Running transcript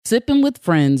Sippin' with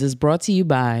Friends is brought to you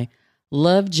by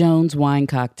Love Jones Wine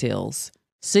Cocktails.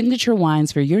 Signature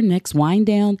wines for your next wine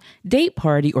down, date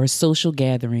party, or social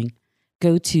gathering.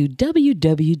 Go to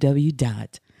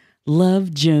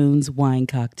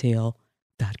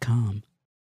www.lovejoneswinecocktail.com.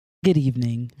 Good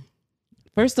evening.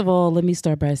 First of all, let me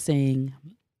start by saying,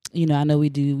 I know we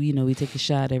do, we take a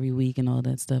shot every week and all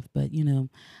that stuff, but, I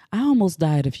almost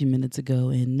died a few minutes ago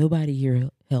and nobody here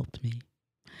helped me.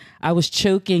 I was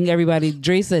choking everybody.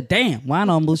 Dre said, damn, wine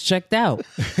almost checked out.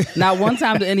 Not one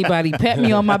time did anybody pat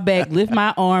me on my back, lift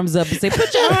my arms up and say,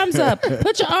 put your arms up,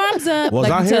 put your arms up. Was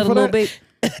I here for that?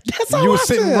 That's how you were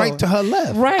sitting right to her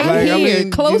left. Right here,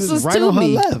 closest right to on her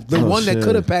me. left. The one that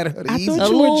could have patted her the easiest.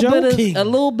 A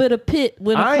little bit of pit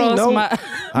went across my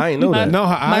I ain't know that. No,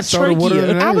 her eyes started watering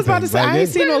and I was about to say, everything. I ain't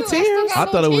see no tears. I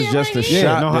thought it was just a shot.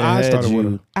 Yeah, no, her that eyes had started you-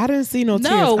 watering. I didn't see no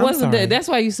tears. No, it I'm wasn't sorry. that. That's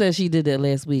why you said she did that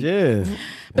last week. Yeah.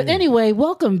 But anyway,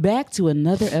 welcome back to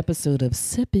another episode of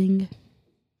Sip In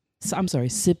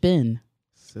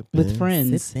with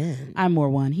Friends. Sip in. I'm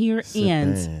Morwan here,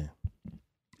 and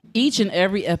each and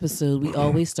every episode, we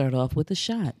always start off with a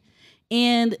shot.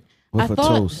 And With I a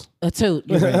thought toast. a toast.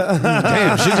 You're right.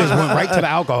 Damn, she just went right to the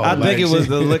alcohol. I think it was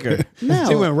the liquor. No,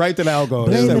 She went right to the alcohol.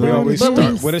 Blame She said it we on always the start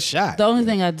booze. with a shot. the only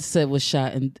thing I said was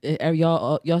shot, and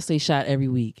y'all say shot every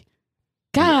week.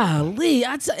 Golly,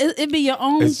 it be your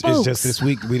own It's folks. just this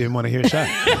week we didn't want to hear shot.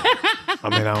 I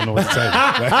mean, I don't know what to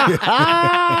tell you.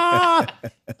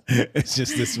 It's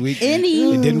just this week. It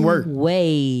didn't work.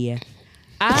 Way.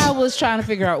 I was trying to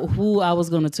figure out who I was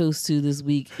going to toast to this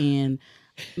week, and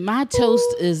my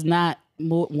toast is not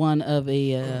one of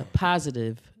a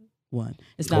positive one.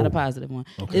 It's not a positive one.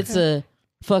 Okay. It's a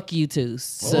fuck you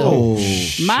toast. So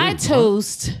my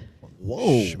toast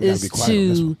is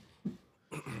to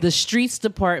the streets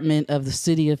department of the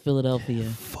city of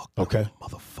Philadelphia. Okay.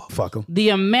 Fuck them. The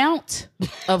amount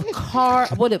of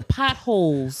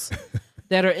potholes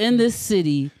that are in this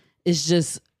city is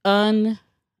just effing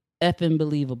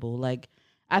believable. Like,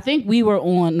 I think we were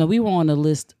on the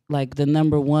list, like the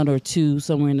number 1 or 2,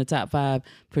 somewhere in the top 5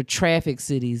 for traffic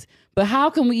cities. But how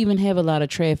can we even have a lot of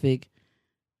traffic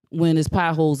when it's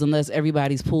potholes unless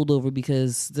everybody's pulled over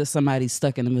because somebody's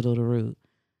stuck in the middle of the road?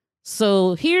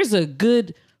 So here's a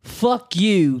good fuck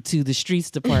you to the streets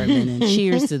department and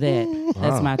cheers to that.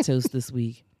 That's my toast this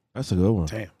week. That's a good one.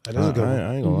 Damn, that is a good one.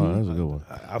 I ain't gonna lie, that's a good one.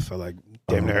 I feel like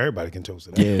damn near everybody can toast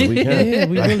to that. Yeah, we can. Yeah,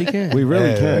 we really can. We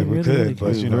really can. We could,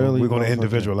 but We we're really going to motherfucking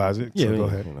individualize it. Yeah, So go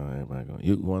ahead. Everybody going.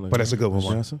 You want to? But that's a good one,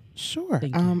 Warren. Johnson? Sure.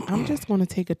 Thank you. I'm just going to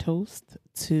take a toast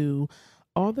to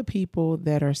all the people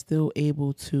that are still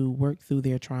able to work through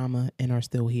their trauma and are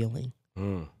still healing.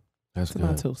 That's That's my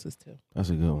good. toast is too. That's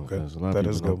a good one. Okay. 'Cause a lot That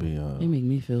of is people good. gonna be. You make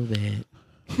me feel bad.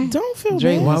 Don't feel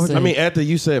Dre bad. wants I mean, after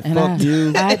you said And "fuck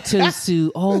you," I toast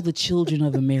to all the children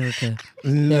of America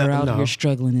that are out here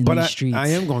struggling in But these streets. I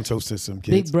am going to toast to some Big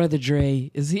kids. Brother Dre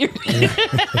is here.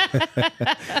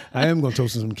 I am going to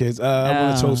toast to some kids. I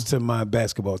want to toast to my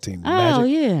basketball team. Oh,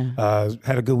 Magic. yeah.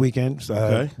 Had a good weekend.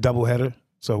 Double header.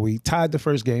 So we tied the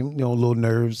first game. Little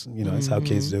nerves. That's how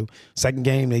kids do. Second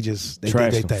game, they did Trashed their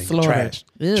them. thing. Slaughtered.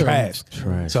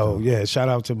 Trashed. So yeah, shout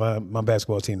out to my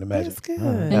basketball team, the Magic. That's good.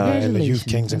 And the Youth Congratulations.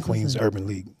 Kings and Queens Urban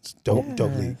League. It's dope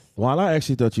league. while I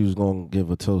actually thought you was gonna give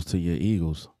a toast to your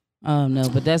Eagles. Oh, no,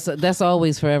 but that's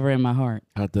always forever in my heart.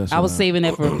 That's I was what saving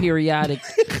that for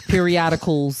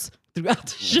periodicals throughout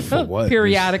the show. For what?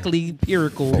 periodically, a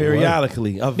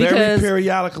very Because-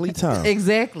 periodically time.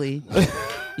 Exactly.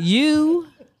 You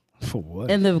For what?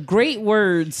 and the great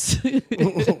words No,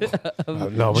 we're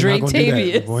not Dre going to do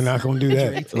Tavius. that. We're not going to do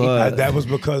that. That was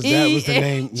because that was the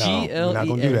name. No, we're not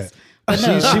going to do that. She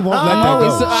won't let that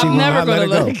always- go. She I'm will never not let gonna it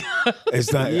let go. it go.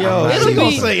 It's not. Yo, It'll she be-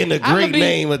 gonna say in the I'ma great be-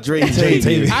 name of Dre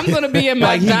Tavius. I'm going to be in my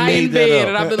Like he dying made that bed up.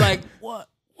 and I'll be like, what?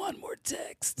 One more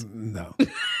text. No.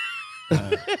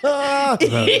 That's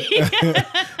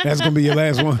gonna be your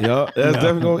last one. Yo, that's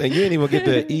definitely going. And you ain't even get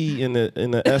the E and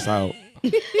the S out.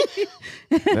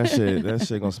 That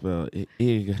shit gonna spell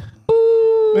ig.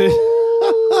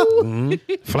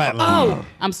 Flatline. Oh,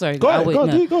 I'm sorry. Go ahead, wait, go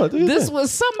no. ahead, do your This thing.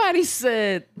 was somebody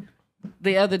said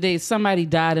the other day. Somebody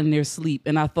died in their sleep,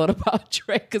 and I thought about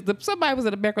Dre because somebody was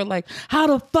in the background like, "How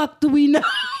the fuck do we know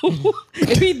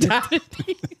if he died in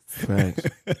peace?" Facts.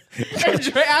 And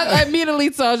Dre, I immediately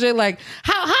told Dre like,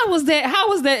 "How was that? How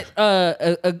was that?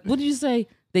 What did you say?"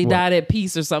 They died at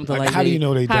peace or something like that. How do you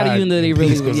know they died? How do you know they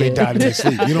really Because they died in their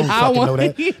sleep. You don't I fucking know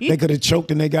want- that. They could have choked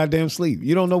in their goddamn sleep.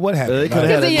 You don't know what happened. They coulda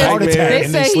had a heart nightmare. attack They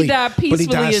in their say he sleep. died But he peacefully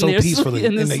died in so their peacefully in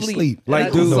in their their sleep. sleep. Like,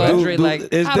 And I just saw Dre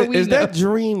like, is how do we know? that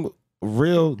dream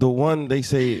real? The one they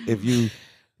say if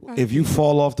you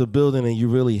fall off the building and you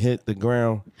really hit the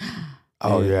ground.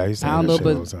 Oh yeah, I used to I don't have know, that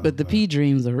shit all the time, but the pee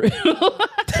dreams are real.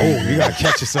 Oh, you gotta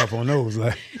catch yourself on those.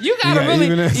 Like You gotta really,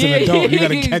 even as an adult, you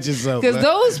gotta catch yourself. because like,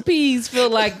 those peas feel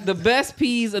like the best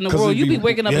peas in the world. it You be- be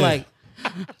waking up yeah. like,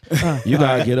 You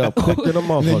gotta get up quick to the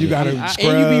motherfucker. and then you gotta scrub.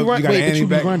 And you be you run- gotta wait, but you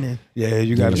be anti-bac- running. Yeah,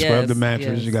 you gotta scrub the Yes,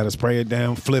 mattress. yes. You gotta spray it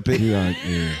down, flip it. You gotta,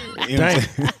 yeah. You know what I'm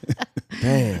saying?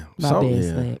 Damn. My Some- bad,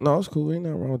 yeah. Slap. No, it's cool. Ain't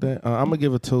nothing wrong with that. I'm gonna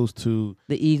give a toast to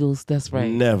the Eagles. That's right.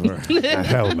 never.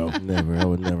 Hell no. Never. I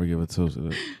would never give a toast to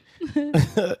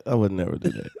that. I would never do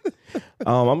that.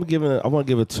 I want to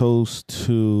give a toast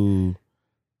to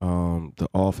the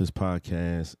Office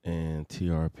podcast and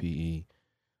TRPE.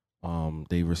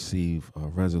 They receive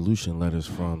resolution letters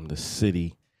from the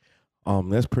city.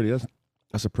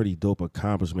 That's a pretty dope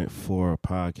accomplishment for a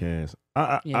podcast.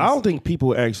 I don't think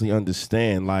people actually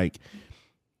understand, like,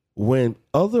 when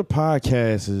other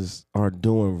podcasts are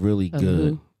doing really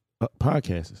good.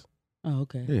 Podcasts. Oh,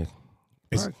 okay. Yeah.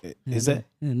 Is that?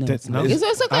 No, That's no. not-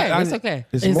 It's okay. I- it's okay.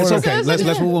 It's It's more It's than- okay.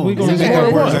 Let's move on. We gonna We make move up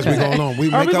on. words as we go along. We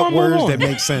Are make we up gonna move words on? that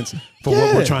make sense for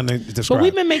what we're trying to describe. But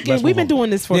we've been Let's we've move been on. doing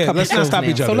this for a Yeah, couple let's not shows stop now.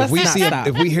 each So other. let's If we not see stop.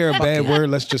 if we hear a bad word,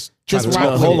 let's just try Just to rock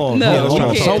talk with with Hold it. on. No, Yeah, we hold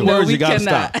on. can't. Some No, words we you gotta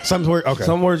cannot. stop. Some word. Okay.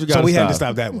 Some words you gotta So we had to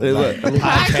stop. stop that one. Hey, Like, look,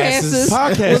 Podcasts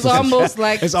Podcasts. was almost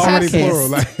like it's already podcast. plural.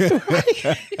 Like,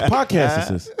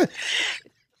 Podcasts.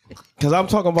 Because I'm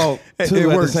talking about two it at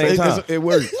works. the same time. It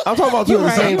works. I'm talking about two at the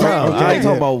right, same you're right, time. you're I ain't right.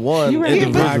 talking about one You're right.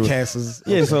 individual. Podcasts.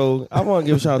 Yeah, so I want to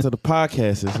give a shout out to the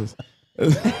podcasters.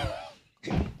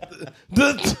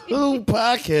 The two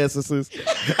podcasters.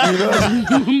 You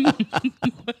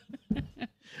know?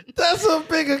 That's a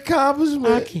big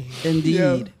accomplishment.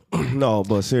 Indeed. No,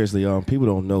 but seriously, people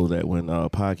don't know that when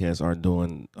podcasts are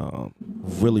doing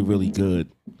really, really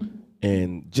good,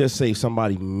 and just say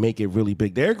somebody make it really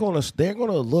big, they're gonna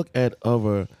look at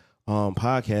other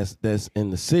podcasts that's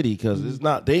in the city, because it's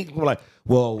not, they gonna be like,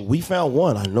 well, we found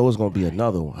one, I know it's gonna be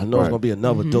another one. I know it's gonna be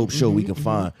another dope show we can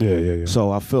find. Yeah.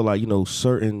 So I feel like,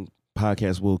 certain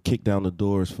podcasts will kick down the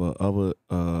doors for other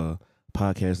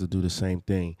podcasts to do the same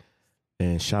thing.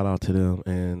 And shout out to them.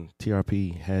 And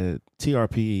TRPE had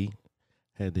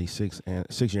the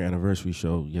 6-year anniversary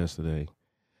show yesterday,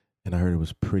 and I heard it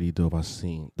was pretty dope. I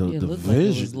seen the It looked like it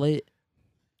was lit.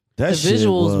 That The shit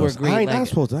visuals was, were great, I ain't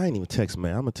like- even text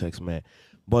man. I'm a text man,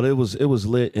 but it was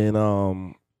lit.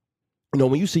 And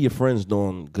when you see your friends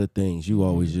doing good things, you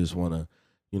always just want to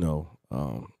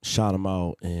shout them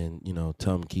out and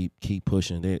tell them keep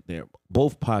pushing. They're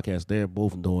both podcasts. They're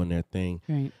both doing their thing.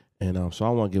 Right. And so I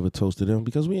want to give a toast to them,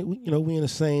 because we in the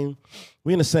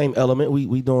same element.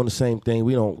 We doing the same thing.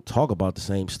 We don't talk about the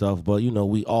same stuff, but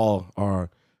we all are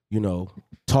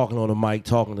talking on the mic,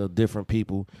 talking to different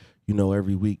people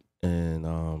every week. And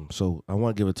so I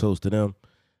want to give a toast to them,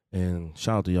 and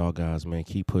shout out to y'all guys, man.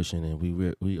 Keep pushing, and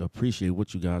we appreciate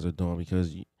what you guys are doing,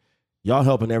 because y'all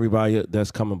helping everybody that's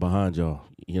coming behind y'all.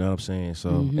 You know what I'm saying? So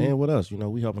and with us,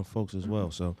 we helping folks as well.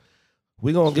 So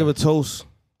we gonna give a toast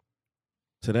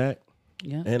to that,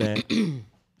 Yeah. and that, and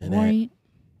that. Right.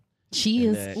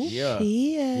 Cheers. And that. Ooh. Yeah.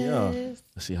 Yes.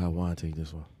 Let's see how Juan take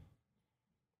this one.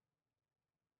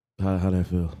 How that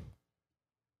feel?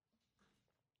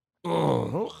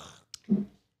 Oh,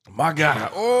 my God!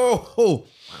 Oh,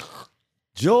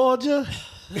 Georgia,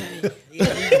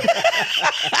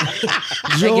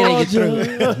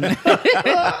 Georgia.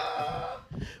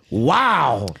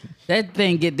 Wow. That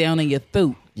thing get down in your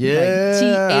throat. Yeah,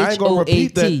 I ain't gonna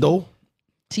repeat that though.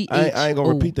 T-H-O-A-T. I ain't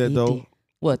gonna repeat that though.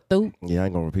 What, throat? Yeah, I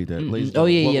ain't gonna repeat that. Ladies, Oh,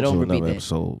 yeah, welcome don't to repeat another that.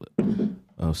 episode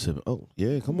of Sipping. Oh,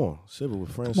 yeah, come on. Sipping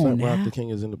with friends. Come on Rock now. the King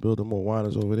is in the building. More wine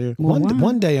is over there.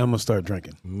 One day I'm gonna start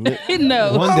drinking. No. One day.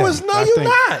 No, I you're think-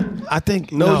 not. I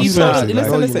think No, you seriously, not. like,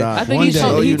 No, you listen. not. I think One he's day.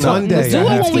 talking. No, He's you talking. not. Do it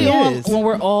I have when we to. all, when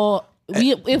we're all,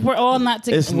 if we're all not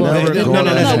together. It's never No, going no, no,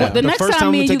 to no. happen. The The next first time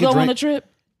time me we and you take a go on drink- a trip.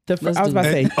 I was do about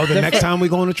to it. say. the next time we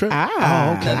go on a trip?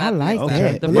 Ah, Oh, okay. I like Okay.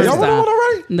 that. The Y'all first went on time.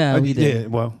 already? No, we Yeah,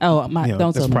 didn't. well, Oh, my! you know, Don't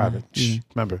it's tell private. me. Shh,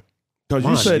 remember. Because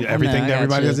Come you on, said everything I that got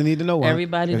everybody you. doesn't need to know.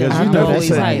 Everybody Because does. you I'm never always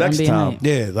said hype. next I'm being time. hype.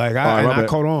 Yeah, like All right, and my I bad.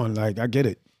 caught on. Like I get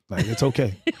it. Like it's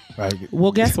okay. Like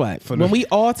Well, guess what? For When the- we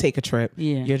all take a trip,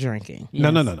 Yeah. you're drinking.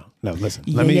 no. Listen,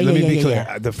 let me be clear.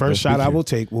 Yeah. The first Let's shot be I clear. will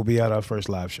take will be at our first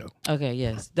live show. Okay,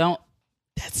 yes. Don't.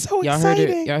 That's so Y'all heard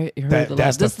exciting. it. Y'all heard That- the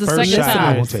that's live. This the is the first second shot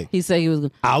I will time. take. He said he was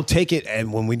going. I'll take it,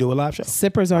 and when we do a live show,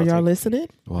 Sippers, are y'all listening?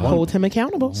 Hold him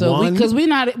accountable. So One- because we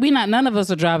not none of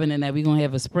us are driving in that. We're gonna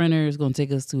have a sprinter. It's gonna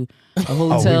take us to a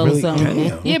hotel really or something.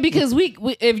 can? Yeah, because we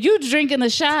if you drinking a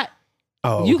shot,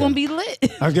 oh, you okay. gonna be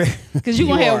lit. Okay. Because you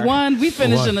gonna have one. We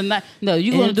finishing One. the night. No,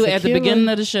 you gonna And do it at the tequila. beginning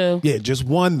of the show, Yeah, just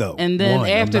one though. and then One.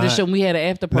 after I'm the not- show we had an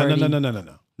after No, party.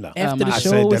 no. After the I show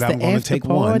said is that I'm the gonna after take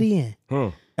one. party.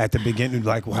 at the beginning,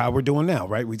 like how we're doing now,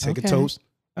 right? We take a Okay. toast.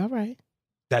 All right.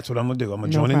 That's what I'm gonna do. I'm gonna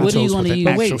No join in the problem. What are you toast with gonna an use?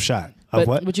 actual Wait. shot But of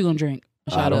what? what you gonna drink?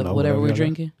 A I shot don't of know, whatever we're y'all got.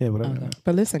 drinking. Yeah, whatever. Okay.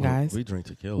 But listen, guys, We drink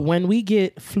tequila. when we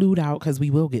get flued out, because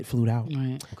we will get flued out,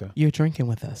 Right. you're drinking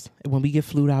with us. When we get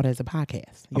flued out as a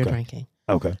podcast, you're Okay. drinking.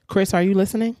 Okay. Chris, are you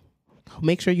listening?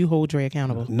 Make sure you hold Dre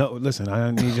accountable. No, listen. I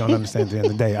need y'all to understand. At the end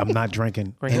of the day, I'm not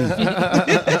drinking Great. anything.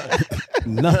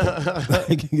 Nothing.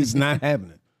 Like, it's not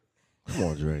happening. Come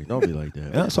on, Dre. Don't be like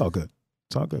that. Yeah, it's all good.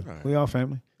 It's all good. Right. We all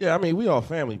family. Yeah, I mean, we all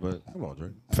family, but come on, Dre.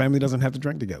 Family doesn't have to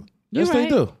drink together. You're Yes, right.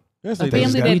 they do. Yes, A they family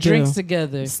do. We that do. drinks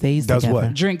together, Stays Does together.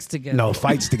 what? drinks together. No,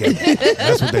 fights together.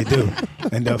 That's what they do.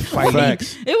 And they're fighting.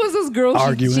 Facts. It was this girl.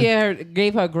 Arguing. She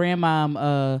gave her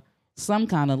grandmom some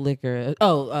kind of liquor.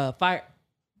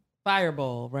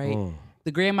 Fireball, right? Mm.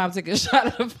 The grandmom took a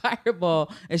shot of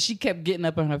Fireball, and she kept getting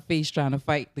up on her face trying to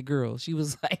fight the girl. She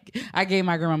was like, "I gave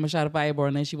my grandma a shot of Fireball,"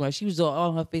 and then she was all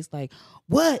on her face like,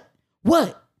 "What?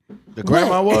 The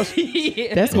grandma was?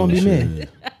 Yeah. That's gonna be me. Shit.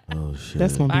 Oh, shit.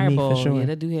 That's gonna be Fireball. me for sure. Yeah,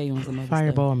 that do have you on some other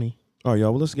Fireball me. All right,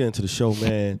 y'all. Well, let's get into the show,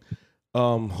 man.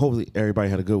 Hopefully everybody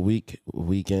had a good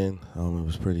weekend. It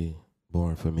was pretty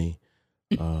boring for me.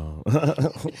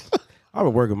 I've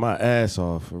been working my ass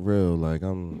off for real. Like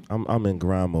I'm in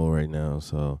grind mode right now.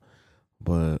 So,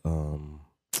 but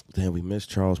damn, we missed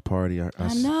Charles' party.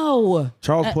 I know.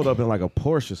 Charles pulled up in like a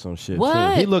Porsche or some shit.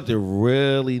 What? Too. He looked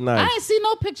really I nice. ain't see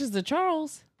no pictures of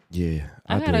Charles. Yeah,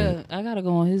 I did. gotta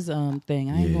go on his thing.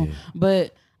 I ain't Yeah. going,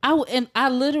 but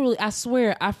I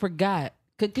swear I forgot.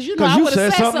 Cause you know 'Cause I you would said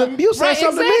have said something- something. you said Right,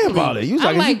 something to me exactly. about it. You was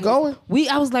I'm like, "Is you going?"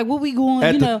 I was like, "What we going?"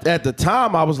 At the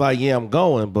time, I was like, "Yeah, I'm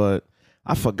going," but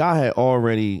I forgot I had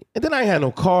already. And then I ain't had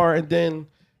no car. And then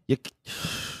your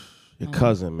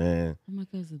cousin, man, Oh my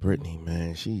cousin. Brittany,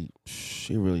 man, she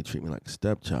really treat me like a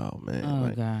stepchild, man. Oh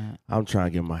Like, God. I'm trying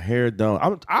to get my hair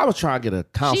done. I was trying to get a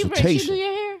She consultation. do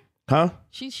your hair? Huh?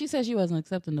 She said she wasn't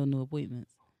accepting no new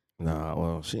appointments. Nah,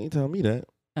 well, she ain't tell me that.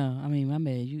 Oh, I mean, my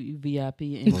man, you VIP.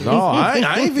 And No,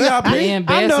 I ain't VIP.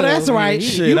 I know that's right.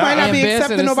 Shit, you might not be ambassador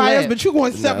accepting nobody else, slap. but you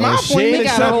going to accept No, my she They ain't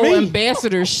appointment. got a whole me.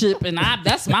 ambassadorship, and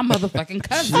that's my motherfucking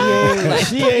cousin.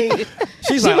 She ain't.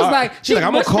 She's She like, was "All right." like, she's like,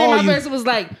 I'm gonna looked at me, call my you. person was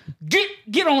like,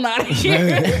 get on out of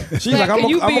here. She's like, I'm Can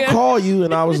you gonna be a- call you,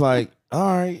 and I was like, all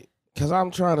right, because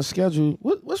I'm trying to schedule.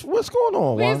 What's going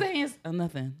on? Where's Juan? the hands? Oh,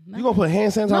 nothing. You gonna put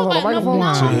hand sanitizer on the Nobody- microphone?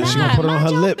 no, So I'm she gonna not. put it on her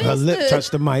Mind your lip. Her lip business.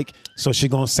 touched the mic, so she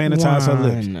gonna sanitize her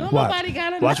lips. Juan. Watch. Nobody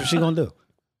got it. Watch what she gonna do.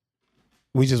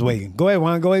 We just waiting. Go ahead,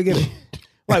 Juan. Go ahead, get it.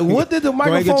 Like, what did the Go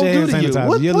ahead, microphone get your do hand to you? sanitizer.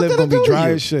 What, Your what lip did gonna it be do to dry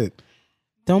you? as shit.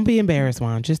 Don't be embarrassed,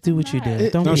 Juan. Just do what you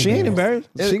did. Don't No, be she ain't embarrassed.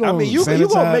 embarrassed. She I gonna mean, you sanitize.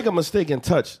 gonna make a mistake and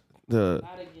touch the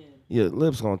your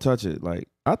lips gonna touch it. Like,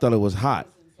 I thought it was hot.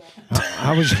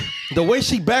 I was. The way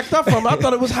she backed up from it, I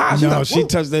thought it was hot. No, like, she "Whoa."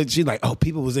 touched that. She like, oh,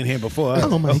 people was in here before us.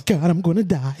 Oh my God, I'm gonna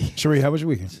die. Sheree, how was your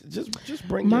weekend? Just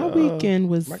bring My your, weekend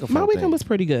was microphone thing.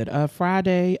 pretty good.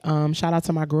 Friday, shout out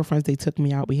to my girlfriends. They took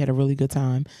me out. We had a really good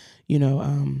time. You know,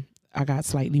 I got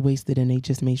slightly wasted, and they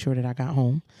just made sure that I got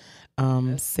home.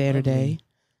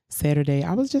 Saturday,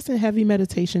 I was just in heavy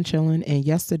meditation, chilling. And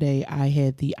yesterday, I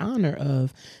had the honor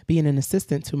of being an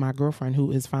assistant to my girlfriend,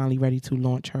 who is finally ready to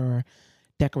launch her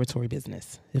decoratory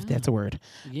business, if that's a word.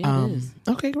 Yeah, it is.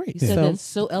 Okay, great. You said So, that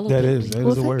so eloquently. That is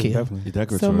Well, a thank word, you. definitely.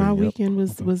 Decoratory, so my yep. weekend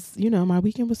was my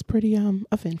weekend was pretty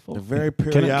eventful. A very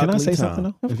Can periodically I say time. something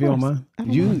though, Of if you don't course. mind? I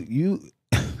don't You mind. you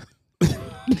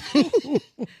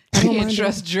I can't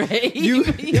trust Dre. you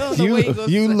He don't know what he gonna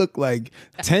you say. look like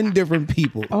 10 different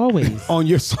people Always. on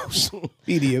your social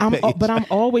media page. But I'm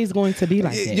always going to be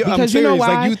like that. Yeah, I'm because you know serious.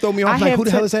 why? Like, you throw me off, like, have who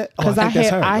the hell is that? Oh, I Because think that's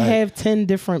her. I Like- have 10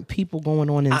 different people going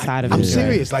on inside of me. I'm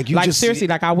serious. Like, you just seriously,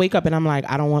 like I wake up and I'm like,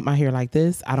 I don't want my hair like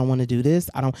this. I don't want to do this.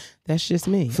 That's just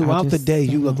me. throughout I the just day,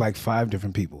 you don't look know. like 5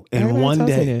 different people in Everybody one tells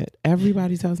me day. that.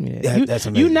 Everybody tells me that. Yeah, that's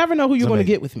you amazing. never know who you're It's going to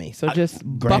amazing. get with me. So just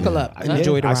Granted, buckle up. I-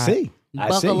 Enjoy the I ride. see. I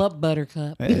see. Buckle up,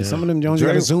 Buttercup. Hey, some of them Jones you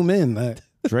Dre- gotta zoom in. Like,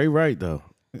 Dre right though.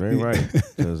 Dre right.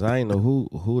 Because I ain't know who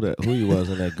he was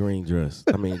in that green dress.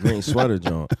 I mean green sweater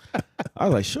John. I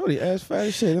was like, shorty ass fat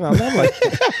as shit. And I'm like,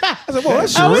 I said, well,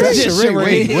 that's Oh, Sheree. it's just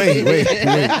Sheree. Wait.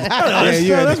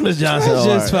 That's Miss Johnson. That's all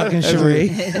just right. fucking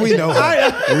Sheree. We know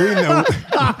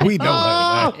her. We know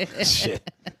her. Like, shit.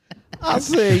 I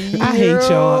said, I hate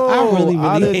y'all. I really,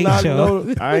 I really did hate not y'all.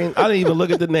 know. I didn't even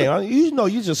look at the name.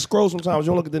 You just scroll sometimes. You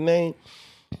don't look at the name.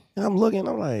 And I'm looking,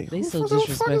 I'm like, They who so the fuck is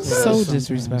disrespectful. this? So sometimes,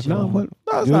 disrespectful. y'all. No, what? No,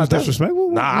 it's It was not that-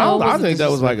 disrespectful. Nah, No, it I wasn't think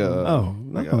that was like a, disrespectful.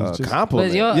 like No, it was a just-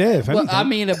 compliment. But y'all, Yeah, if well, I anything.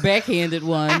 mean a backhanded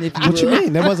one. If you What you will.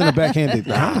 mean? That wasn't a backhanded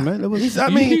compliment. That was. I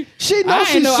mean, she knows I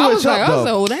she didn't know. I was switched like, up I was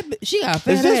though. like, oh, she got a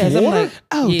fat Is this ass. I'm water? like,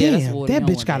 Oh yeah, that's damn, water. that You don't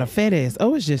bitch want got a that. fat ass.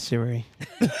 Oh, it's just Sheree.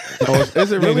 Oh,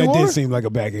 is it really that water? did seem like a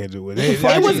backhanded one.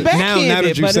 fuck was is it? Now that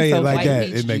backhanded, you but say it's it a like white that,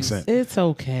 peach it makes juice. sense. It's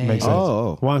okay. Makes sense.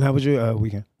 Oh. Juan, how was your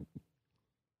weekend?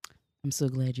 I'm so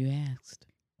glad you asked.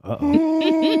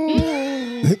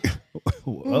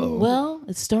 Whoa. Well,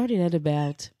 it started at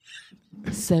about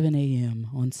 7 a.m.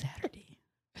 on Saturday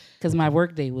because my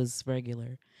work day was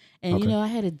regular. And, Okay. you know, I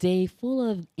had a day full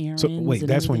of errands. So wait, and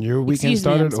that's when everything. your weekend Excuse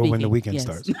me, I'm started, or when the speaking. weekend Yes.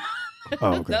 starts?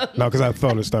 Oh, okay. No, because I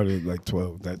thought it started at like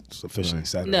 12. That's officially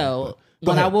Saturday. No, but-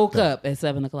 Go when I ahead. woke Go ahead. up at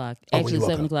 7 o'clock. Oh, when Actually, you woke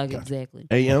 7 up. o'clock Gotcha. exactly.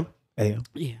 A.M. AM.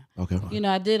 Yeah. Okay. You know,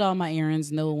 I did all my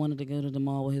errands. Noah wanted to go to the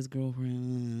mall with his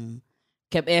girlfriend.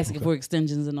 Kept asking Okay. for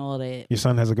extensions and all that. Your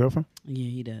son has a girlfriend? Yeah,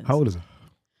 he does. How old is he?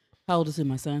 How old is he,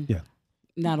 my son? Yeah.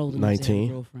 Not old enough to have 19.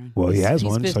 a girlfriend. Well, he has He's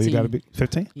one, so you got to 15. be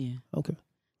 15? Yeah. Okay.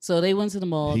 So they went to the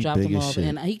mall, He dropped big him as off, shit.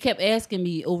 and he kept asking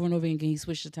me over and over again, can he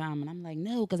switch the time? And I'm like,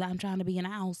 no, because I'm trying to be in the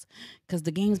house because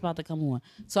the game's about to come on.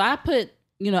 So I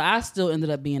I still ended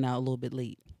up being out a little bit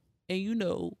late. And you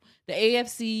know, the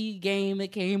AFC game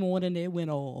that came on and it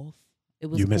went off. It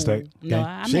was You missed cool. that No, game?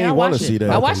 I She mean, I ain't wanna watched see it. that.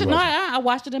 I watched it. You No, watched I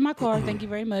watched it in my car. Thank you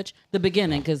very much. The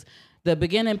beginning, because the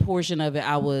beginning portion of it,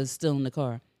 I was still in the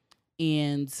car.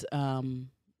 And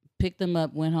picked them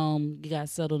up, went home, got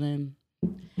settled in.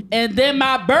 And then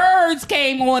my birds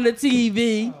came on the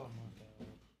TV.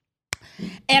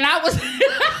 And I was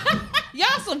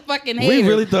y'all some fucking haters. We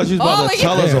really thought you was All about to of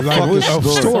tell y'all- us a like, fucking a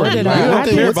story. story. So did Like, I. you don't I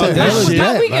care did about too. that. What shit.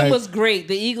 My weekend Like, was great.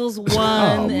 The Eagles won,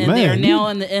 Oh, and man, they're you now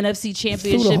in the NFC threw the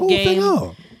Championship whole thing game.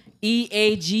 off.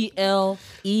 EAGLE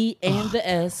and the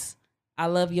S. I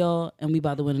love y'all, and we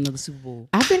about to win another Super Bowl.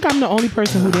 I think I'm the only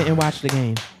person who didn't watch the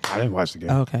game. I didn't watch the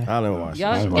game. Okay. I didn't watch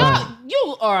Y'all, it.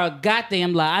 you are a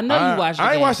goddamn lie. I know you watched the I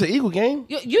game. ain't watched the Eagle game.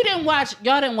 You didn't watch.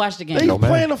 Y'all didn't watch the game. They No, man.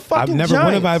 playing the fucking I've never. When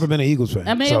have Giants. I ever been an Eagles fan?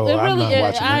 I mean, so it I'm really. not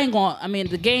watching I it. ain't going. I mean,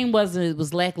 the game it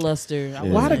was lackluster. I Yeah. While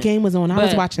the wasn't- game was on, I was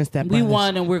but watching Step We Brothers.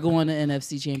 won, and we're going to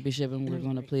NFC Championship, and we're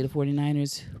going to play the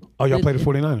 49ers. Oh, y'all play the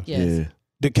 49ers? Yes. Yeah.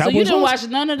 The So Cowboys you didn't lost?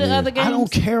 watch none of the other games? I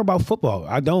don't care about football.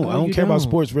 I don't. I Oh, don't you care about don't?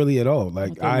 sports really at all.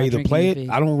 Like Okay, I'm I not either drinking play your it. face.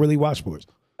 I don't really watch sports.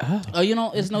 Oh, you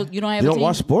don't. It's no. You don't have. You a don't team?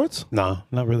 watch sports? Nah,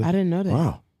 not really. I didn't know that.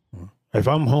 Wow. If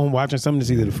I'm home watching something, it's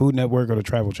either the Food Network or the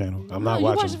Travel Channel. I'm not you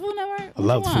watching. watch the Food Network? I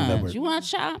love What Food you want? Network. You want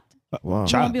Chopped? Wow. You want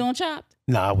Chopped. to be on Chopped?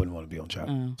 Nah, I wouldn't want to be on Chop.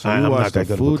 So you I'm watch not the that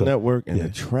good of a Food cook. Network and Yeah. the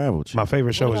Travel Channel. My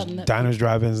favorite show What is about Netflix? Diners,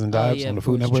 Drive-ins, and Dives on the of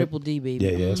Food course. Network. Triple D, baby.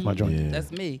 Yeah, that's my joint. Yeah.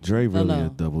 That's me. Dre really No, a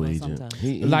double well, agent. sometimes.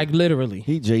 He Like literally.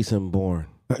 he Jason Bourne.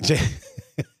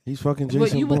 He's fucking Jason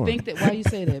But you would Bourne. think that. Why you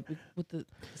say that with the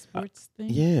sports thing?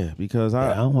 Yeah, because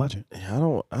I I don't watch it. I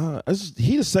don't.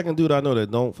 He the second dude I know that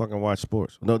don't fucking watch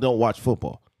sports. No, don't watch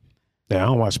football. Yeah, I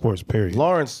don't watch sports. Period.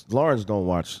 Lawrence don't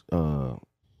watch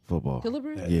football.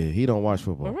 Deliberate? Yeah, he don't watch For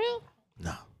football. real?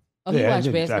 No. Oh, he Yeah, watched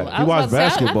I did. basketball. He I was watched about to say,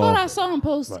 basketball. I thought I saw him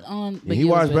post on. but He yeah, it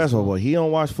was watched basketball, but he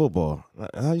don't watch football.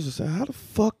 I used to say, how the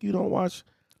fuck you don't watch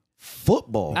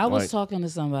football? I was Like, talking to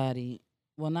somebody.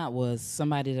 Well, not was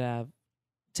somebody that I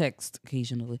text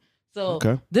occasionally. So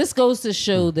Okay. this goes to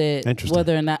show that Interesting.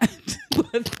 whether or not,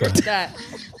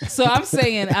 So I'm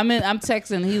saying, I'm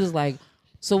texting. He was like,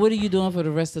 "So what are you doing for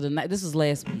the rest of the night?" This was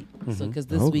last week, so because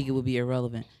this Oh. week it would be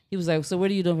irrelevant. He was like, "So what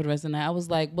are you doing for the rest of the night?" I was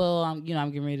like, "Well, I'm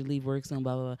getting ready to leave work soon,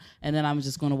 blah blah blah, and then I'm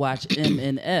just going to watch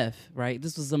MNF." Right?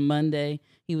 This was a Monday.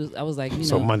 I was like,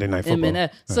 So Monday Night Football.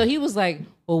 MNF. So he was like,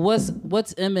 "Well,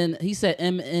 what's MN?" He said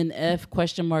MNF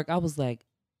question mark. I was like,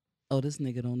 "Oh, this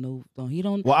nigga don't know. He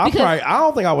don't." well, I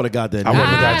don't think I would have got that. I wouldn't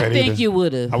have got I that think either. you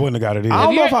would have. I wouldn't have got it either. I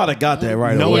don't know you're- if I'd have got that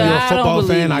right Knowing away. Yeah, you're a I don't football fan,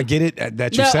 believe I you. get it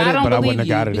that you said it, don't but I believe wouldn't have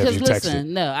got it because if you listen, texted.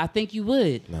 no, I think you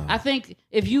would. No. I think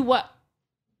if you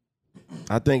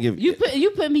I think if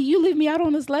you leave me out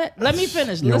on this ledge. Let me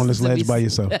finish. You're on Listen this to ledge me. by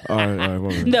yourself. all right, one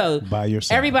minute. No, By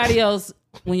yourself. everybody else,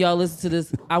 when y'all listen to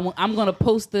this, I'm gonna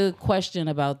post the question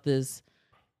about this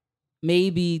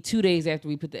maybe 2 days after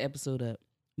we put the episode up.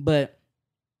 But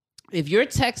if you're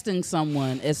texting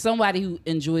someone as somebody who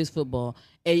enjoys football,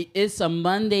 it's a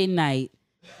Monday night.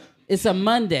 It's a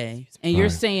Monday, and you're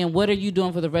Right. saying, what are you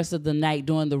doing for the rest of the night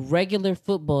during the regular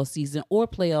football season or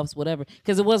playoffs, whatever?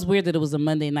 Because it was weird that it was a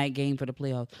Monday night game for the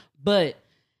playoffs. But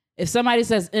if somebody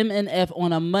says MNF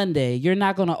on a Monday, you're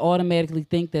not going to automatically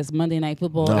think that's Monday Night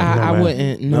Football. No. I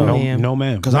wouldn't. No, ma'am. No,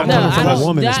 ma'am. Because Not I'm coming coming from from a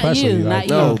woman, not especially. you, like,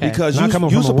 not No, you. Okay. because Not coming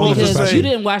you from a woman, supposed to Because say, you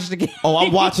didn't watch the game. oh,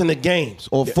 I'm watching the games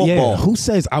or football. Yeah, who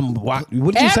says I'm watching?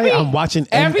 What did you say? I'm watching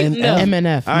MNF. no.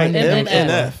 MNF. All right, Monday.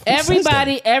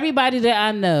 MNF. Everybody that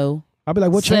I know, I'll be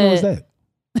like, what channel is that?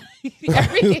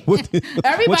 What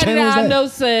everybody channel is that I that? know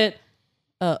said,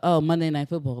 "Oh, Monday Night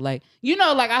Football." Like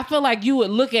like I feel like you would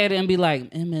look at it and be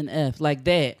like MNF, like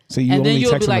that, So you and only then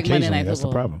you'll text be him like Monday occasionally. Night That's the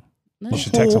Football. problem. No, You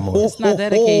should text him more. it's not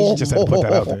that occasion. Just had to put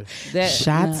that out there. That,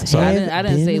 Shots no, have I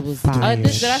didn't say it was. been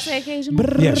Did I say occasional?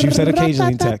 Yes, you said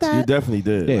occasionally text. You definitely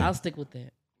did. Yeah. I'll stick with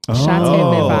that. Shots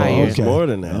have been fired. It's more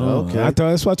than that. Okay. I thought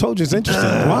that's what I told you. It's interesting.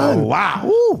 Wine. Wow.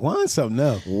 Ooh, wine's something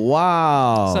else.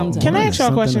 Wow. Sometimes. Can I ask you a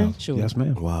Something question? else. Sure. Yes,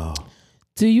 ma'am. Wow.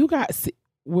 Do you guys?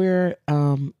 We're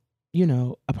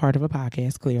a part of a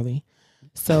podcast, clearly.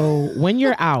 So when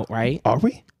you're out, right? Are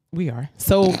we? We are.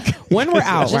 So when we're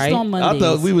out, Just right? on Mondays. I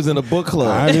thought we was in a book club.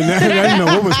 I didn't know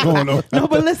what was going on. No,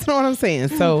 but listen to what I'm saying.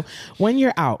 So when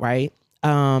you're out, right,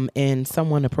 and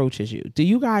someone approaches you, do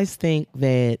you guys think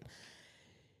that,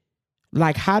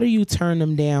 like, how do you turn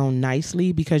them down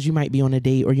nicely because you might be on a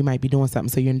date or you might be doing something,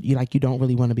 so you don't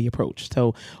really want to be approached?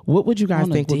 So what would you guys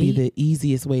On a think would be date? the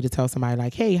easiest way to tell somebody,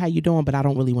 like, hey, how you doing, but I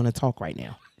don't really want to talk right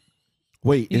now?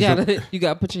 Wait, You is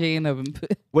gotta put your hand up and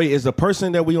put. is the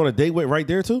person that we on a date with right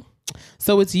there too?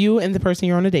 So it's you and the person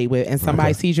you're on a date with, and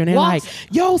somebody sees you and they're What? like,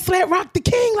 yo, Slat Rock the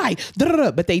King, like,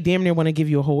 da-da-da. But they damn near want to give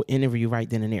you a whole interview right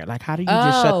then and there. Like, how do you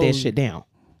just shut Oh. that shit down?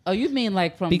 Oh, you mean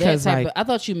like from Because, that type like- of? I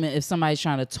thought you meant if somebody's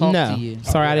trying to talk No. to you.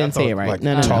 Sorry, I didn't say it right. Like,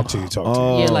 no. talk to you.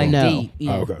 Yeah, like No. date.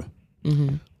 Yeah. Oh, okay.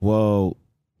 Mm-hmm. Well,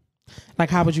 Like,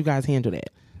 how would you guys handle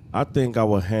that? I think I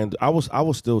would handle. I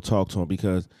would still talk to him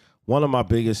because one of my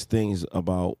biggest things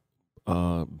about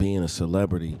being a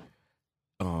celebrity,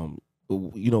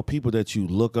 people that you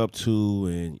look up to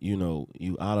and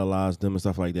you idolize them and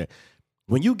stuff like that.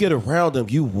 When you get around them,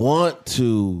 you want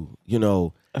to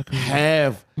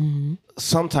have Mm-hmm.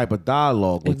 some type of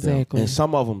dialogue with Exactly. them, and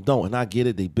some of them don't. And I get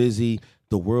it; they busy.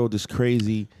 The world is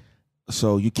crazy,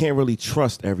 so you can't really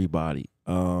trust everybody.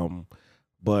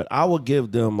 But I would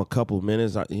give them a couple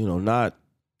minutes. Not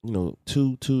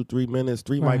 2, 3 minutes.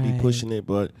 3 might be Right. pushing it,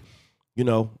 but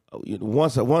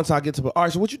once I get to all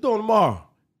right. So what you doing tomorrow?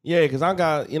 Yeah, because I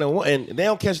got and they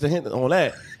don't catch the hint on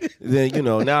that. Then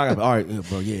now I got all right,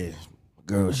 bro. Yeah,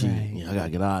 girl, Right. I gotta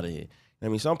get out of here. I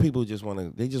mean, some people just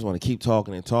want to keep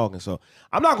talking and talking. So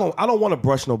I don't want to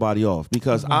brush nobody off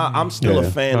because I'm still a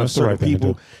fan of That's the right certain thing to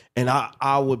people, do. and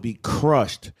I would be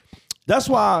crushed. That's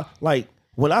why, like,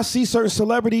 when I see certain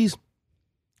celebrities,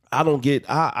 I don't get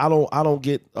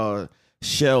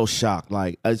shell shocked.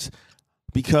 Like, it's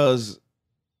because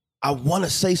I want to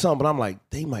say something, but I'm like,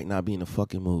 they might not be in the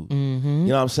fucking mood. Mm-hmm. You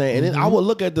know what I'm saying? And then I would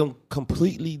look at them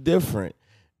completely different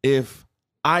if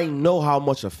I know how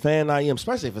much a fan I am,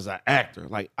 especially if it's an actor.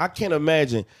 Like, I can't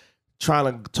imagine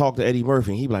trying to talk to Eddie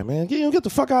Murphy and he be like, man, get the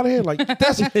fuck out of here. Like,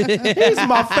 he's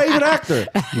my favorite actor.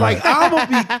 Like, I would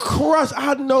be crushed.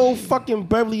 I know fucking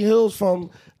Beverly Hills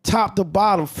from top to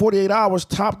bottom, 48 Hours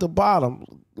top to bottom,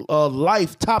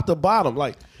 Life top to bottom.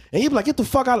 Like, and he'd be like, get the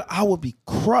fuck out. I would be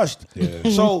crushed. Yeah.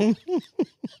 So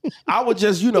I would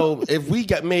just, if we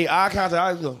got made eye contact,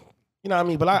 I go, you know what I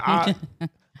mean? But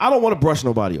I don't want to brush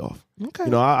nobody off.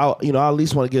 Okay. I at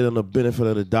least want to get them the benefit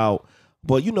of the doubt.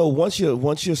 But once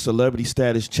your celebrity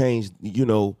status changed,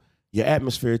 your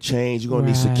atmosphere changed. You're gonna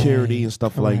need security and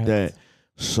stuff like that.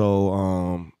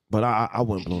 So, but I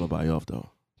wouldn't blow nobody off though.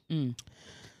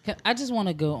 I just want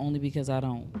to go only because I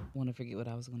don't want to forget what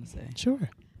I was going to say. Sure.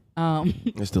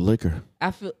 It's the liquor.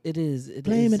 I feel it is. It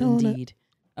Blame is it on it.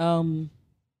 indeed.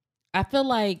 I feel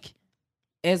like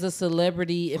as a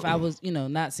celebrity, if I was,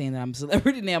 not saying that I'm a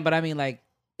celebrity now, but I mean, like,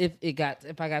 if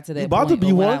I got to that about point to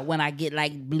be or one. when I get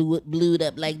like blued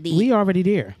up like this, We already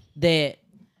there. that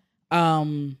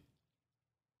I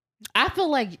feel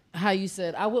like how you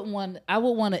said I would want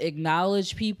to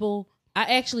acknowledge people. I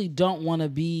actually don't want to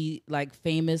be like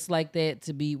famous like that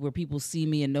to be where people see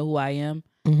me and know who I am.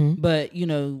 Mm-hmm. But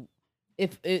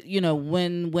if it,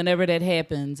 whenever that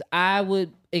happens, I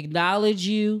would acknowledge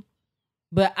you.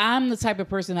 But I'm the type of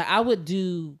person that I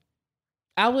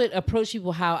would approach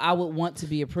people how I would want to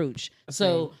be approached. Okay.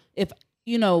 So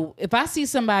if I see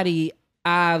somebody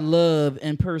I love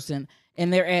in person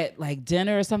and they're at like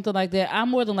dinner or something like that, I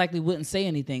more than likely wouldn't say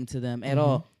anything to them at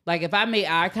all. Like if I made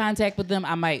eye contact with them,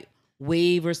 I might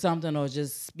wave or something or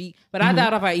just speak. But I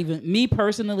doubt me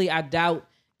personally, I doubt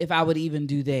if I would even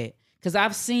do that. Because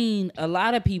I've seen a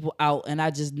lot of people out and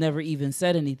I just never even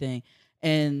said anything.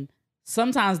 And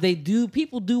sometimes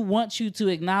people do want you to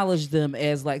acknowledge them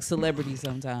as like celebrities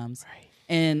sometimes. Right.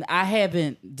 And I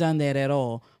haven't done that at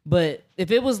all. But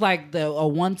if it was like a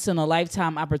once in a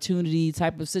lifetime opportunity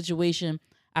type of situation,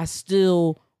 I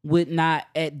still would not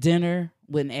at dinner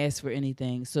wouldn't ask for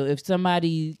anything. So if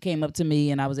somebody came up to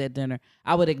me and I was at dinner,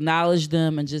 I would acknowledge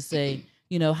them and just say,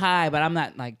 you know, hi, but I'm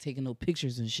not like taking no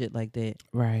pictures and shit like that.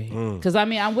 Right. Because I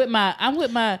mean, I'm with my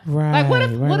right, like what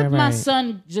if right. my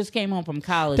son just came home from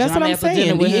college That's and what I'm I'm at the saying.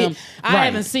 dinner with him. I Right.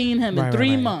 haven't seen him in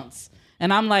 3 months.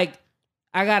 And I'm like,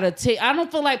 I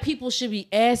don't feel like people should be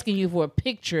asking you for a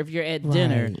picture if you're at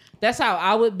dinner. That's how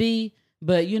I would be.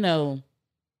 But, you know,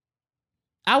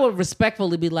 I would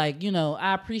respectfully be like, you know,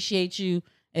 I appreciate you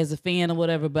as a fan or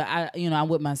whatever, but I'm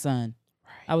with my son.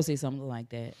 Right. I would say something like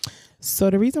that. So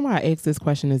the reason why I asked this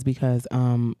question is because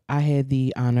I had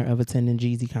the honor of attending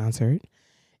Jeezy concert.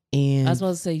 And I was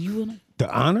supposed to say, you and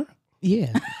The honor?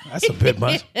 yeah. That's a bit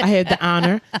much. I had the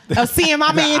honor of seeing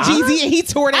my man Jeezy, and he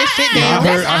tore that shit down.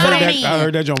 I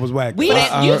heard that joint was whack. No.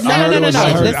 I Listen,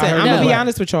 I'm gonna be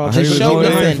honest with y'all. The show,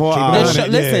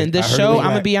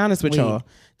 I'm gonna be honest with y'all.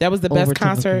 That was the best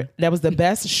concert. That was the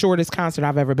best, shortest concert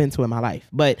I've ever been to in my life.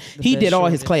 But he did all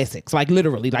his classics, like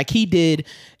literally, like he did.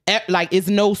 Like it's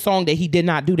no song that he did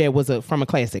not do that was from a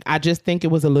classic. I just think it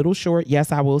was a little short.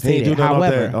 Yes, I will say that.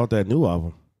 However, out that new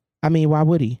album. I mean, why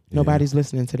would he? Yeah. Nobody's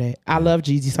listening to that. I love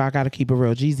Jeezy, so I got to keep it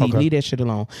real. Jeezy, leave that shit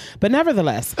alone. But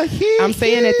nevertheless, I'm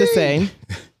saying that to say,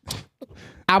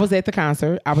 I was at the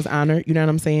concert. I was honored. You know what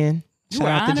I'm saying? Shout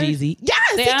out to Jeezy.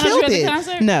 Yes, they he killed you it. At the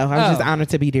concert? No, I was just honored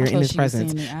to be there in his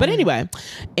presence. But anyway,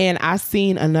 and I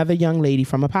seen another young lady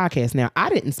from a podcast. Now, I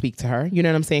didn't speak to her, you know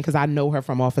what I'm saying? Because I know her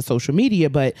from off of social media,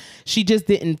 but she just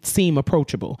didn't seem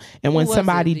approachable. And when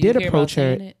somebody did approach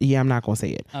her, I'm not going to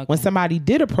say it. Okay. When somebody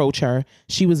did approach her,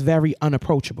 she was very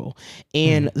unapproachable.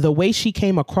 And the way she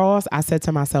came across, I said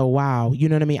to myself, wow, you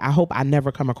know what I mean? I hope I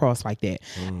never come across like that.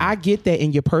 I get that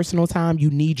in your personal time, you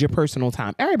need your personal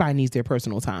time. Everybody needs their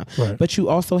personal time. Right. But you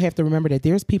also have to remember that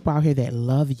there's people out here that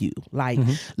love you. Like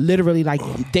literally, like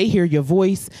they hear your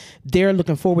voice. They're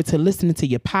looking forward to listening to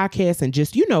your podcast and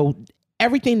just, you know,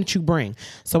 everything that you bring.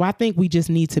 So I think we just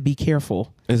need to be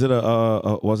careful. Is it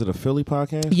was it a Philly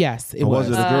podcast? Yes, it was.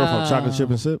 Was it a girl from Chocolate Chip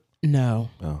and Sip? No.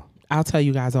 Oh. I'll tell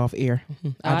you guys off air.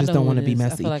 I just don't want to be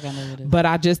messy. I feel like I know what it is. But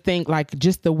I just think like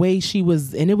just the way she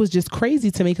was, and it was just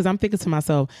crazy to me because I'm thinking to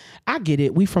myself, I get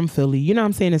it. We from Philly. You know what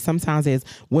I'm saying? And sometimes as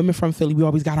women from Philly, we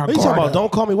always got our guard you talking about up.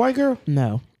 Don't Call Me White Girl?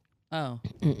 No. Oh.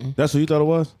 That's what you thought it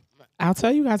was? I'll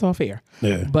tell you guys off air.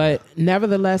 Yeah. But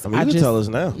nevertheless, I mean, you can tell us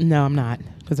now. No, I'm not.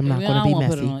 Because I'm not going to be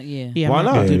messy. Yeah, why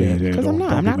not? Because I'm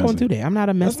not. I'm not going to do that. I'm not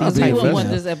a messy type We person. want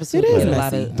this episode It to is get a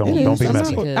lot messy. of. Don't be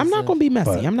messy. I'm not going to be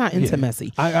messy. But, I'm not into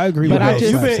messy. I agree But with I that.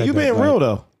 just- You being real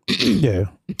though. Yeah.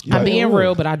 I'm being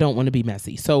real, but I don't want to be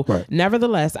messy. So, Right.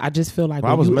 nevertheless, I just feel like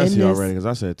Well, I was when you messy in this, already because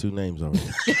I said 2 names already.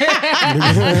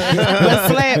 but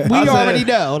Slap, we already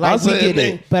know, like we get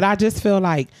it. But I just feel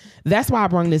like that's why I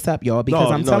bring this up, y'all,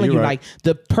 because I'm telling you, right. like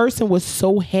the person was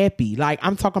so happy. Like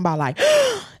I'm talking about, like,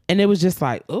 and it was just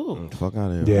like, oh, Fuck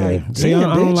out of here. Yeah. Like, See, damn,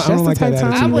 I don't bitch, like that's the that type of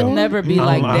attitude. I would though. never be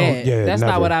like that. That's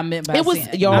never. not what I meant by it was,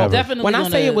 saying. y'all. I'm definitely When I say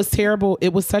gonna- it was terrible,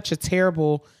 it was such a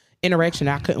terrible interaction.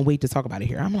 I couldn't wait to talk about it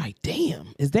here. I'm like, damn,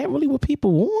 is that really what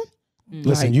people want?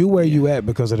 Listen, Like, you where you at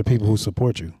because of the people who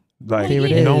support you. Like There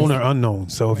it is. known or unknown.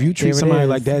 So if you treat There it somebody is.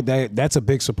 like that's a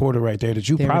big supporter right there that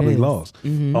you There it probably is. lost.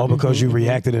 All because you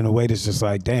reacted in a way that's just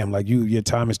like, damn, like your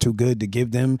time is too good to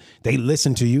give them. They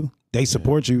listen to you. They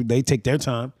support you. They take their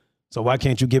time. So why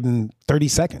can't you give them 30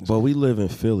 seconds? But we live in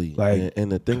Philly. Like-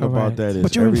 and the thing about that is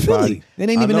But you're in everybody, Philly. It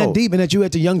ain't even I that know. deep. And that you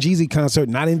at the Young Jeezy concert,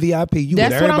 not in VIP. You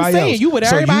That's with what I'm everybody saying. else. You with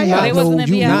So everybody you else. not They wasn't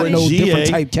in you not VIP. no GA. different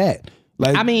type cat.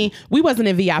 Like I mean, we wasn't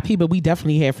in VIP, but we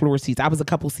definitely had floor seats. I was a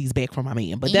couple seats back from my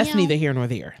man, but that's Yeah. neither here nor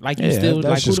there. Like you yeah, still that's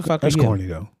like who just, the fuck that's are you? corny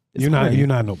though. It's You're not corny.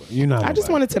 nobody. You're not. I just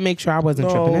nobody. wanted to make sure I wasn't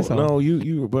tripping. That's all. No,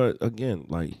 you. But again,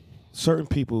 like certain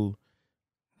people,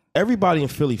 everybody in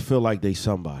Philly feel like they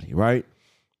somebody, right?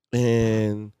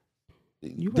 And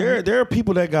there are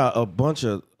people that got a bunch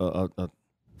of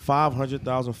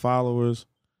 500,000 followers,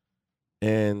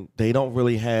 and they don't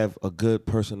really have a good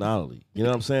personality. You know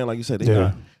what I'm saying? Like you said,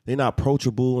 they're not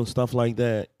approachable and stuff like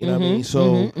that. You know what I mean?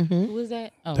 So Who is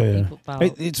that? Oh, Yeah. people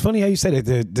follow. It's funny how you said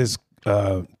it.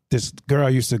 This girl I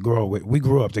used to grow up with, we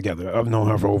grew up together. I've known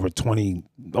her for over 20,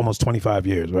 almost 25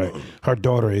 years, right? Her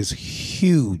daughter is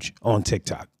huge on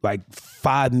TikTok, like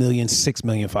 5 million, 6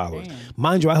 million followers. Damn.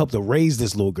 Mind you, I helped to raise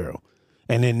this little girl.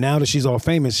 And then now that she's all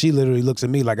famous, she literally looks at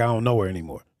me like I don't know her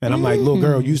anymore. And I'm like, little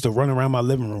girl, you used to run around my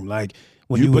living room. Like,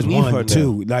 when You you was beneath her 1,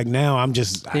 2. Like now, I'm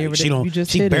just There it she is. don't. You just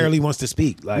She hit barely it. wants to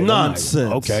speak. Like I'm Nonsense.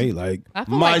 Like, okay, like I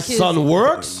feel My like kids- son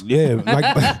works. yeah, like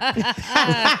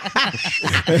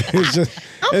it's just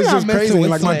not messing crazy. with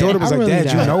Like my Slay. daughter was I like, really "Dad,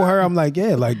 you don't. know her?" I'm like,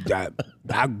 "Yeah." Like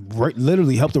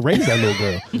literally helped to raise that little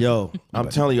girl. Yo, I'm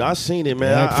telling you, I seen it,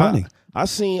 man. Act funny. I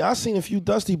seen a few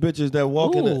dusty bitches that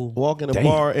walk in Ooh. the Damn.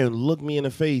 bar and look me in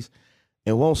the face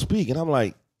and won't speak, and I'm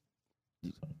like,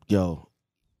 yo,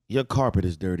 your carpet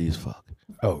is dirty as fuck.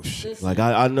 Oh shit. Like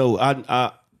I know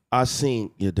I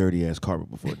seen your dirty ass carpet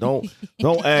before.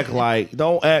 Don't act like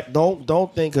don't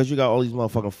think because you got all these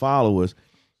motherfucking followers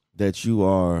that you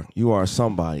are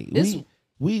somebody. It's-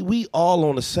 We all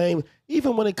on the same.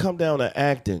 Even when it come down to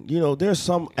acting, you know, there's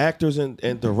some actors and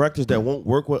directors that won't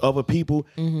work with other people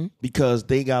because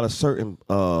they got a certain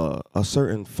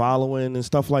following and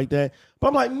stuff like that. But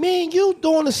I'm like, man, you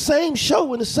doing the same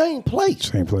show in the same place.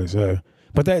 Same place, yeah.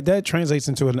 But that translates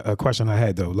into a question I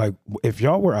had though. Like, if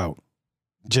y'all were out,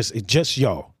 just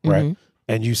y'all, right?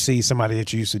 And you see somebody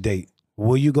that you used to date,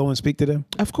 will you go and speak to them?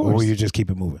 Of Or will course. you just keep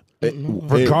it moving?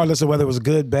 Regardless of whether it was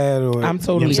good, bad, or I'm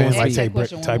totally you know what I'm gonna saying? speak. Like That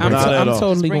question type won't- Not at I'm all.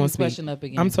 totally Bring going this to speak. question up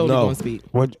again. I'm totally No. going to speak.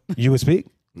 What you would speak?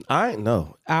 I ain't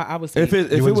know. I would speak. If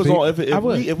it You was wouldn't on I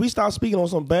would. if we stop speaking on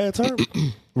some bad terms,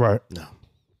 Right.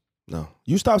 no.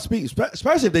 You stop speaking,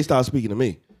 especially if they start speaking to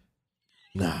me.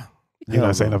 Nah. You're Hell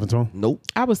not saying no. nothing to them? Nope.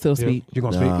 I would still speak. You're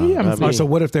gonna Nah, speak? Yeah, I'm I speaking. mean, So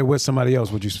what if they're with somebody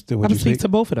else? Would you I would you speak to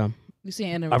both of them. You see,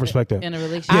 in a, I respect that. in a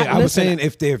relationship. Yeah, I was listen, saying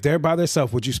if they're by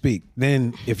themselves, would you speak?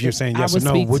 Then if you're saying I yes or would no,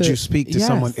 speak would to- you speak to yes.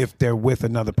 someone if they're with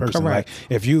another person? Correct.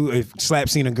 Like if Slap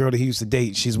seen a girl that he used to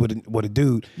date, she's with a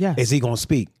dude. Yes. Is he gonna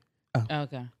speak?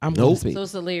 Okay. I'm Nope. going to speak. So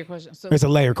it's a layer question. So It's a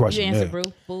layer you question. answer,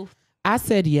 yeah. Booth. I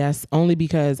said yes only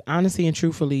because honestly and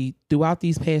truthfully, throughout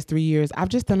these past 3 years, I've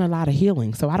just done a lot of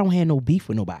healing. So I don't have no beef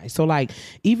with nobody. So like,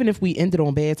 even if we ended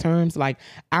on bad terms, like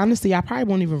honestly, I probably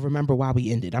won't even remember why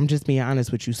we ended. I'm just being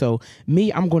honest with you. So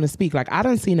me, I'm going to speak. Like I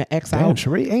done seen an ex Damn, out.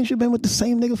 Sheree, ain't you been with the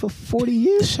same nigga for 40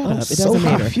 years? Shut I'm up. It so doesn't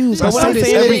matter. confused. But I what say I'm this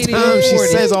saying every is- time she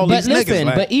says all But these listen, niggas.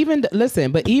 Like,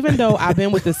 but even though I've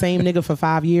been with the same nigga for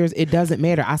 5 years, it doesn't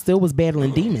matter. I still was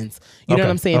battling demons. You know Okay, what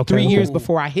I'm saying? okay. 3 years Ooh.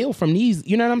 before I healed from these.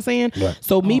 You know what I'm saying? Right.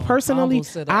 So me Oh, personally,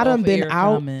 almost said an I done been off-air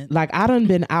out. comment. Like I done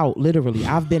been out. Literally,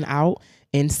 I've been out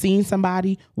and seen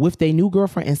somebody with their new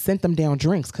girlfriend and sent them down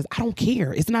drinks because I don't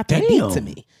care. It's not that deep Damn. to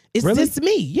me. It's Really? just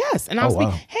me. Yes, and I'll Oh, speak.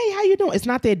 wow. Hey, how you doing? It's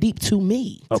not that deep to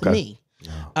me. Okay. To me.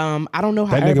 I don't know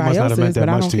how that nigga everybody must not else have meant is, that but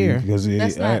I much don't to you. care. Because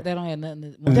That's not. That don't have nothing. To,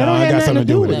 No, That don't it have got nothing something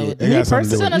to do with it. it. It got something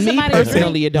to do with it. Somebody Me drink.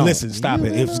 personally, it don't. Listen, stop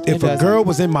it. If a doesn't. girl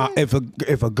was in my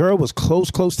if a girl was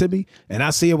close to me and I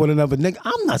see her with another nigga,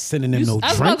 I'm not sending them no I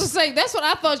was about to drinks. say that's what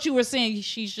I thought you were saying.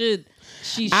 She should.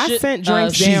 I sent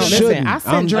drinks she down. Listen,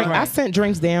 shouldn't. I sent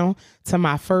drinks down to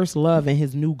my first love and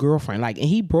his new girlfriend. Like, and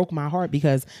he broke my heart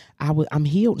because I'm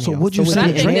healed. So now. would you it But send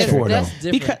I didn't think drinks that's, for, matter. though? that's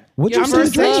different. Because Would Your you send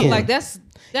first drinks love, for? like that's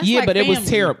yeah, like but it was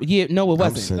family. terrible. Yeah, no, it I'm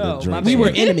wasn't. sending No, my drinks. We were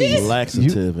bad. enemies.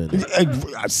 Laxative and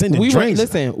I'm sending We were drinks.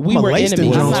 listen. We I'm were laced in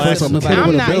enemies. Jones I'm first. not I'm listening. killing I'm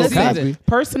with a not Bill listening. Cosby.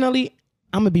 Personally,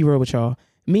 I'm gonna be real with y'all.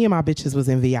 Me and my bitches was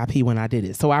in VIP when I did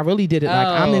it, so I really did it like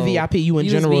I'm in Oh. VIP. You in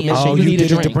You was general being- admission. Oh, you you need a did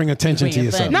it to drink. bring attention to Being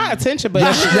yourself. funny. Not attention, but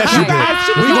Yes, yes, you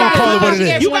did. We gonna call it what it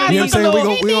is. You guys You know what I'm look saying? a We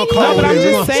little. gonna No, call but it I'm what it is.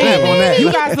 We just gonna snap on saying, that.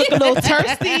 you guys look a little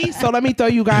thirsty, so let me throw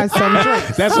you guys some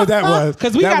drinks. That's what that was.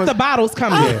 Because we That got was- the bottles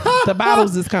coming. The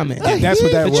bottles is coming. That's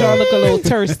what that But was. y'all look a little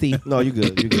thirsty. no, you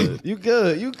good. You good. You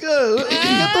good. You good.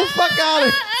 Get the fuck out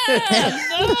of here.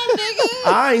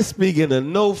 I ain't speaking to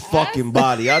no fucking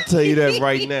body. I'll tell you that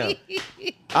right now.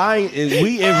 I ain't,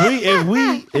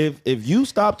 if you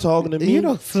stop talking to me, You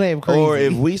don't slam crazy. or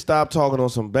if we stop talking on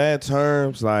some bad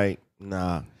terms, like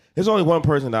nah. There's only one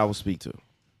person that I will speak to.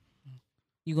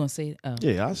 You gonna say? Oh.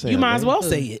 Yeah, I say You her might as name. well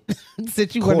say it.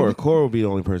 Since you Cora. want to. Cora will be the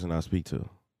only person I speak to.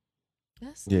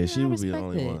 That's, Yeah, I she would be the respect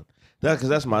only it. one.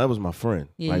 That was my friend.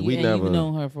 Yeah, like we and never. you've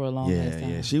known her for a long yeah, time.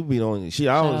 yeah. She would be the only. She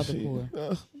Shout always. out to She,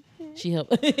 Cora. She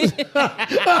helped.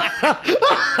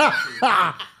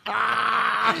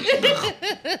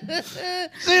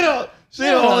 she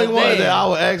the only one damn. that I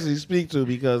would actually speak to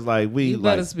because like we You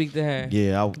better like. speak to her.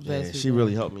 Yeah, better speak she to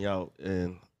really her. helped me out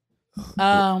and.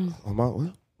 Um.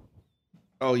 What?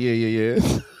 Oh yeah.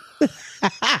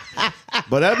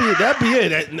 But that be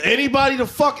it. Anybody the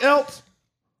fuck else?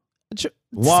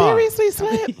 Why? Seriously,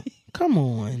 Slap? Come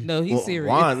on. No, he's Well, serious.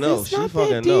 Why no? It's She not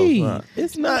fucking that knows. deep. Nah.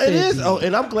 It's Nah, not it that is. deep. Oh,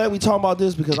 and I'm glad we talking about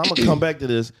this because I'm gonna come back to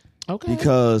this Okay.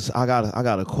 because I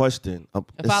got a question. A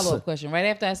follow up question right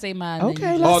after I say mine. then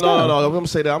Okay, you Oh let's no, go. no, no! I'm gonna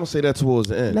say that. I'm gonna say that towards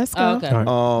the end. Let's go. Oh, okay. All right.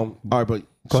 All right, but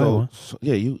Go ahead, so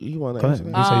yeah, you want to Go answer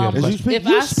ahead. that? You say you have a As you question. speak, if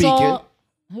you I speaking. saw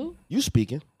who? You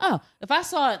speaking? Oh, if I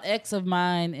saw an ex of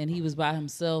mine and he was by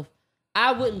himself,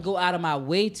 I wouldn't go out of my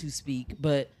way to speak,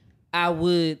 but I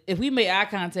would, if we made eye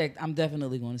contact, I'm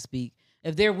definitely going to speak.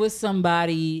 If they're with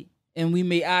somebody and we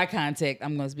made eye contact,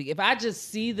 I'm going to speak. If I just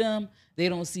see them, they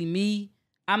don't see me,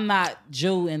 I'm not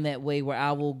Joe in that way where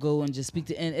I will go and just speak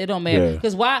to, and it don't matter.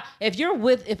 Because why, if you're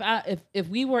with, if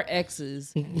we were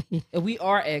exes, if we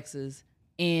are exes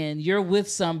and you're with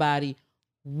somebody,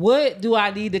 what do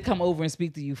I need to come over and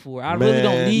speak to you for? I really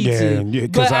don't need to. Yeah,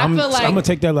 because I'm gonna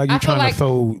take that like you're trying to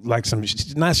throw like some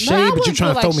not shade, but you're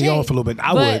trying to throw me off a little bit.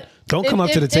 I would. Don't come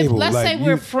up to the table. Let's say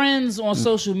we're friends on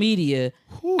social media.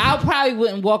 I probably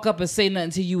wouldn't walk up and say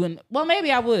nothing to you, and well,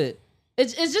 maybe I would.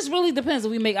 It just really depends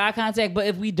if we make eye contact. But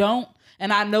if we don't,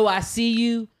 and I know I see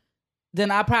you,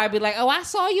 then I'll probably be like, oh, I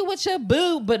saw you with your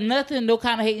boo, but nothing, no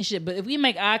kind of hating shit. But if we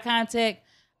make eye contact,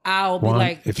 I'll be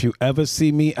like, if you ever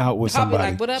see me out with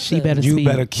somebody, like, what up, she better you speak.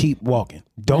 better keep walking.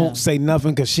 Don't say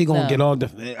nothing because she gonna get all the.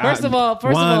 First of all,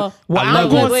 well, I'm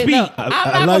going to speak.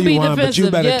 I I'm not going to be Juan, defensive. but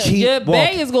you better keep your walking.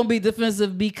 bang is going to be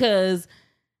defensive because,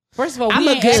 first of all, I'm we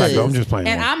a ain't good- exes. I'm just playing,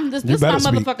 and man. I'm this You my better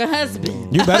speak. motherfucking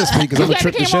husband. You better speak because I'm You gonna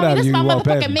trick the came shit over, out of this you. my You walk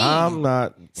past motherfucking me. man. I'm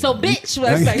not. So, bitch,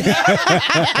 let's say.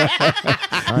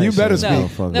 I You ain't better saying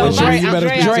speak. motherfucker. No, Well, Dre, you better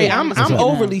Dre, speak. Dre, I'm I'm speaking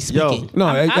overly now. speaking. No,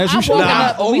 as you I'm should. walking Nah,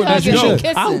 up, we over as you hugging should.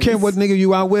 and I don't care kisses. what nigga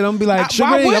you out with. I'm be like, Why Sheree,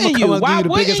 I'm wouldn't gonna you? come up Why give you the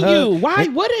wouldn't biggest you? hug. Why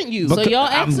wouldn't you? So y'all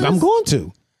exes? I'm going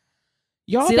to.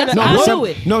 Y'all See, better. that's- No, I but knew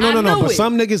it. no. I knew But it.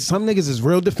 some niggas is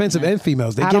real defensive and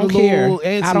females. They I get a don't little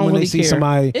care. antsy I don't when really they see care.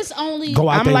 somebody It's only go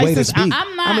out I'm their way to licensed. speak.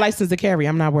 I'm licensed to carry.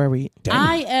 I'm not worried.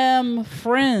 I am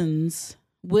friends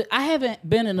with. I haven't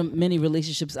been in many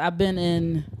relationships. I've been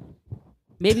in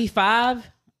maybe 5,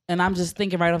 and I'm just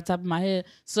thinking right off the top of my head.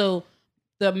 So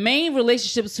the main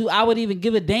relationships who I would even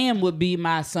give a damn would be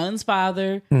my son's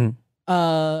father.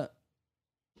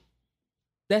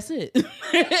 That's it.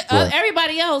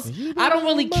 Everybody else, I don't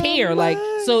really care. Like,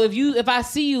 so if I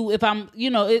see you, if I'm,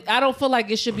 I don't feel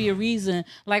like it should be a reason.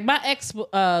 Like my ex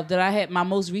that I had, my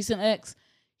most recent ex,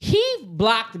 he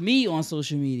blocked me on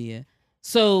social media.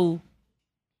 So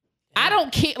I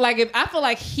don't care. Like, if I feel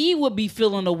like he would be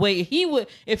feeling a way,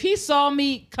 if he saw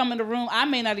me come in the room, I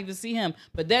may not even see him,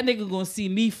 but that nigga gonna see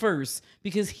me first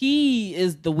because he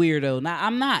is the weirdo. Now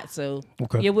I'm not. So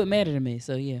it wouldn't matter to me.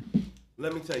 So yeah.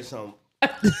 Let me tell you something.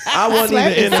 I wasn't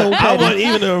Slap even is so I petty. wasn't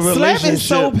even in a relationship. Slap is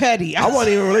so petty. I wasn't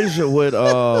even in a relationship with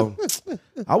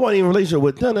I wasn't even in a relationship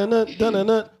with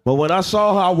dun. But when I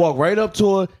saw her, I walked right up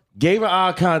to her, gave her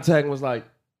eye contact, and was like,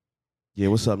 "Yeah,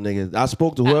 what's up, nigga?" I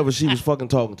spoke to whoever she was fucking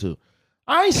talking to.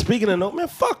 I ain't speaking to no man.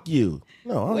 Fuck you.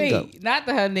 No, I ain't got. Wait, not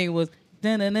that her name was.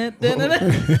 Wait,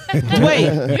 Wait, you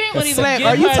ain't even Slap, give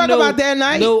are you her talking no, about that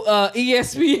night? No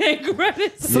ESPN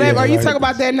credits. Slap, are you right. talking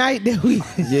about that night that we?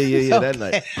 Yeah, that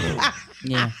night.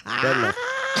 Yeah, That night.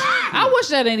 I wish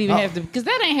that didn't even have to, because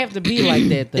that ain't have to be like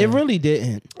that. Though. It really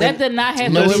didn't. That did not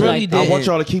have No, to it be really like did. I that. want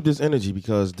y'all to keep this energy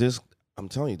because this. I'm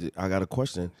telling you, I got a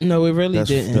question. No, it really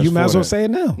didn't. You might as well that. say it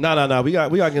now. No. We got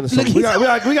to get into some. We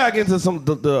got to get into some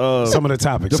Some of the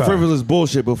topics. the sorry. frivolous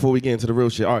bullshit before we get into the real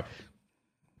shit. All right.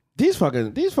 These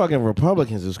fucking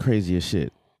Republicans is crazy as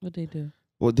shit. What they do?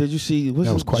 Well, did you see? What's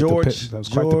That was his quite the George? pivot. That was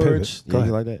quite the pivot. George. Go Yeah, ahead.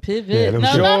 you like that? Pivot? Yeah, that was No.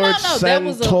 George That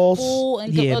was a Santos. full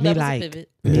and Yeah, that me was like. a pivot.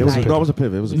 It was, like. no, it was a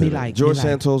pivot. It was a Me pivot. like, George me like.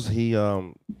 Santos. He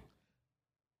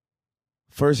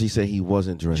first he said he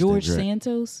wasn't dressed. George in drag.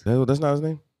 Santos? That's not his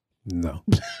name. No.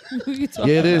 Who you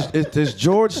talking Yeah, it is. about? It's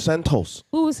George Santos.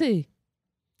 Who was he?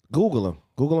 Google him.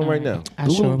 Google him right now. I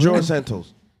Google sure him, George will.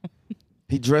 Santos.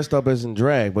 He dressed up as in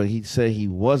drag, but he said he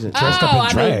wasn't Dressed up in I know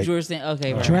drag. George Santos.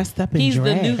 Okay, right. Dressed up in He's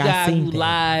drag. the new I guy seen who that.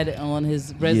 lied on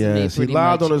his resume. Yes, he pretty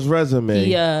lied much. on his resume.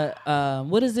 He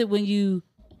what is it when you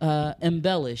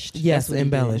embellished? Yes, That's what he did.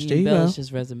 embellished. He There you go. embellished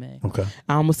his resume. Okay.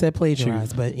 I almost said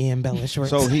plagiarized, but he embellished. Right?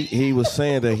 So he was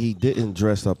saying that he didn't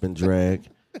dress up in drag,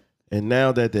 and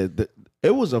now that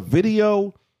it was a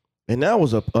video, and that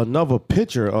was another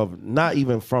picture of not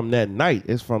even from that night.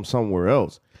 It's from somewhere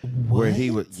else where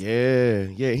he was. Yeah.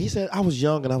 He said I was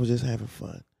young and I was just having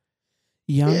fun.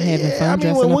 Young having fun, I mean,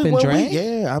 dressing up in drag.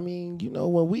 yeah, I mean,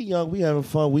 when we young, we having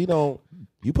fun. We don't.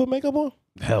 You put makeup on?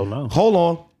 Hell no. Hold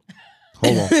on.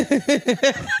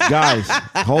 Guys,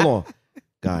 hold on.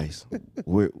 Guys,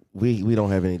 we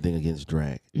don't have anything against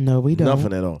drag. No, we don't.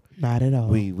 Nothing at all. Not at all.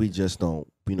 We just don't,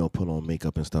 put on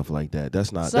makeup and stuff like that.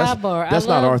 That's not Sidebar, that's I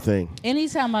not love- our thing.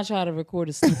 Anytime I try to record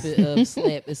a snippet of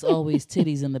Slap, it's always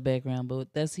titties in the background, but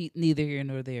that's neither here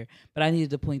nor there. But I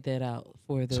needed to point that out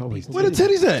for the always people. Where the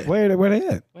titties at? Where they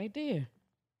at? Right there.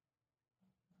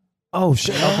 Oh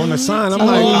shit! Up on the sign. I'm Oh,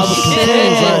 like, I was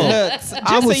shit. confused. Look,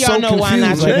 I just was so y'all so know why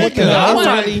not. confused. Like, what the hell? Nigga, I'm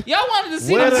I like, Y'all wanted to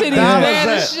see Where them the titties dollars bad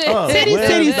at? as shit. Where Titties,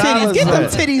 the titties, titties. dollars Get them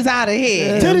at? titties out of here.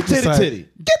 Yeah. Titty, I'm just titty, like- titty.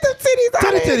 Get them titties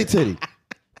out of here. Titty.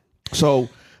 So,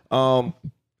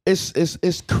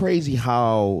 it's crazy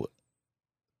how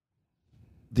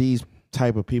these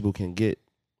type of people can get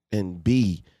and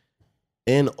be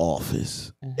in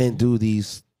office and do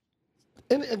these.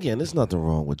 And again, there's nothing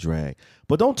wrong with drag,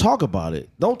 but don't talk about it.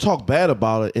 Don't talk bad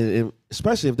about it, and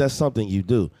especially if that's something you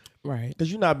do. Right. Because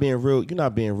you're not being real. You're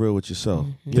not being real with yourself.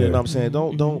 You know what I'm saying?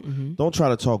 Don't try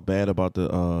to talk bad about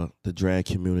the drag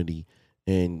community,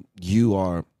 and you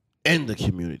are in the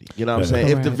community. You know what I'm saying?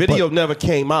 If the video never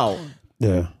came out,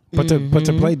 But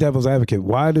to play devil's advocate,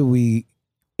 why do we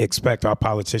expect our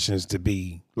politicians to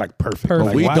be like perfect?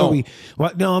 Like, we why don't. Do we,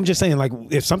 no, I'm just saying, like,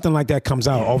 if something like that comes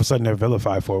out, all of a sudden they're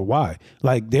vilified for it. Why?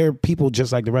 Like, they're people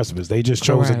just like the rest of us. They just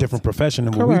chose a different profession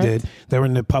than what we did. They're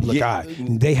in the public eye.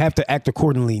 They have to act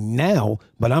accordingly now,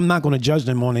 but I'm not going to judge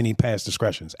them on any past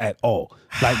discretions at all.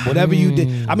 Like, whatever you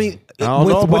did, I mean,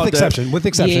 with exception.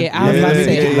 Yeah, I was about to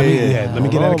say. Let me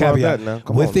get out a caveat.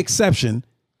 With exception.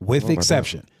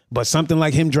 That. But something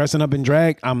like him dressing up in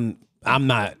drag, I'm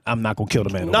not gonna kill the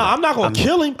man. No, I'm not gonna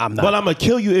kill him. But I'm gonna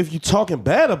kill you if you're talking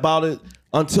bad about it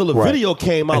until the video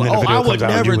came out. Oh, I would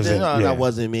never. That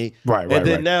wasn't me. Right. And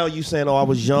then now you saying, oh, I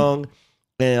was young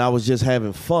and I was just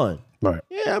having fun. Right.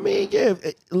 Yeah, I mean,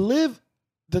 live.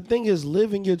 The thing is,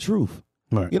 live in your truth.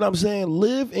 Right. You know what I'm saying?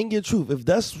 Live in your truth. If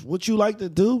that's what you like to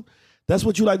do, that's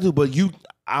what you like to do. But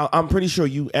I'm pretty sure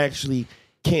you actually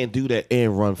can't do that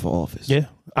and run for office. Yeah.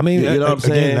 I mean, you know what I'm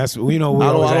saying? That's we I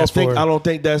don't think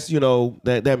think that's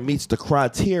that meets the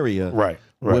criteria. Right.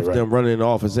 Them running in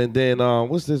office. And then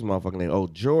what's this motherfucking name? Oh,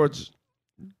 George.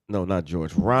 No, not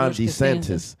George. Ron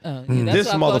DeSantis. This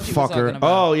motherfucker.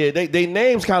 Oh yeah, they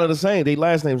names kind of the same. They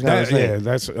last names kind of the same. Yeah,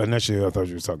 that's initially I thought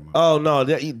you were talking about. Oh no,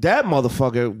 that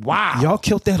motherfucker. Wow. Y'all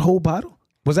killed that whole bottle.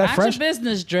 Was that Mind fresh? your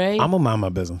business, Dre. I'm gonna mind my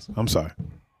business. I'm sorry.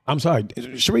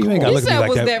 Sheree, you ain't gotta look at me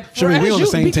like that. Sheree, fresh? we on the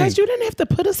same team. Because you didn't have to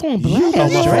put us on blast.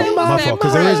 My fault.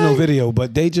 Because there is no video,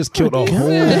 but they just killed a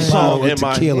whole bottle of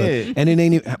tequila, and it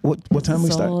ain't even. What time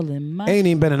we start? Ain't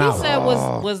even been an hour. He said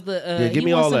was the. give he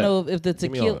me wants all to that. know if the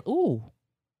Give me tequila. all Ooh,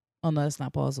 oh no, that's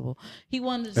not possible. He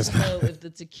wanted to know if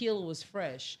the tequila was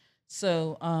fresh.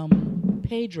 So,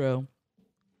 Pedro,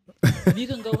 if you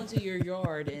can go into your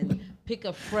yard and pick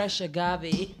a fresh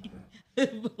agave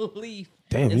leaf.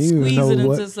 Damn, and you even squeeze know it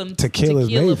what into some tequila's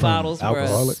tequila made from. bottles for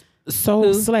Alcoholic. us.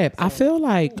 So, Slap, I feel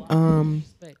like,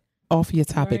 off your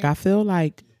topic, Right. I feel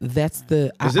like that's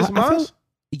the. Is this mine?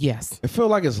 Yes. It feel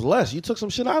like it's less. You took some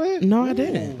shit out of it? No, I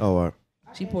didn't. Oh, all right.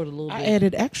 She poured a little I bit.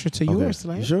 added extra to Okay. yours,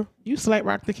 Slap. You sure? You Slap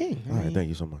Rock the King. All right, thank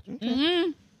you so much.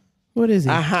 What is it?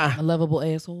 A lovable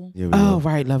asshole. Yeah, we Oh, will.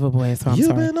 right, Lovable Ass. I'm You've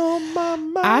sorry. been on my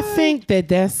mind. I think that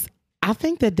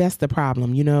that's the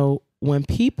problem. You know, when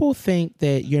people think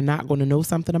that you're not going to know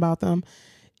something about them,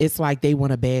 it's like they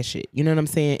want to bash it. You know what I'm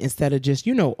saying? Instead of just,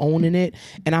 owning it.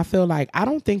 And I feel like, I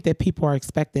don't think that people are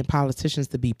expecting politicians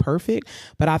to be perfect,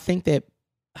 but I think that,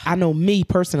 I know me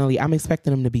personally, I'm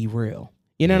expecting them to be real.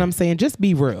 You know what I'm saying? Just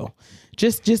be real.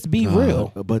 Just be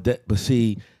real. But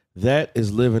see, that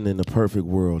is living in the perfect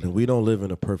world, and we don't live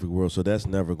in a perfect world, so that's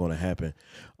never going to happen.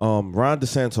 Ron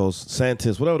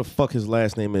DeSantis, whatever the fuck his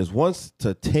last name is, wants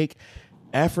to take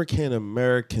African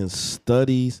American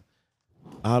studies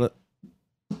out of.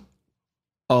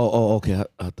 Oh, okay.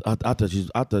 I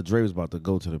thought Dre was about to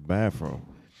go to the bathroom.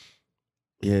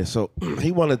 Yeah, so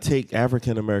he want to take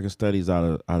African American studies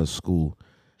out of school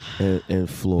in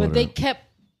Florida. But they kept.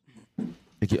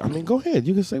 I mean, go ahead.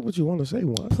 You can say what you want to say,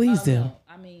 Juan. Please do. No,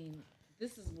 I mean,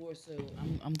 this is more so.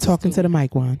 I'm just Talking to the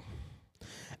mic, Juan.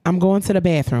 I'm going to the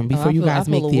bathroom before you guys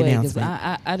make the announcement.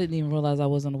 I didn't even realize I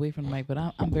wasn't away from the mic, but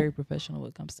I'm very professional when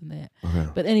it comes to that. Okay.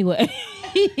 But anyway,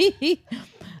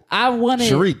 I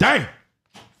wanted. Sheree, damn.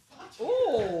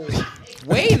 Ooh,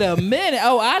 wait a minute.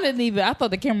 Oh, I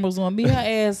thought the camera was on me. Her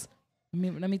ass.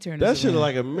 Let me turn this. That shit around.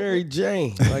 like a Mary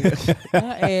Jane. Like Her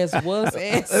ass was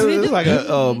ass. it's like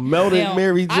a melted Now,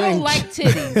 Mary Jane. I don't like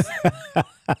titties,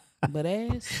 but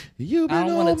ass. You been I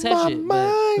don't on wanna touch my it,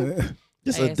 but- mind.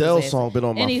 This Ass is Adele ass. song been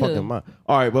on my Anywho. fucking mind.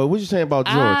 All right, but what you saying about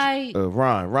I- George?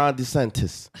 Ron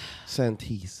DeSantis.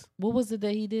 Santis. What was it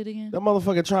that he did again? That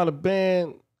motherfucker trying to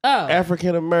ban Oh,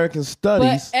 African American but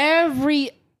studies. every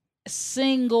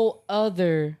single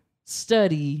other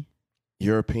study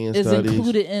European is studies.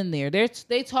 included in there. They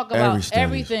talk Every about studies.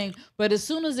 everything, but as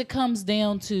soon as it comes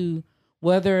down to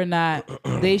whether or not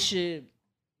they should,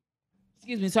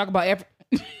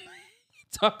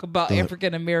 talk about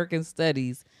African American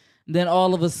studies, then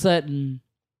all of a sudden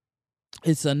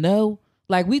it's a no.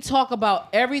 Like, we talk about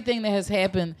everything that has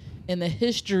happened in the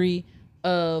history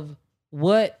of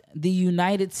what the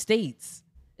United States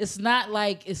It's not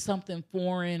like it's something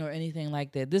foreign or anything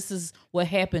like that. This is what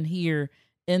happened here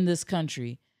in this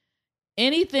country.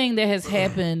 Anything that has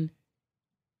happened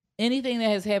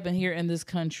here in this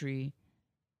country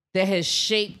that has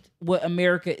shaped what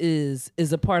America is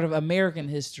a part of American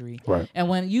history. Right. And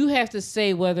when you have to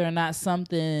say whether or not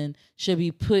something should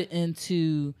be put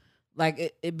into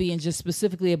like it being just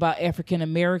specifically about African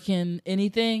American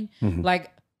anything,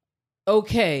 like,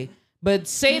 okay, but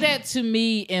say that to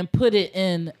me and put it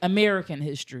in American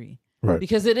history. Right.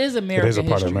 Because it is American It is a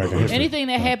part history. of American history. Anything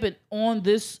that happened on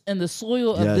this in the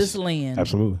soil of this land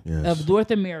Absolutely. Yes. of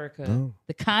North America,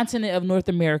 the continent of North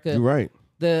America, You're right.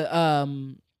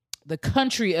 the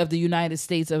country of the United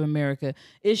States of America,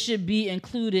 it should be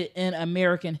included in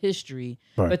American history.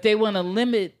 Right. But they want to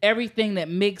limit everything that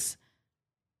makes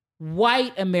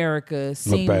white America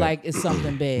seem bad. like it's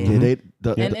something bad.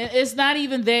 Yeah, And it's not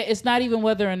even that. It's not even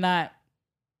whether or not.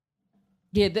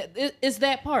 Yeah, it's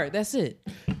that part. That's it.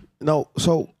 no,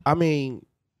 so I mean,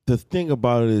 the thing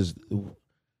about it is,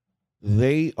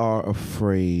 they are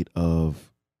afraid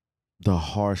of the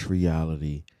harsh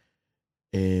reality,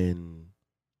 and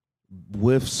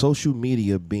with social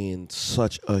media being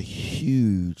such a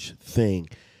huge thing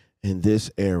in this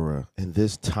era, in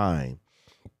this time,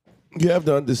 you have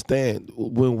to understand,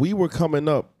 when we were coming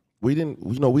up, we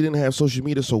didn't have social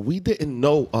media, so we didn't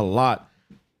know a lot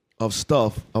of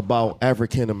stuff about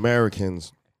African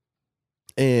Americans.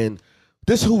 And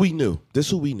this who we knew.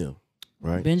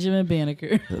 Right? Benjamin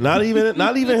Banneker. Not even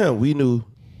him. We knew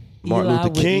Martin Eli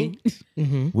Luther King.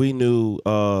 Whitney. We knew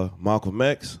Malcolm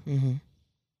X.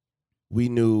 We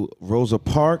knew Rosa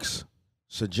Parks,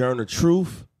 Sojourner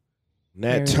Truth, Nat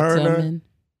Harriet Turner, Tubman.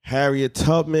 Harriet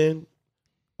Tubman,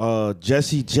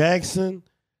 Jesse Jackson.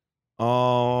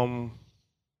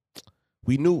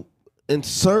 We knew in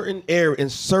certain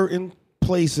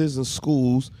places and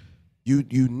schools, you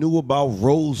knew about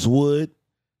Rosewood,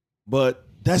 but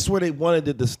that's where they wanted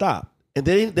it to stop, and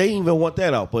they didn't even want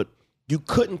that out. But you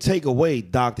couldn't take away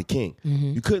Dr. King.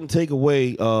 You couldn't take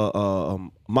away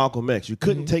Malcolm X. You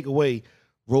couldn't take away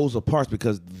Rosa Parks,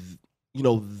 because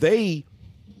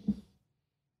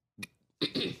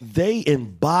they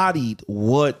embodied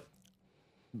what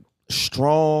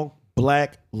strong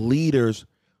black leaders,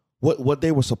 what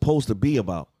they were supposed to be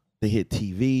about. They hit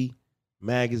TV,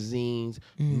 magazines,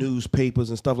 newspapers,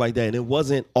 and stuff like that, and it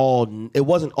wasn't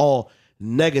all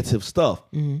negative stuff.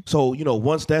 So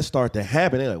once that started to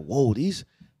happen, they're like, whoa, these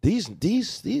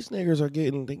niggas are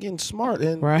getting smart,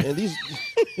 and Right. and these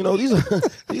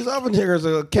these other niggas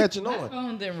are catching My on.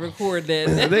 phone didn't record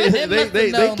that.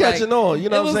 they catching on. You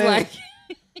know what I'm saying? Like,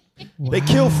 They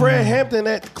killed Fred Hampton.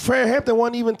 Fred Hampton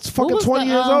wasn't even fucking 20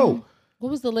 years old. What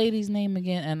was the lady's name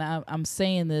again? And I'm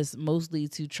saying this mostly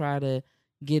to try to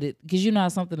get it, because you know how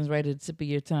something is right at the tip of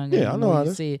your tongue. Yeah, I know how you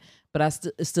to say it, but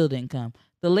it still didn't come.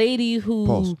 The lady who,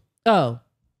 Pause.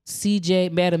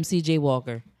 Madam C.J.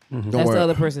 Walker. Don't That's worry. the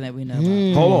other person that we know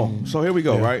about. Hold on. So here we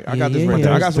go, right? I got this right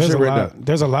there. I got some There's shit a right lot- there.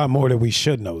 There's a lot more that we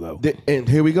should know, though. And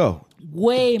here we go.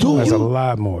 Way Dude, more. There's a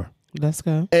lot more. Let's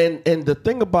go. And the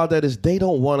thing about that is they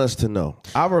don't want us to know.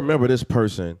 I remember this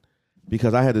person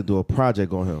because I had to do a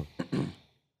project on him.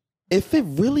 If it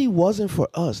really wasn't for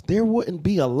us, there wouldn't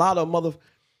be a lot of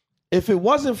If it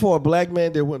wasn't for a black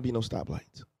man, there wouldn't be no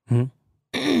stoplights.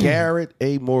 Garrett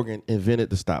A. Morgan invented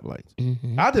the stoplights.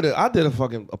 I did a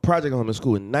fucking project on him in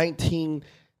school in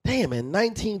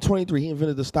 1923. He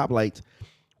invented the stoplights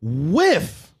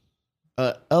with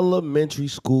an elementary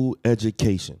school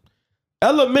education.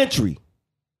 Elementary.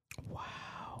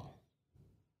 Wow.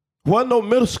 Wasn't no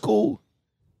middle school.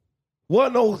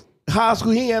 Wasn't no high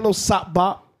school. He ain't had no sock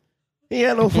bop. He ain't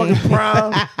had no fucking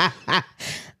prime.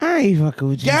 I ain't fucking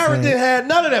with you. Garrett son. didn't have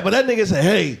none of that, but that nigga said,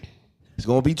 hey, it's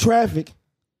gonna be traffic.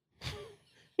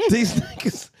 These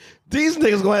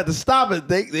niggas gonna have to stop it.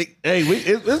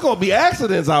 It's gonna be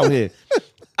accidents out here.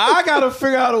 I gotta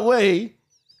figure out a way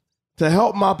to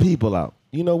help my people out.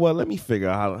 You know what? Let me figure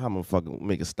out how I'm gonna fucking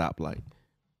make a stoplight.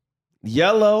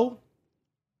 Yellow,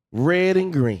 red,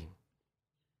 and green.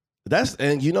 That's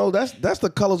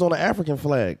the colors on the African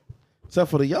flag,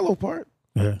 except for the yellow part.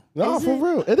 Yeah. No, Is for it?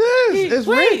 real, it is. It's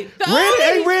Wait, red. the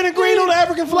Red, only- red and green on the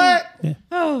African flag.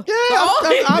 Oh,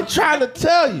 Yeah, I'm trying to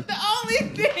tell you. the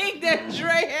only thing that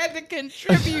Dre had to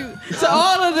contribute to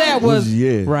all of that was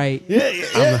Yeah. right.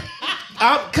 Yeah.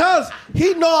 Cause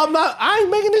he know I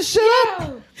ain't making this shit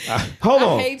up. Hold I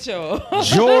on. hate y'all.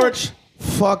 George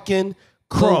fucking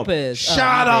Crumb. Lopez. Oh,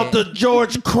 Shout my out bad. to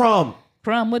George Crumb.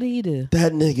 Crumb, what did he do?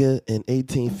 That nigga in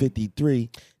 1853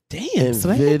 Damn,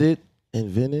 Sway.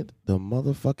 invented the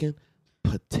motherfucking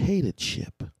potato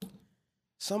chip.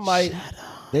 somebody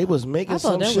they was making I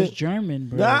some thought that shit. was German,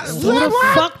 bro. Nah, That's- Who the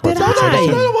fuck did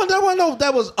I?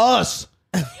 that was us.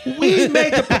 We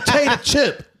made the potato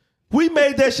chip. We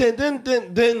made that shit. Then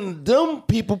them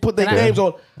people put their Can I- names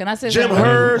on. Can I say Jim something?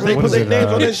 Hurd, they What put is their it,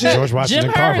 names on that shit. George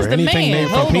Washington Jim Hurd is Carver. the Anything man. made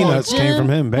from Hold on. Peanuts came from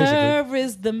him, basically. Jim Hurd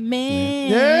is the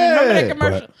man. Yeah. Remember that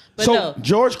commercial? But So no,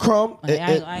 George Crumb, I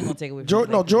ain't gonna take away from George,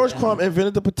 that. no, George Crumb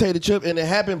invented the potato chip, and it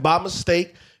happened by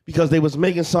mistake because they was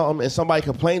making something, and somebody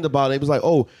complained about it. It was like,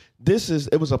 oh,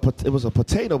 it was a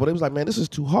potato, but it was like, man, this is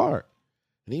too hard.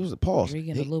 And he was a pause.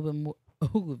 Drinking a He- little bit more.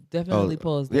 Ooh, definitely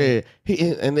pause. Yeah,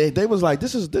 they was like,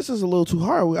 this is a little too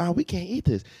hard. We can't eat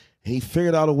this. And he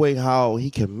figured out a way how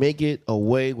he can make it a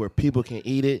way where people can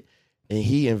eat it, and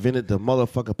he invented the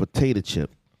motherfucking potato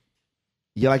chip.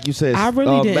 Yeah, like you said, I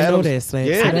really didn't know this. Like,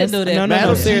 yeah, so I didn't know that. No,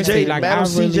 Madam seriously. CJ, Like, Madam I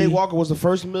CJ really. Walker was the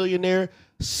first millionaire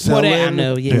Well, selling that I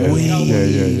know, yeah.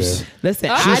 weaves. Listen,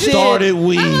 She I She did. started I was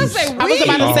weaves. say I was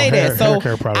about to Oh, say hair- that. So hair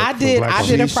care product I for did. black I women.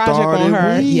 did a She project on started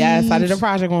her. Yes, I did a weaves.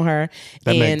 project on her.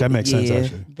 That makes sense, yeah.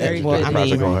 actually. Very Well, good. I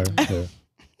Project mean, on her. Yeah.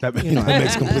 That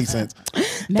makes complete sense.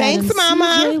 Thanks,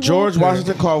 Mama. George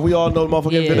Washington Carver. We all know the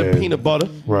motherfucker invented Yeah. peanut butter.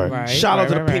 Right. Right. Shout out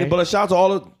to the peanut butter. Shout out to all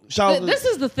the. Shout out to, This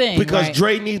is the thing. because right?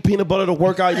 Dre needs peanut butter to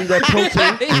work out. You need that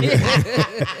protein.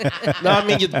 Now I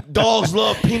mean, your dogs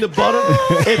love peanut butter.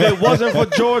 If it wasn't for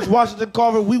George Washington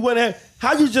Carver, we wouldn't have.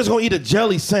 How you just gonna eat a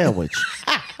jelly sandwich?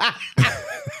 How you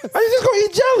just gonna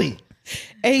eat jelly?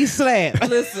 A slap.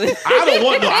 Listen.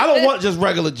 I don't want just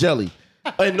regular jelly.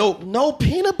 And no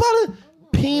peanut butter.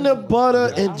 Peanut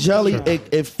butter and jelly,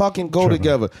 it fucking go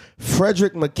together.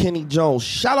 Frederick McKinney Jones.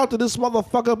 Shout out to this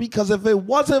motherfucker because if it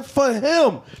wasn't for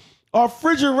him, our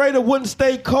refrigerator wouldn't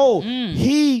stay cold.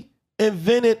 He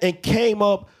invented and came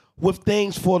up with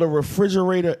things for the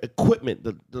refrigerator equipment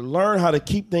to learn how to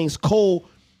keep things cold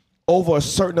over a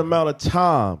certain amount of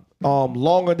time,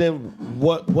 longer than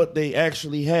what they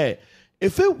actually had.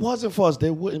 If it wasn't for us,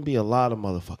 there wouldn't be a lot of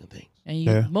motherfucking things.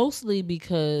 And mostly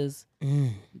because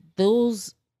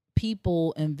those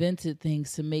people invented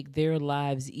things to make their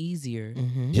lives easier.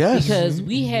 Yes. Because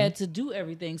we had to do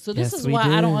everything. So this Yes, is we why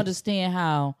I don't did. understand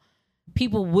how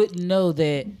people wouldn't know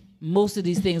that most of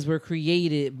these things were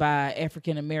created by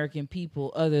African American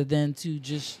people, other than to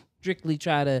just strictly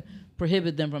try to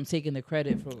prohibit them from taking the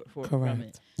credit from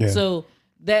it. Yeah. So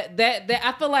that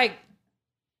I feel like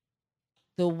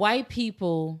the white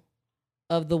people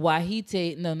of the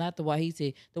Wahite, no, not the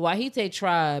Wahite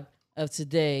tribe of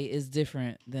today is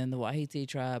different than the Wahite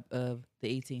tribe of the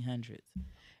 1800s.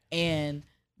 And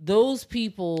those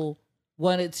people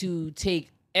wanted to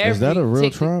take Is that a real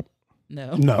take the- tribe?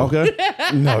 No. No. Okay.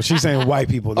 No, she's saying white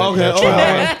people. That, Okay, that all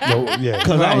tribe. No, yeah.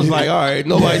 Because I was like, all right,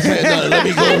 nobody said nothing. Let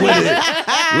me go with it.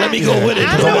 Let me go with it.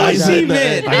 I know Nobody what said she nothing.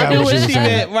 meant. I got I knew what what she she was saying.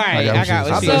 meant. Right. I got I what she got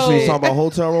was I what she thought she was said. talking about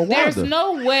Hotel There's Rwanda.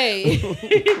 no way.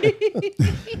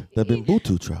 The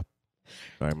Bimbutu tribe.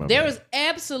 All right, my There bad. is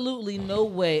absolutely no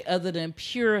way, other than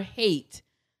pure hate,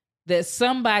 that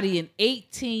somebody in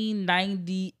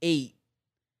 1898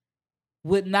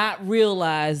 would not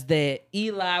realize that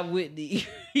Eli Whitney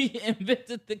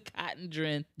invented the cotton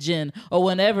gin or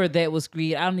whenever that was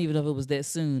created. I don't even know if it was that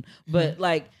soon. But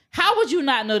like, how would you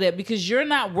not know that? Because you're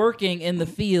not working in the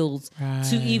fields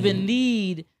to even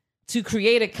need to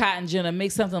create a cotton gin or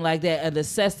make something like that a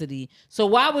necessity. So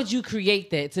why would you create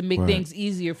that to make Right. things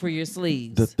easier for your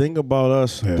slaves? The thing about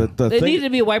us, Yeah. the There thing, needed to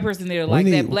be a white person there, like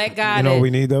that black guy. You know that, what we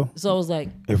need though? So I was like,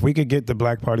 If we could get the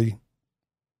Black Party,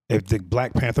 if the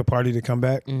Black Panther Party to come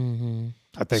back,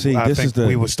 I think See, this is the-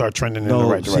 we would start trending in the no,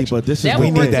 right see, direction. but this is that the we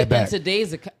would need work that in back.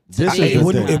 today's This today's is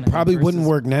the It thing. probably wouldn't versus-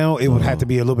 work now. It would have to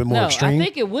be a little bit more No, extreme. I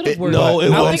think it would have worked. no, it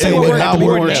I wouldn't- think it it would would work not more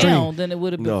work now extreme. than it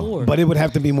would have No. before. But it would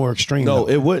have to be more extreme. No,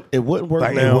 though. it wouldn't work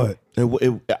Like, it now.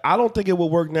 would. I don't think it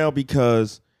would work now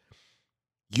because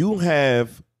you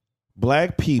have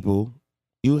black people.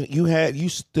 You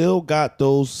still got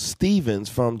those Stevens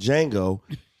from Django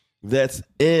that's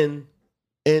in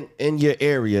your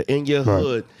area, in your Right.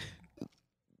 hood.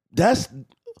 That's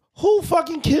who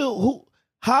fucking killed who.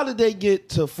 How did they get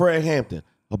to Fred Hampton?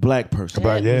 A black person.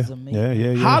 That yeah, was amazing.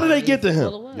 yeah. How did they get to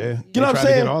him? Well, it was. Yeah. You They know what I'm tried to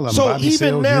get saying? all of them. So Bobby even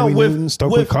Seale, now Huey with Newton,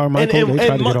 Stokely Carmichael, they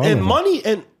tried to get all of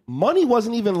them. money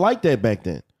wasn't even like that back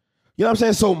then. You know what I'm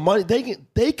saying? So money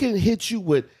they can hit you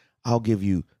with, I'll give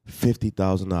you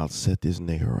 $50,000 to set this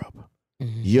nigger up.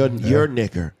 Your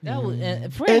nigger. That was,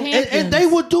 Fred And Hampton's- they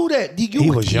would do that. He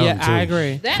was young Yeah, too. I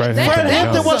agree. That- Fred that- Fred was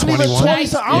Hampton young. wasn't even 21. 20.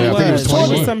 So I don't Yeah, I think think he he was was 20.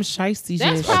 21. Some shiesty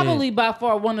That's shit. probably by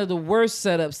far one of the worst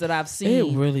setups that I've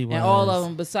seen. It really And all was. of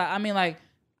them. Besides, I mean, like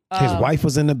His wife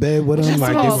was in the bed with him. That's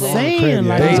Like what they I was was on the saying, crib.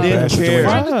 like, Yeah, it was they a didn't bad care. situation.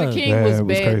 Martin Luther King Yeah, was it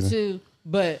was bad crazy. too,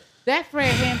 but That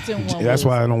Fred Hampton one. That's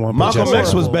why I don't want to put Malcolm Jesse X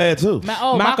on was board. bad too.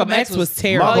 Malcolm X was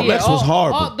terrible. Malcolm X was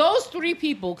horrible. Those three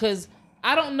people, because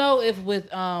I don't know if with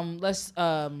what's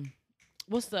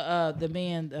the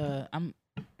man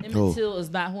Emmett Till is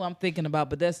not who I'm thinking about,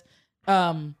 but that's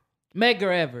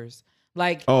Medgar Evers.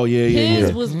 Like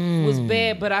his was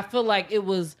bad, but I feel like it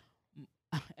was,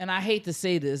 and I hate to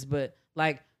say this, but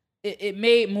like it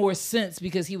made more sense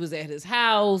because he was at his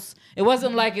house. It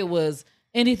wasn't like it was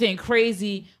anything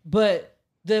crazy, but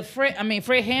Fred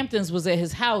Hampton's was at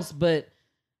his house, but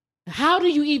how do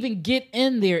you even get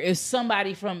in there if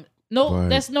somebody from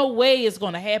that's no way it's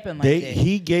going to happen like that.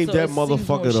 He gave that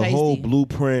motherfucker the whole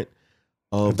blueprint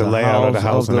of the layout of the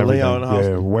house and everything.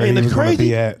 Yeah, where he was going to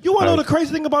be at. You want to know the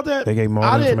crazy thing about that? They gave more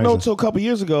I didn't know information. until a couple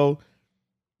years ago,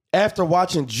 after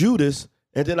watching Judas,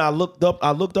 and then I looked up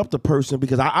the person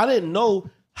because I didn't know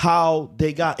how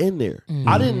they got in there.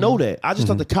 I didn't know that. I just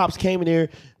thought the cops came in there.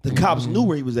 The cops knew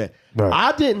where he was at. Right.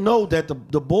 I didn't know that the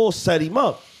Bulls set him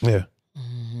up. Yeah.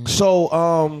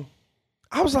 So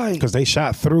I was like, because they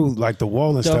shot through like the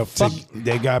wall and stuff.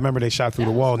 Remember they shot through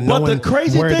the wall, But knowing the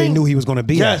crazy where they thing- knew he was going to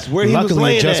be. Yes, at. where he was Luckily,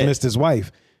 laying it just at. missed his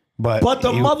wife. But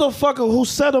the motherfucker who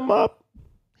set him up,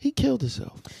 he killed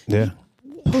himself. Yeah.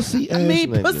 Pussy ass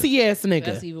nigga. Pussy ass nigga.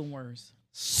 That's even worse.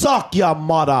 Suck your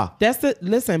mother.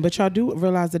 Listen, but y'all do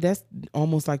realize that that's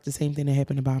almost like the same thing that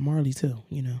happened to Bob Marley too,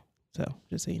 you know. So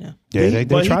just so you know. Yeah, they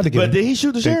tried to get him. But did he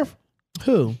shoot the sheriff?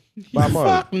 Who? Bob Marley.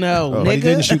 Fuck no, nigga. But he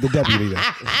didn't shoot the deputy though.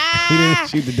 He didn't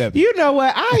shoot the deputy. You know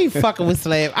what? I ain't fucking with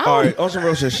Slab. All right, also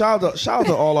real shit. Shout out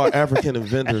to all our African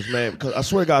inventors, man. Because I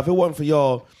swear to God, if it wasn't for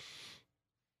y'all,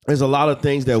 there's a lot of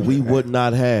things that we would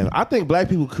not have. I think black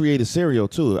people created cereal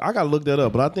too. I gotta look that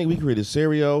up, but I think we created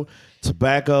cereal,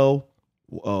 tobacco,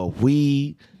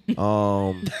 weed.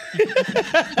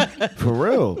 For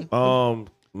real.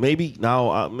 Maybe I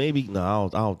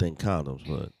don't think condoms,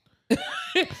 but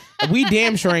we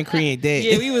damn sure ain't create that.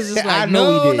 Yeah, we was just like, I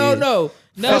know we did. no.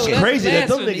 that's crazy. That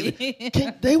them blasphemy.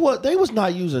 niggas, they was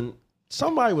not using.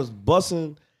 Somebody was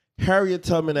busting Harriet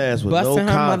Tubman ass with Busting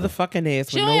no her condom. motherfucking ass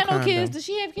She with don't no have no condom. kids. Does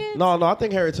she have kids? No, I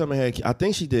think Harriet Tubman had. I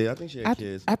think she did. I think she had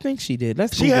kids. I think she did.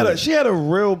 Let's She Google had it. a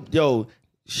real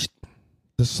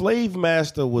the slave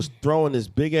master was throwing this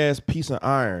big ass piece of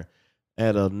iron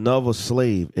at another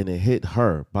slave and it hit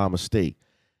her by mistake.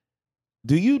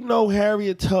 Do you know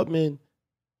Harriet Tubman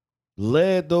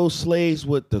led those slaves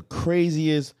with the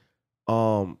craziest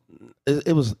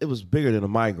it was bigger than a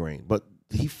migraine, but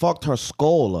he fucked her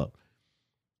skull up.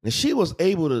 And she was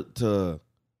able to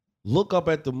look up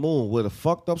at the moon with a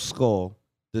fucked up skull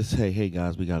to say, "Hey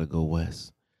guys, we gotta go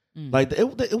west." Like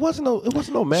it wasn't no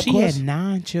MapQuest. She had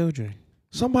 9 children.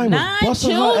 Somebody 9 was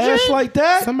busting her children? ass like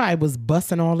that. Somebody was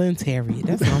busting all in Harriet.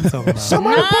 That's what I'm talking about.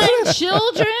 Somebody 9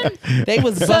 children. They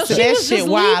was So busting she that was shit just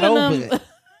wide leaving open. them.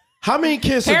 How many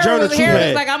kids Sojourner Truth Harris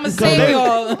had? like, I'm gonna 'Cause save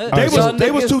y'all.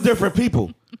 they was two different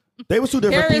people. They was two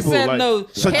different Harris people. said Like, no.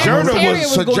 Sojourner Harriet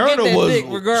was gonna get that dick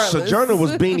regardless. Sojourner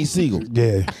was Beanie Siegel.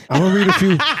 Yeah. I'm going to read a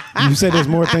few. You said there's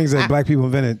more things that black people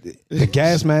invented. The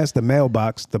gas mask, the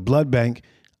mailbox, the blood bank,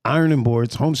 ironing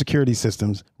boards, home security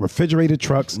systems, refrigerated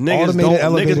trucks, automated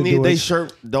elevator niggas need doors. they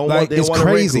shirt. Don't Like, want. They it's want a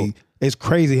crazy. wrinkle. It's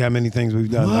crazy how many things we've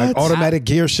done. Like What? automatic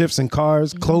gear shifts in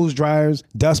cars, clothes dryers,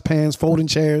 dustpans, folding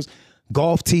chairs,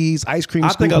 golf tees, ice cream I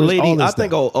think a scoopers, lady. all this I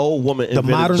think stuff. an old woman The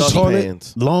invented modern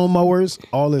dustpans. toilet, lawn mowers,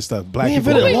 all this stuff. Black We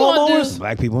people. invented What we gonna lawnmowers? do?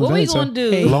 Black people What we invented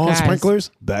gonna some. do? Lawn Guys.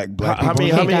 sprinklers. Black How people. many?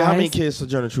 invented. How many guys. kids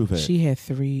Sojourner Truth had? She had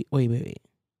 3. Wait.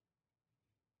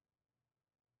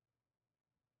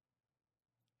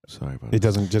 Sorry about It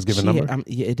doesn't just give a She number. had-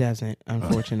 yeah, it doesn't,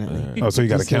 unfortunately. Oh, so you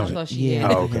got to Just- count I it. thought she Yeah.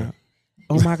 had. Oh, okay.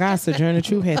 Oh my God, Sojourner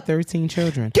Truth had 13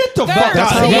 children. Get the fuck That's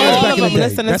out how of it here! was all back of in the them, day.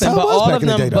 listen, That's how it but was all back of in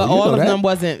the them, day, though. but You know all of that. them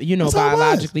wasn't, That's how it was.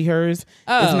 biologically hers.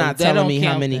 Oh, It's not that telling don't me how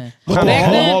count many. then. Hold on, Back hold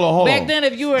on, then, hold on, hold back on. then,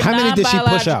 if you were How many did she push out?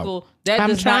 non-biological, that I'm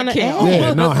does trying not to count. ask.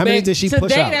 Yeah, no, how many Back- did she today,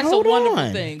 push out? that's Hold a wonderful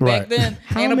on. thing. Right. Back then,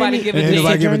 How ain't nobody many- give a Ain't dick.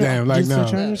 nobody give a Sojourner- damn. Like, just no.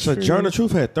 Sojourner Sojourner Truth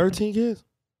Truth had 13 kids.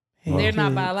 had They're not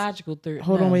kids. biological.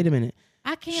 Hold on, wait a minute.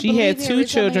 I can't. She believe had 2 Harriet Tubman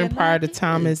children had prior 9 to kids.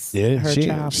 Thomas, Yeah, her she.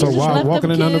 child. So just while left walking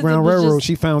them in kids, Underground it was Railroad, just-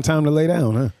 she found time to lay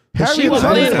down, huh? Harriet was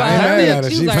Tubman- laying by I ain't her mad dick. at her.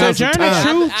 She She was found like, some Sojourner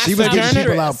time. Truth- She was getting Sojourner-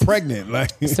 people out pregnant.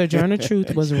 Like, Sojourner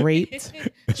Truth was raped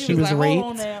She was like, hold raped.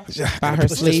 on now. by her push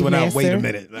this slave one out. Wait a master.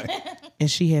 minute. Like,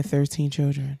 and she had 13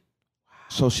 children.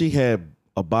 So she had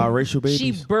a biracial baby.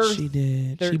 She birthed. She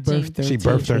did. 13. She birthed 13 she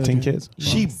birthed 13 children. kids.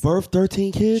 She birthed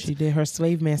 13 kids. She did. Her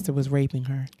slave master was raping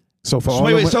her. So for all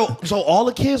Wait, the so all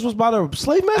the kids was by the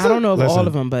slave master? I don't know if Listen, all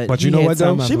of them, but you he know had what, though?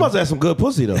 some of She them. must have some good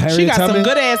pussy though. She Harriet got Tubman, some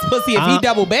good ass pussy if he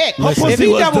double back. Her If pussy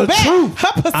he was double the back, truth.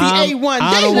 her pussy A1.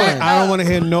 I don't want to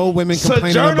hear no women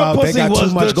complaining Sojourner about they pussy got too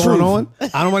was much the going truth. on.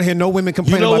 I don't want to hear no women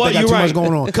complaining You know about what? they got You're too right. much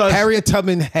going on. Because- Harriet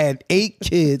Tubman had 8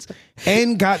 kids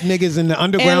and got niggas in the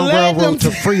Underground led them Railroad to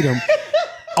to- freedom.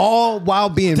 All while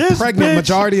being This pregnant bitch,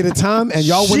 majority of the time, and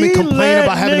y'all women she complain led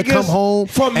about having to come niggas home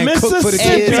from and cook for the Mississippi.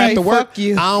 kids Dre, after work. fuck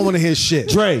you. I don't want to hear shit.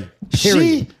 Dre,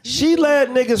 Period. she led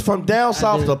niggas from down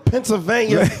south to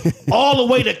Pennsylvania all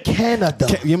the way to Canada.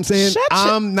 You know what I'm saying? Shut your-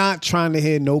 I'm not trying to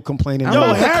hear no complaining. I'm Yo,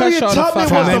 about to cut Harriet y'all the Tubman fuck was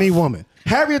from the any woman.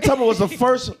 Harriet Tubman was the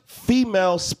first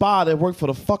female spy that worked for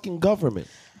the fucking government.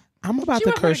 I'm about She to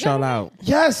worked for the curse y'all government? out.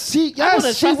 Yes,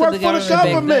 would've she trusted worked the for the government back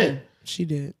government. then. She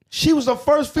did. She was the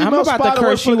first female I'm about spy to that worked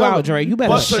curse for the you out, government. Dre. You better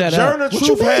But shut up. Sojourner What you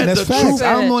Truth mean? had That's the facts. truth.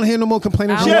 I don't want to hear no more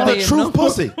complaining. I She don't had wanna the hear truth no-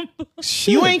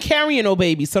 pussy. You ain't carrying no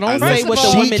baby, so don't say First what of the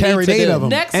all, She women need carried to 8 do. of them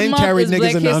Next and month carried is niggas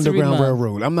Black in the History Underground Month.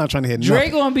 Railroad. I'm not trying to hear Dre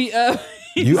nothing. gonna be I'm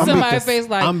somebody's being- face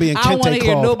like I'm being I don't want kente to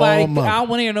hear cloth nobody. all month. I don't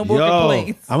want to hear no more Yo.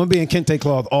 complaints. I'm gonna be in kente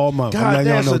cloth all month. I'm letting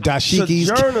y'all know dashikis.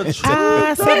 Sojourner Truth.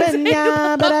 Ah,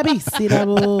 Sabenya,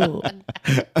 barabisirabo.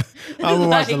 I'm gonna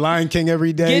watch The Lion King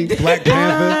every day. Get Black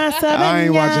Panther. I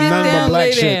ain't watching Get nothing but down, black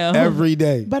lay shit down. every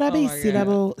day.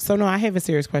 Barabisirabo. So no, I have a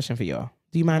serious question for y'all.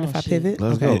 Do you mind if I pivot?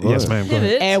 Let's go. Yes, ma'am. Go ahead.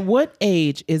 Pivot. At what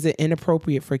age is it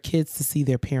inappropriate for kids to see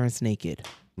their parents naked?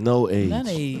 No age. None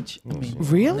age. I mean,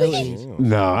 Really?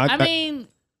 No, I mean,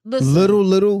 listen.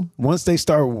 little. Once they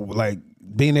start like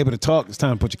being able to talk, it's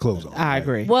time to put your clothes on. I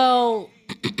agree. Well,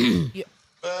 I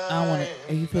don't want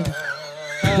to. Are you feeling?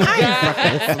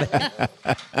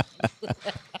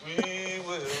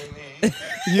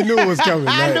 You knew it was coming.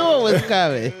 I right? knew it was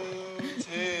coming.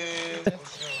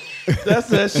 That's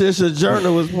that shit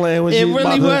Sojourner was playing when It she was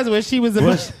really about was when she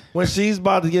was when she's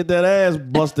about to get that ass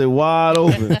busted wide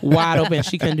open. wide open.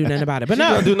 She couldn't do nothing about it. But She no,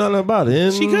 couldn't do nothing about it.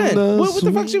 In She could. What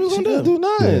the fuck she was She gonna couldn't do? do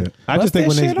nothing. Yeah. I Bust just think that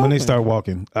when shit they open. start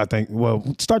walking, I think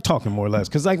start talking more or less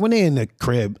because like when they in the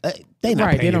crib, they not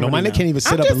Right, they paying you don't no really mind. They know. can't even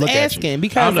sit I'm up just and look asking at you.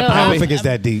 because I don't think it's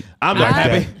that deep. I'm like not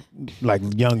happy. like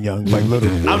young, like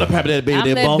little. I'm the pappy that baby I'm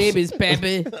that that boss. baby's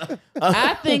pappy.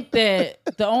 I think that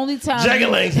the only time Jagged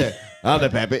Lang said, I'm the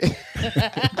pappy.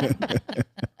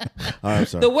 All right, I'm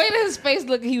sorry. the way that his face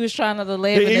looked, he was trying not to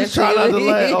laugh. He at that was trying shit. not to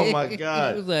laugh. Oh, my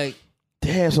God. He was like,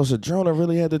 Damn, so Sojourner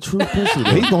really had the true pussy.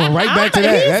 He's going right back to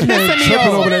that. He's That man pissing me tripping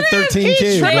off. over that 13 He's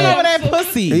kids. tripping man. over that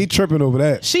pussy. He tripping over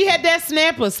that. She had that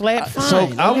snapper slap fine. So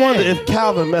I wonder if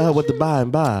Calvin met her with the by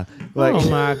and by. Like, Oh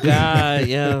my God,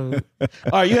 yo. all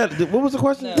right, you had what was the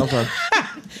question? I'm sorry.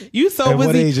 You so At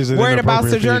what age is busy it worried about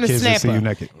inappropriate for your Sojourner kids to see you Snapper.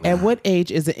 naked? At what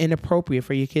age is it inappropriate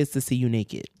for your kids to see you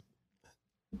naked?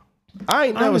 I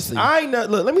ain't never. Honestly.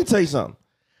 Look, let me tell you something.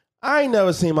 I ain't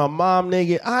never seen my mom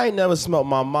naked. I ain't never smelled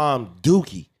my mom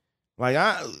dookie. Like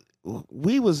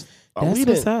we was. That's we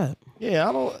what's didn't. up. Yeah,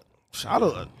 I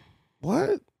don't.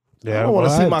 What? Yeah, I don't wanna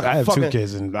see my I have two fucking-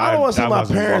 kids, and I don't wanna see my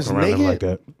wasn't parents walking around them like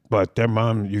naked. that. But their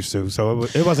mom used to, so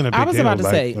it wasn't a big I was deal. about to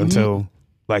like, say, until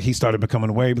like he started becoming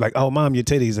aware, he'd be like, "Oh, mom, your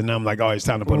titties," and now I'm like, "Oh, it's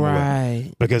time to put them away."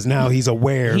 Right. Because now he's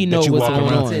aware He that know you what's walk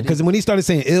going around. on. Because when he started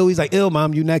saying "ill," he's like, "Ill,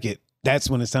 mom, you naked." That's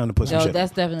when it's time to put some no, shit.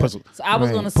 that's definitely. Put some- So I was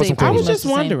right. gonna Put say. some pretty I was clothes much just the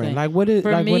same wondering, thing. like, what is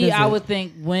For like, me, what is I it? would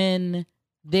think when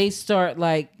they start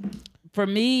like, for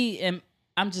me, and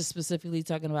I'm just specifically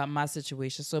talking about my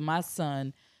situation. So my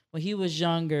son, when he was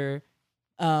younger,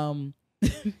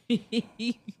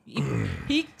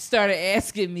 he started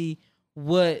asking me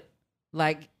what,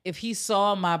 like, if he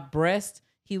saw my breast,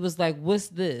 he was like, "What's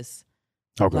this?"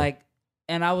 Okay. Like,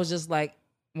 and I was just like,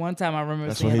 one time I remember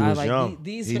That's saying, when he "I was like young.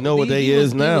 these." He know what they he was-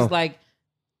 is He now. was like,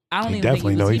 I don't He even think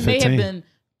definitely he know was. he He may 15. have been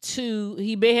 2.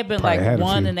 He may have been Probably had like a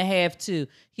 1 few. and a half, 2.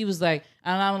 He was like,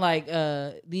 and I'm like,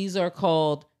 these are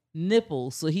called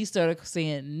nipples. So he started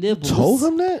saying nibbles. Told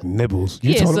him that? Nibbles.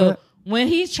 You Yeah. told him So that? when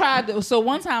he tried to, so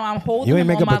one time I'm holding You ain't him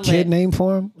make on up my a kid lap. name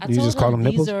for him? I You told just call them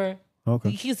nipples? These are. Okay.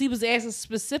 Because he was asking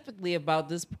specifically about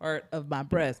this part of my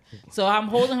breast. So I'm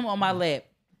holding him on my lap.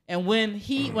 And when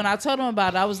I told him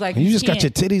about it, I was like, And you just got can't-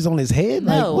 your titties on his head?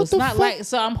 No, like, what it's the not fuck? like.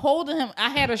 So I'm holding him. I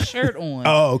had a shirt on.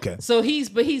 Oh, okay. So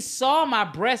he saw my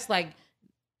breast like,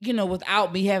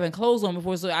 without me having clothes on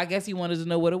before. So I guess he wanted to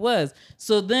know what it was.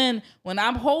 So then when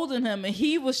I'm holding him and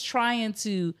he was trying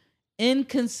to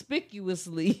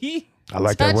inconspicuously I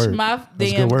like that touch word. my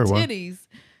That's a damn good word, Juan. titties.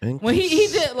 When he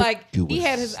did like he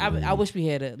had his. I wish we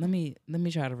had it. Let me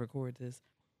try to record this.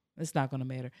 It's not gonna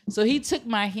matter. So he took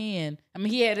my hand. I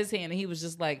mean, he had his hand and he was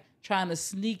just like trying to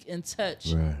sneak and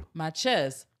touch Right. my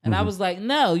chest. And I was like,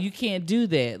 no, you can't do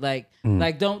that. Like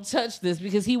don't touch this,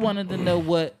 because he wanted to know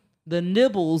what the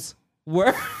nibbles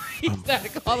were. he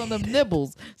started calling them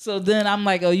nibbles. So then I'm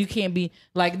like, oh, you can't be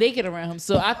like naked around him.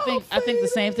 So I think the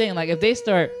same thing. Like if they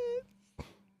start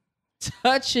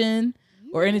touching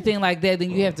or anything like that,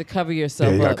 then you have to cover yourself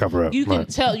Yeah, you gotta up. cover up, You can right.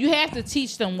 tell. You have to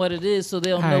teach them what it is, so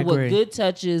they'll I know what agree. good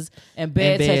touches and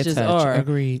bad touches touch. are.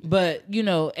 Agreed. But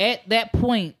at that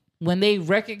point, when they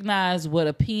recognize what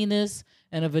a penis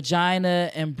and a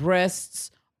vagina and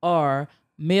breasts are,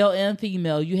 male and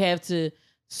female, you have to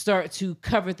start to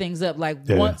cover things up. Like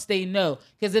once they know,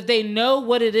 because if they know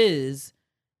what it is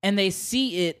and they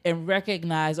see it and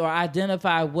recognize or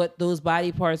identify what those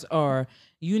body parts are,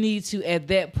 you need to at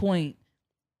that point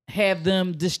have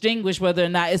them distinguish whether or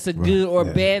not it's a good or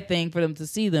bad thing for them to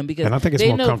see them, because And I think it's they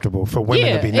more know, comfortable for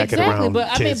women to be naked around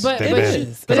kids than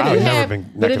men. but Because I've if never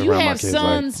been but naked if you around my have kids.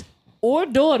 sons or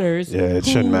daughters, It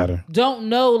shouldn't who matter. don't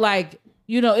know, like,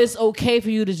 it's okay for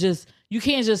you to you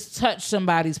can't just touch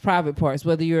somebody's private parts,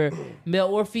 whether you're male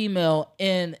or female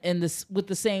in this with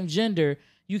the same gender.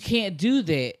 You can't do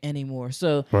that anymore.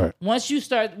 So Right. once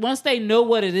they know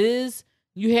what it is,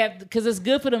 you have, because it's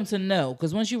good for them to know.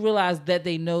 Because once you realize that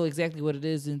they know exactly what it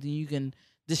is, and then you can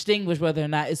distinguish whether or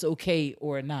not it's okay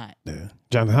or not. Yeah.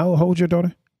 John, how old your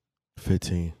daughter?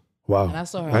 15. Wow. And I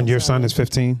saw her And your outside. son is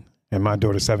 15? And my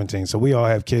daughter's 17. So we all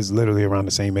have kids literally around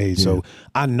the same age. So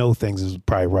I know things is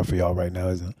probably rough for y'all right now,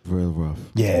 isn't it? Real rough.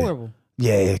 Yeah. Horrible.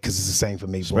 Yeah, because it's the same for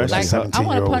me. Boy. Especially Like Like, I want to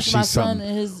 17-year-old, punch my she's son something.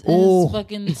 in his Oh.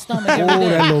 fucking stomach Oh, every day.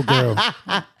 that little girl.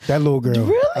 That little girl.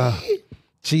 Really?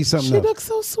 She's something She else. looks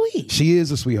so sweet. She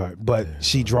is a sweetheart, but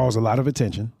she draws a lot of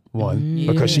attention. One,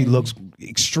 because she looks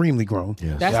extremely grown.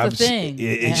 Yes. That's Yeah, the thing.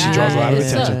 she draws a lot of it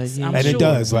attention, sucks, I'm and sure. it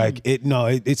does. Like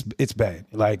it's bad.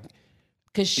 Like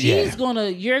Because Yeah.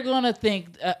 you're gonna think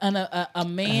a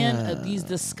man, these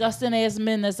disgusting ass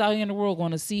men that's out here in the world,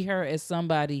 gonna see her as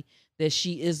somebody that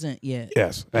she isn't yet.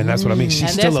 yes, and that's what I mean. She's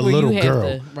And still that's a where you little have girl,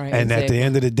 to- right, and at the exactly.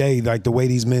 end of the day, like the way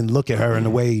these men look at her and the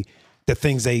way the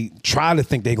things they try to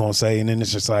think they're gonna say, and then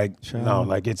it's just like no,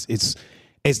 like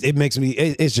it makes me.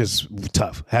 It's just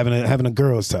tough. Having a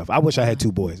girl is tough. I wish I had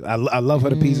two boys. I love her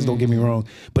to pieces. Don't get me wrong,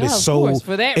 but No, it's of so course,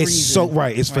 for that it's reason. so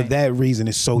right. It's for Right. that reason.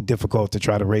 It's so difficult to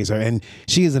try to raise her, and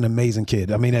she is an amazing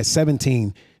kid. I mean, at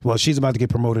 17, well, she's about to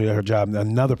get promoted at her job,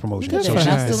 another promotion. Good So for she's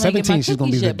her. I at still ain't get 17. my She's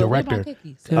going to be cookies the yet, but where my director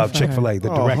cookies? Good of for Chick-fil-A. The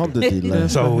Oh, director. alhamdulillah.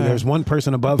 So there's one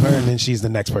person above her, and then she's the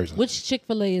next person. Which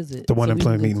Chick-fil-A is it? The one So in we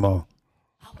Plymouth can- Meeting Mall.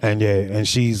 And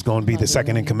she's going to be the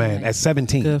second in command at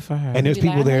 17. Good for her. And there's Be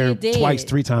like, people I know there you're dead. twice,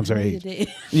 3 times her I know you're age. dead.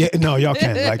 Yeah, no, y'all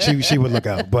can. Like she would look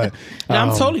out. But I'm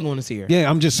totally going to see her. yeah,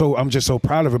 I'm just so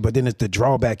proud of her. But then the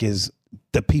drawback is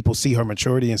the people see her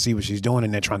maturity and see what she's doing,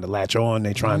 and they're trying to latch on.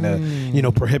 They're trying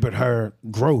to, prohibit her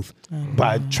growth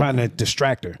by trying to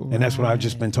distract her. And that's what I've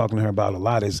just been talking to her about a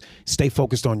lot: is stay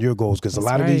focused on your goals, because a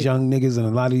lot of these right. young niggas and a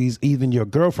lot of these, even your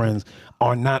girlfriends,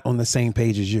 are not on the same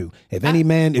page as you. If any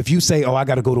man, if you say, "Oh, I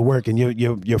got to go to work," and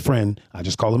your friend, I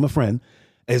just call him a friend,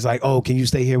 is like, "Oh, can you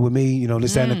stay here with me?"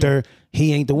 This, that, and the third.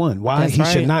 He ain't the one. Why? That's He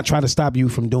should right. not try to stop you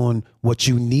from doing what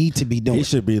you need to be doing. He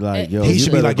should be like, yo, He you should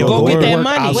be better like, yo, go go to to work. that work.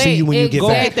 money. I'll see you when you get Wait,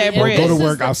 back. get that Or bread. go to This is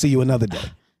work. the- I'll see you another day.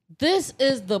 This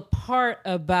is the part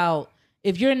about,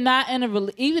 if you're not in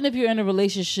even if you're in a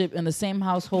relationship in the same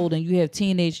household and you have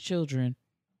teenage children,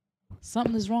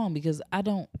 something is wrong, because I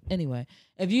don't. Anyway,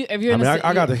 if you're I in mean, a,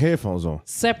 I got the headphones on.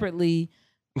 separately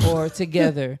or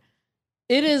together,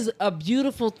 it is a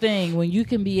beautiful thing when you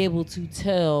can be able to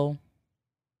tell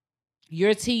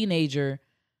your teenager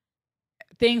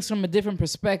things from a different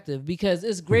perspective, because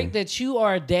it's great that you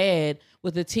are a dad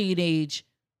with a teenage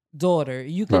daughter.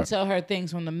 You can Right. tell her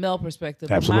things from the male perspective.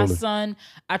 But Absolutely. my son,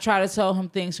 I try to tell him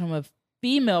things from a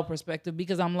female perspective,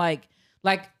 because I'm like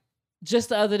just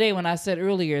the other day when I said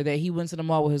earlier that he went to the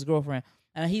mall with his girlfriend,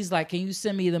 and he's like, "Can you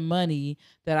send me the money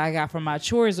that I got from my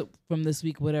chores from this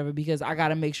week, whatever, because I got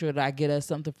to make sure that I get us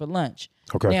something for lunch."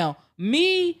 Okay. Now,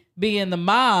 me being the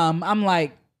mom, I'm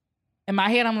like, in my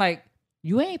head, I'm like,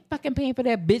 you ain't fucking paying for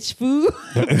that bitch food.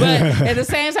 But at the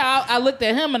same time, I looked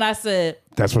at him and I said,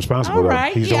 That's responsible. all though.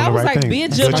 right. He's Yeah, doing I the was right like, thing. be a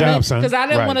Good gentleman. job, son. Because I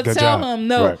didn't Right, want to good tell job. him,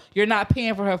 no, Right. you're not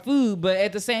paying for her food. But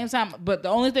at the same time, but the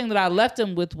only thing that I left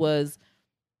him with was,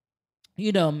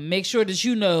 make sure that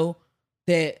you know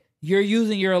that you're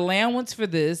using your allowance for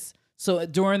this. So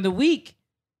during the week,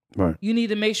 Right. you need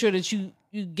to make sure that you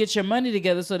get your money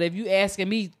together, so that if you asking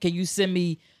me, can you send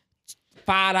me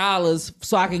 $5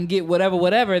 so I can get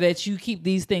whatever, that you keep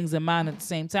these things in mind at the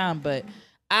same time. But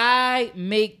I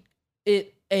make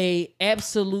it a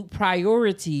absolute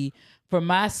priority for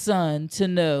my son to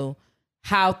know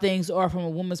how things are from a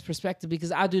woman's perspective,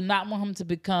 because I do not want him to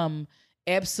become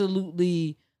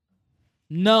absolutely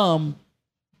numb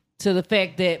to the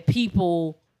fact that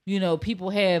people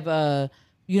have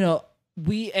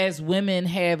we as women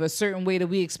have a certain way that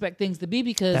we expect things to be,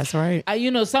 because That's right.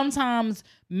 Sometimes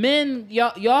men,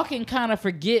 y'all can kind of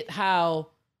forget how,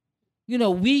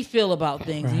 we feel about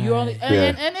things. And you only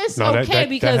and it's okay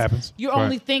because happens. you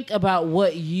only think about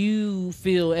what you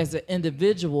feel as an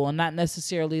individual and not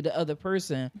necessarily the other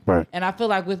person. Right. And I feel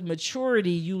like with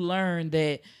maturity, you learn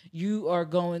that you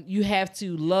have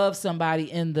to love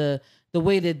somebody in the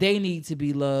way that they need to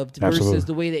be loved versus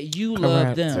the way that you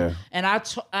love them. Yeah. And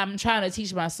I'm trying to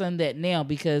teach my son that now,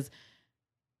 because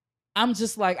I'm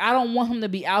just like, I don't want him to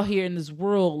be out here in this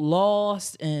world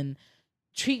lost and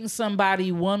treating somebody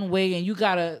one way, and you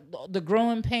got the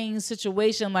growing pain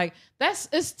situation. Like,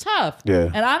 it's tough.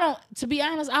 Yeah. And to be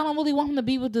honest, I don't really want him to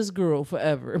be with this girl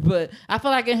forever. But I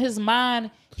feel like in his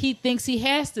mind, he thinks he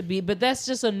has to be, but that's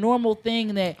just a normal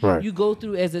thing that you go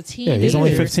through as a teenager. Yeah, he's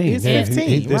only 15. He's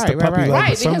 15. It's the puppy love.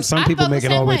 Right, Some people make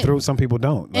it all the way through. Some people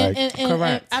don't. Like,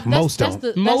 correct. Most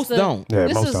don't. Most don't. Yeah,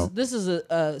 most don't. This is a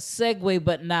segue,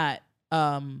 but not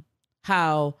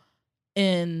how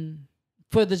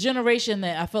for the generation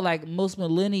that I feel like most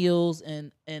millennials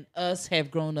and us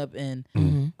have grown up in.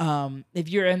 Mm-hmm. If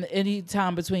you're in any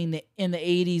time between in the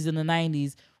 80s and the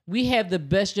 90s, we have the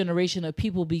best generation of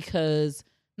people, because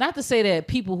not to say that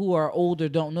people who are older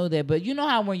don't know that, but you know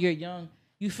how when you're young,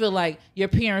 you feel like your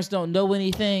parents don't know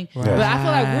anything. Right. But I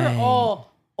feel like we're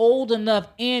all old enough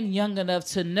and young enough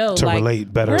to know to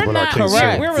relate better with our kids.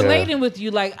 We're relating with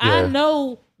you. Like, I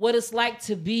know what it's like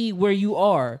to be where you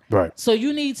are. Right. So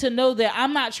you need to know that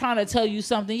I'm not trying to tell you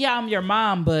something. Yeah, I'm your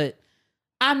mom, but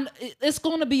it's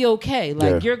going to be okay.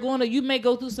 Like, you may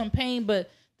go through some pain,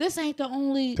 but this ain't the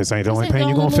only pain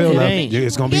you're going to feel.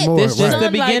 It's going to be more. This just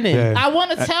the beginning. Like, I want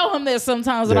to tell him that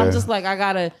sometimes, and I'm just like, I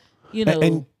got to,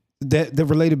 And the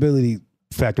relatability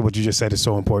factor, what you just said, is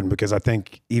so important, because I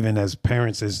think even as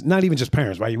parents, is not even just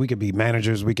parents, right? We could be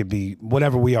managers, we could be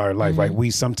whatever we are in life, right? We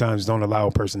sometimes don't allow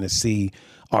a person to see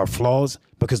our flaws,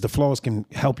 because the flaws can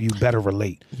help you better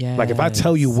relate. Yes. Like, if I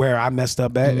tell you where I messed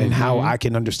up at and how I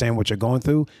can understand what you're going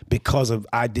through because of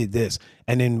I did this.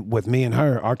 And then with me and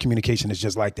her, our communication is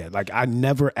just like that. Like, I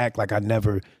never act like I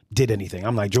never did anything.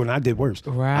 I'm like, Jordan, I did worse.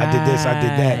 Right. I did this, I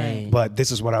did that. But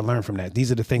this is what I learned from that. These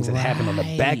are the things that happen on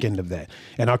the back end of that.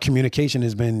 And our communication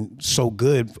has been so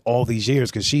good all these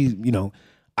years, because she,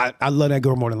 I love that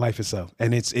girl more than life itself.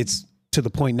 And it's to the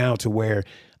point now to where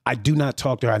I do not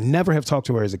talk to her. I never have talked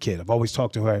to her as a kid. I've always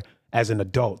talked to her as an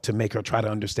adult to make her try to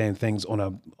understand things on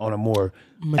a more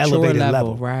mature elevated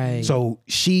level. Right. So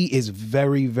she is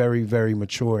very, very, very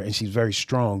mature, and she's very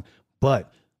strong.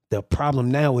 But the problem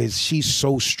now is she's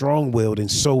so strong-willed and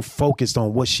so focused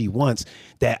on what she wants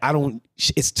that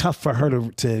it's tough for her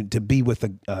to be with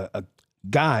a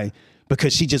guy,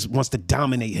 because she just wants to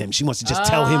dominate him. She wants to just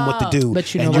tell him what to do.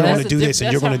 But and you're going to do this and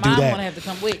you're going to do that. Have to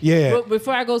come. Wait, yeah.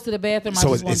 Before I go to the bathroom, I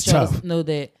just want y'all to know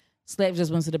that Slap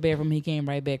just went to the bathroom. He came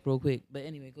right back real quick. But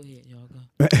anyway, go ahead, y'all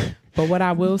go. But what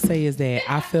I will say is that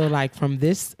I feel like from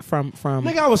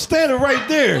Nigga, I was standing right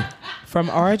there. From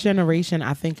our generation,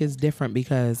 I think it's different,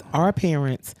 because our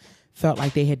parents felt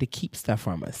like they had to keep stuff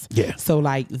from us. Yeah. So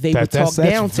like they would talk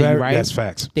down to you, right? That's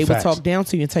facts. They would talk down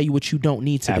to you and tell you what you don't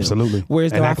need to do. Absolutely.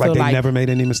 Whereas and though act I feel like they never made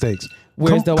any mistakes.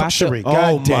 Whereas though I feel, Sheree,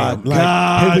 oh goddamn,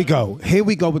 my God. Here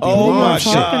we go with the Oh my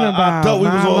shit. God. I thought we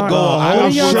was gonna go a I know whole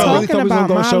y'all show. talking about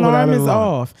my alarm is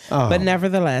alarm. off. Oh. But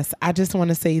nevertheless, I just want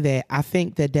to say that I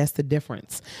think that that's the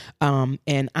difference.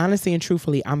 And honestly and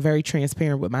truthfully, I'm very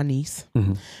transparent with my niece.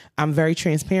 Mm-hmm. I'm very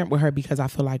transparent with her, because I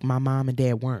feel like my mom and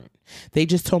dad weren't. They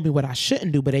just told me what I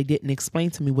shouldn't do, but they didn't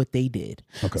explain to me what they did.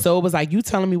 Okay. So it was like you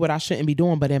telling me what I shouldn't be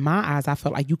doing, but in my eyes, I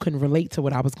felt like you couldn't relate to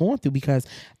what I was going through, because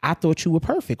I thought you were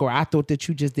perfect, or I thought that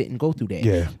you just didn't go through that.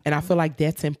 Yeah. And I feel like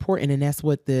that's important, and that's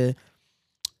what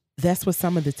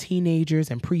some of the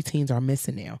teenagers and preteens are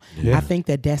missing now. Yeah. I think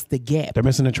that's the gap. They're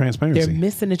missing the transparency. They're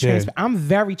missing the transparency. I'm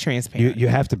very transparent. You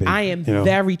have to be. I am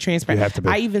very transparent. You have to be.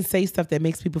 I even say stuff that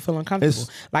makes people feel uncomfortable.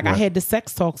 I had the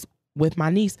sex talks with my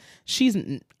niece.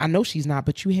 I know she's not,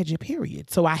 but you had your period,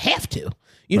 so I have to.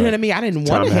 You know what I mean? I didn't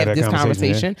want to have this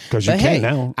conversation. Because you can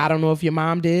now. I don't know if your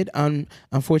mom did.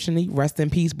 Unfortunately, rest in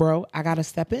peace, bro. I got to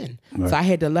step in. Right. So I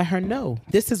had to let her know,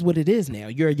 this is what it is now.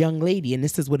 You're a young lady, and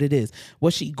this is what it is.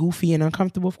 Was she goofy and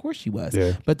uncomfortable? Of course she was.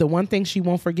 Yeah. But the one thing she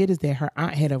won't forget is that her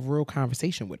aunt had a real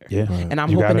conversation with her. Yeah. Right. And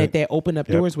I'm hoping that opened up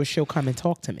doors where she'll come and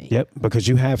talk to me. Yep. Because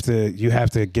you have to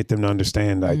get them to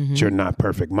understand that you're not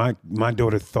perfect. My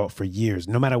daughter thought for years,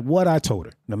 no matter what I told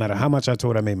her, no matter how much I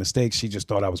told her I made mistakes, she just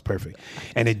thought I was perfect.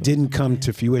 And it didn't come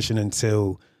to fruition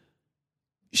until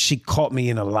she caught me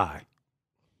in a lie.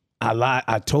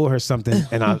 I told her something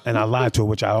and I lied to her,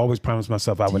 which I always promised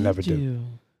myself I would never do.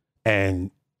 And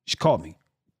she called me.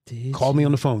 Called me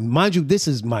on the phone. Mind you, this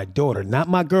is my daughter, not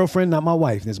my girlfriend, not my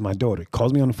wife. This is my daughter.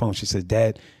 Calls me on the phone. She says,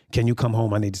 Dad, can you come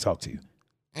home? I need to talk to you.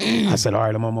 I said, all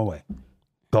right, I'm on my way.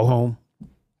 Go home.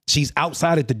 She's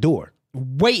outside at the door.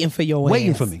 Waiting for your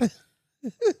Waiting ass. for me.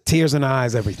 Tears in her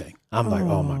eyes, everything. I'm like,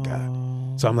 oh my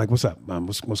God. So I'm like, what's up, Mom?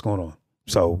 What's going on?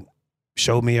 So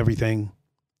showed me everything.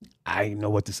 I didn't know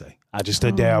what to say. I just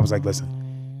stood there. I was like,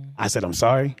 listen. I said, I'm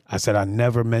sorry. I said, I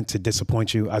never meant to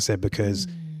disappoint you. I said, because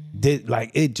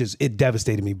it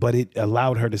devastated me, but it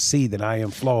allowed her to see that I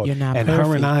am flawed. You're not and her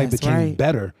perfect. and I That's became right.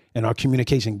 better, and our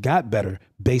communication got better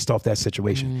based off that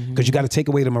situation. Because you got to take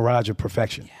away the mirage of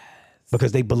perfection.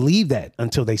 Because they believe that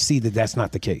until they see that that's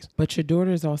not the case. But your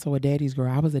daughter is also a daddy's girl.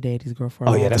 I was a daddy's girl for a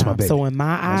Oh, long yeah, that's my time. baby. So in my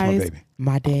That's my eyes, baby.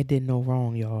 my dad did no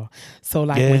wrong, y'all. So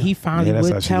like Yeah. when he finally Yeah, that's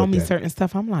how would she tell looked me at it. certain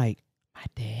stuff, I'm like, my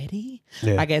daddy?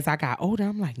 Yeah. Like as I got older,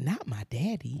 I'm like, not my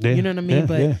daddy. Yeah. You know what I mean? Yeah,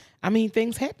 But yeah. I mean,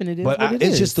 things happen. It is But what it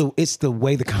it's is. just it's the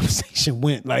way the conversation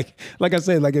went. Like I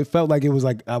said, like it felt like it was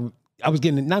like I was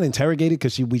getting not interrogated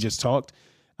because we just talked.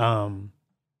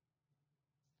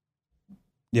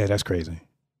 Yeah, that's crazy.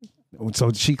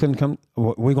 So she couldn't come.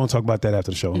 We're gonna talk about that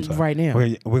after the show. I'm sorry. Right now.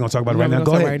 We're gonna talk about it Yeah, right we're now. gonna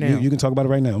Go talk ahead. right now. You can talk about it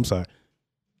right now. I'm sorry.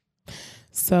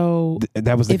 So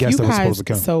That was the if you guest that was guys, supposed to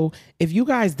come. so if you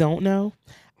guys don't know,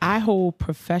 I hold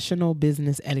professional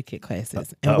business etiquette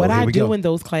classes. And Uh-oh, what here I we do go. in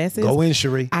those classes, Go in,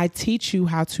 Cherie. I teach you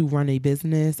how to run a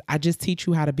business. I just teach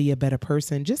you how to be a better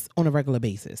person just on a regular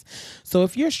basis. So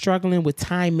if you're struggling with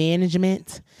time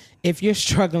management, if you're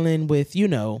struggling with,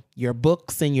 your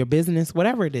books and your business,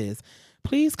 whatever it is,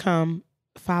 please come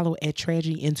follow at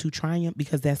Tragedy into Triumph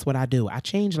because that's what I do. I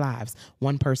change lives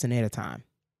one person at a time.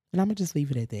 And I'm going to just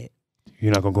leave it at that.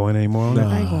 You're not gonna go in anymore on that?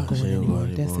 I ain't going to go she in ain't anymore.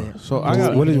 going That's anymore. it. So I'm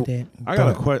just what leaving is- it at that. I got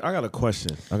a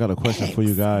question. I got a question for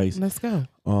you guys. Let's go.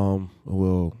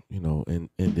 We'll end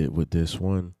it with this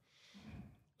one.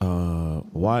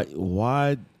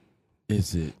 Why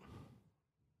is it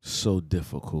so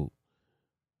difficult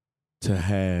to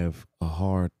have a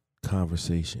hard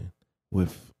conversation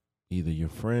with either your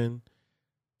friend,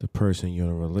 the person you're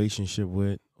in a relationship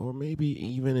with, or maybe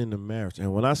even in a marriage?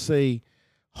 And when I say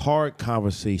hard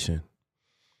conversation,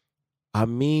 I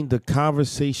mean the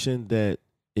conversation that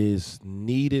is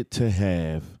needed to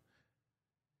have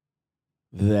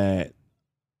that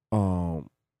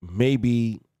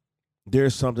maybe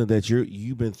there's something that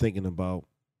you've been thinking about,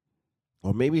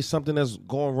 or maybe something that's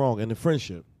going wrong in the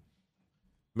friendship.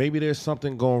 Maybe there's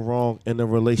something going wrong in the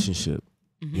relationship,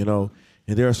 and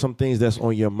there are some things that's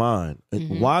on your mind.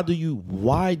 And why do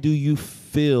you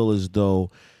feel as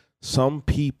though some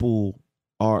people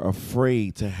are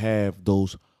afraid to have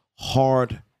those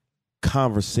hard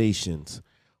conversations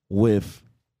with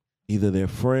either their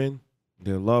friend,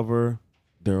 their lover,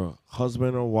 their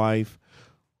husband or wife,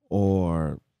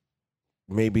 or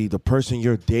maybe the person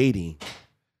you're dating?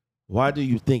 Why do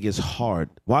you think it's hard?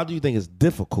 Why do you think it's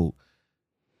difficult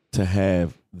to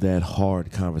have that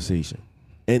hard conversation?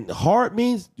 And hard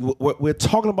means we're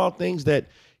talking about things that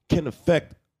can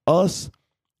affect us,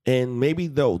 and maybe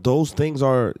those things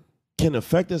can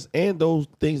affect us, and those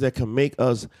things that can make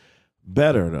us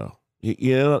better though.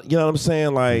 You know what I'm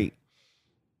saying? Like,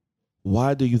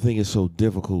 why do you think it's so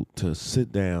difficult to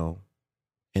sit down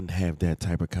and have that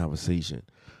type of conversation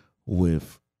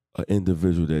with an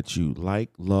individual that you like,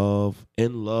 love,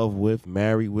 in love with,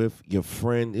 married with, your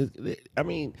friend? I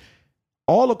mean,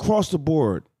 all across the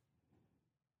board,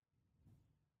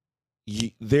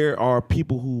 there are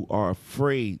people who are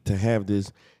afraid to have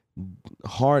this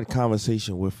hard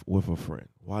conversation with a friend.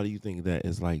 Why do you think that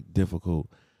is like difficult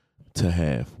to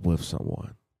have with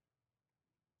someone?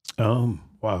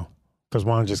 Wow. Because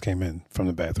Juan just came in from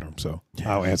the bathroom, so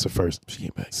I'll answer first. She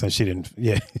came back. Since she didn't,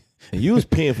 yeah. And you was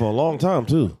peeing for a long time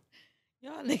too,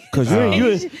 Y'all niggas.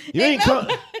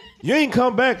 because you ain't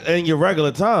come back in your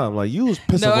regular time. Like, you was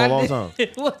pissing for a long time.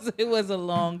 It was a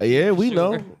long. Yeah, we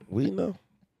Sure. know. We know.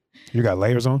 You got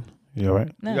layers on? You all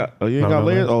right? No. You ain't No, got no,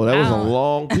 layers? no. Oh, that was a Ow.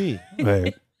 long pee.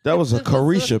 Hey. That was a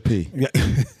Carisha pee.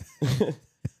 Yeah.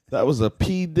 That was a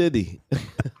P. Diddy.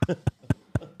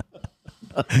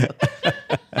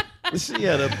 She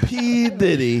had a P.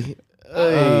 Diddy.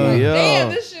 Hey, yo. Damn,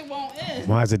 this shit won't end.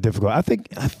 Why is it difficult? I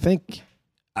think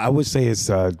I would say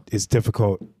it's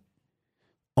difficult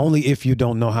only if you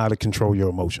don't know how to control your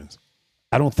emotions.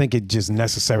 I don't think it just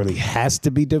necessarily has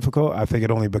to be difficult. I think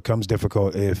it only becomes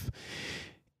difficult if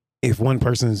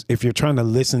you're trying to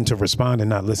listen to respond and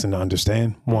not listen to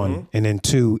understand, one, and then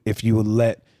two, if you would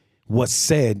let what's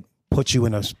said put you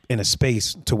in a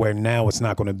space to where now it's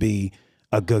not going to be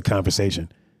a good conversation.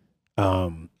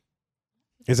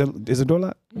 Is the door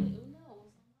locked?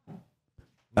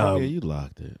 Yeah, you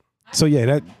locked it. So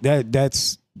yeah,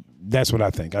 that's that's what I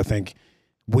think. I think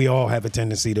we all have a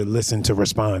tendency to listen to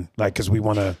respond, like, because we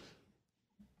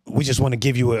just want to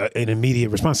give you an immediate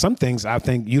response. Some things I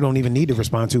think you don't even need to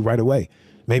respond to right away.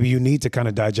 Maybe you need to kind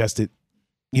of digest it,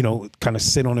 kind of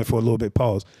sit on it for a little bit,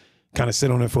 pause. Kind of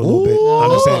sit on it for a little bit.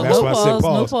 Understand? That's why I said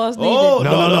pause. No pause needed. Oh,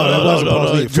 No, that wasn't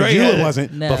pause needed. For you, it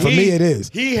wasn't. No. But for me, it is.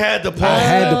 He had the pause. I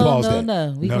had to pause that.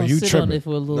 No. We No, gonna you sit tripping. on it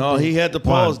for a little No, bit. he had to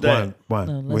pause that. One.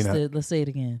 No, let's say it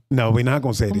again. No, we're not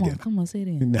going to say it again. Come on, say it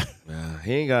again. No. Nah,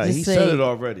 he ain't got. Just He say said it. it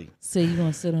already. Say you're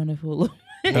gonna sit on it for a little.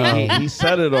 He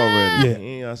said it already. Yeah. He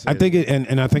ain't gotta say I think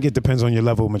and I think it depends on your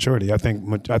level of maturity. I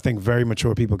think very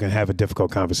mature people can have a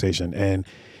difficult conversation, and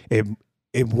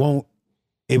it won't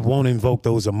invoke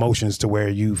those emotions to where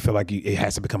you feel like it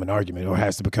has to become an argument or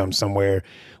has to become somewhere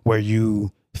where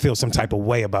you feel some type of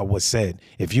way about what's said.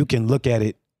 If you can look at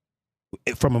it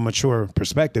from a mature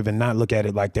perspective and not look at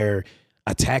it like they're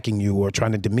attacking you or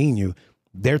trying to demean you,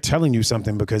 they're telling you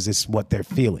something because it's what they're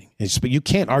feeling. But you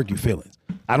can't argue feelings.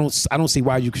 I don't see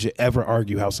why you should ever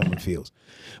argue how someone feels,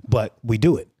 but we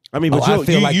do it. I mean, but I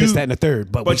feel like this, that, and the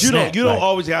third. But you snap, don't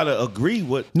always gotta agree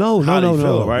with. No, how they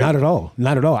feel, right? Not at all.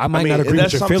 Not at all. I might mean, not agree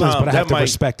with your feelings, but I have to might-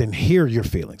 respect and hear your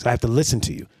feelings. I have to listen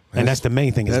to you, and that's the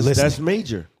main thing. Is listening. That's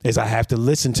major. Is I have to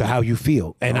listen to how you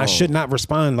feel, and I should not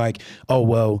respond like, "Oh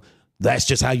well, that's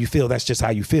just how you feel. That's just how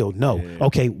you feel." No,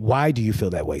 okay, why do you feel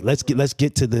that way? Let's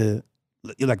get to the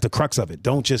crux of it.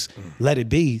 Don't just let it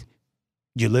be.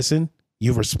 You listen.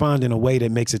 You respond in a way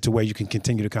that makes it to where you can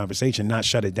continue the conversation, not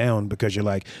shut it down because you're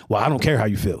like, well, I don't care how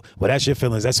you feel. Well, that's your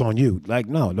feelings. That's on you. Like,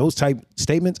 no, those type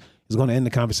statements is going to end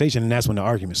the conversation, and that's when the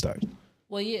argument starts.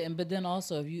 Well, yeah, but then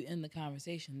also if you end the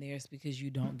conversation there, it's because you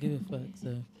don't give a fuck.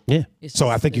 So Yeah. It's So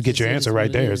just- I think you it's get just- your it answer is right what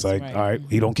it there. is, It's like, right. all right,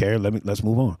 he don't care. Let's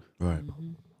move on. Right.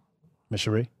 Ms.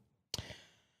 Cherie?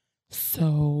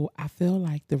 So I feel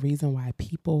like the reason why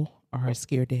people are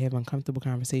scared to have uncomfortable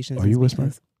conversations. Are you is whispering?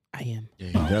 because I am. Yeah,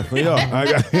 you definitely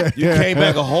are. You came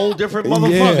back a whole different Yeah,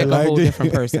 motherfucker. Like like a whole the-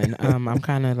 different person. I'm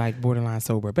kind of like borderline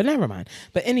sober, but never mind.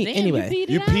 But anyway,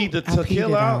 You peed the I peed it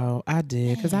tequila out. out. I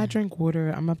did because I drink water.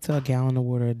 I'm up to a gallon of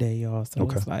water a day, y'all. So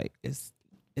Okay. it's like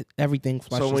everything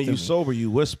flushes. So when you through me. sober,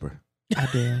 you whisper. I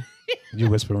do. You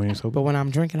whisper when you're sober? But when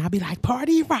I'm drinking, I'll be like,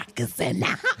 "Party rockers and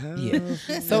now." Yeah.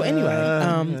 So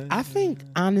anyway, I think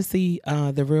honestly,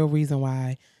 the real reason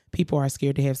why people are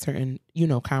scared to have certain,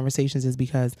 conversations is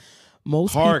because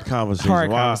most Hard people- conversations. hard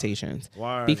Why? conversations.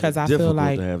 Why? Because is it I feel difficult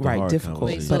like- to have the right, hard difficult. Wait,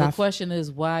 conversations? so But the I- question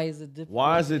is, why is it difficult?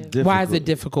 Why is it difficult? Why is it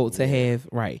difficult to have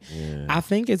right? Yeah. I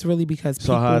think it's really because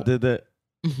So how I did that?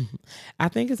 I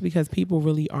think it's because people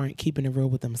really aren't keeping it real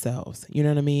with themselves. You know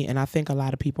what I mean? And I think a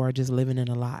lot of people are just living in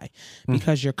a lie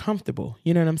because you're comfortable.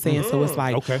 You know what I'm saying? So it's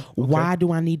like, Okay. why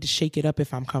do I need to shake it up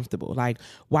if I'm comfortable? Like,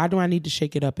 why do I need to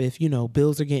shake it up if,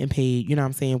 bills are getting paid? You know what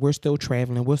I'm saying? We're still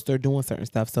traveling. We're still doing certain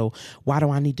stuff. So why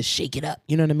do I need to shake it up?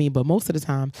 You know what I mean? But most of the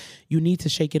time, you need to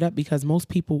shake it up because most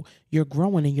people, you're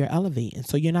growing and you're elevating.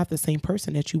 So you're not the same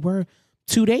person that you were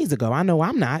 2 days ago. I know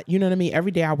I'm not. You know what I mean?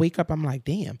 Every day I wake up, I'm like,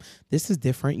 damn, this is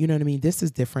different. You know what I mean? This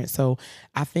is different. So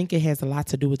I think it has a lot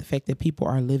to do with the fact that people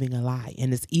are living a lie.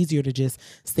 And it's easier to just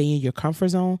stay in your comfort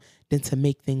zone than to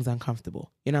make things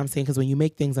uncomfortable. You know what I'm saying? Because when you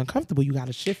make things uncomfortable, you got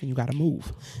to shift and you got to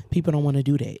move. People don't want to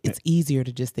do that. It's easier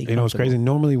to just stay You know what's crazy?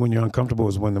 Normally when you're uncomfortable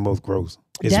is when the most growth.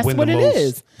 It's That's when what the it most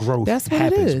is. growth That's what it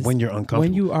happens is. when you're uncomfortable.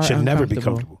 When you are Should never be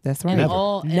uncomfortable. comfortable. That's right.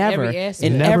 Never. In Never. every aspect.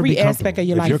 In Never every be aspect of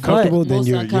your comfortable. life. If you're comfortable, then most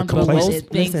you're uncomfortable complacent. is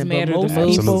things Listen, matter but the most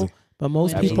most. people, Absolutely. but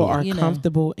most Absolutely. people are You know.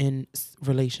 comfortable in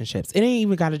relationships. It ain't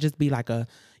even got to just be like a,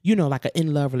 like an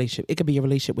in love relationship. It could be a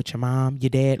relationship with your mom, your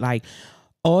dad. Like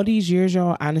all these years,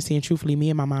 y'all, honestly and truthfully, me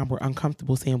and my mom were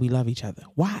uncomfortable saying we love each other.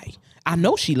 Why? I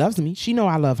know she loves me. She know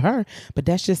I love her, but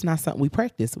that's just not something we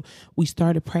practice. We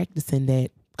started practicing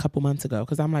that a couple months ago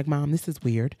because I'm like, Mom, this is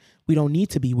weird. We don't need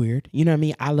to be weird. You know what I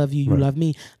mean? I love you. You love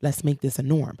me. Let's make this a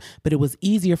norm. But it was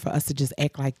easier for us to just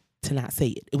act like to not say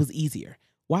it. It was easier.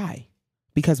 Why?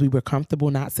 Because we were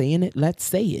comfortable not saying it. Let's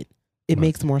say it. It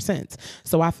makes more sense.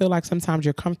 So I feel like sometimes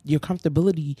your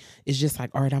comfortability is just like,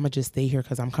 all right, I'm gonna just stay here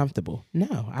because I'm comfortable.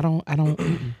 No, I don't.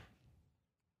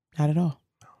 Not at all.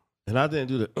 And I didn't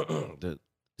do the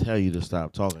tell you to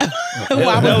stop talking. Well,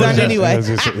 I was done anyway.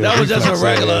 That was just a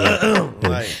regular.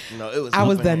 It was. I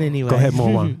was done anyway. Go ahead,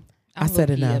 Moan. I said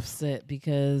low-key enough. upset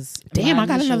because Damn, my I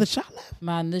got initial- another shot left.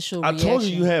 My initial I reaction. told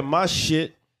you had my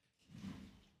shit.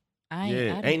 I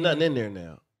Yeah, ain't nothing in there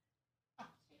now.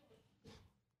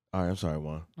 All right, I'm sorry,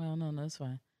 Juan. Well, no, that's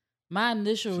fine. My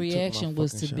initial She took my reaction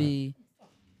was to fucking shot. be,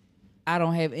 I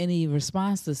don't have any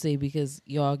response to say because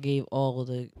y'all gave all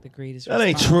the greatest. That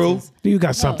ain't true. responses. You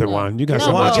got something, no. Juan. You got No,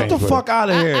 something Juan, to get change the with fuck out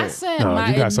of here. I said No, my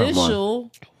you got something, Juan.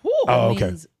 initial. Oh, okay.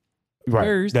 means Right.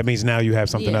 first. That means now you have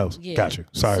something else. Yeah. Got you.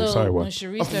 Sorry, so sorry. when What?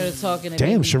 Cherie started talking, it Damn,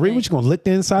 made me Cherie, think- what you gonna lick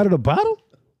the inside of the bottle?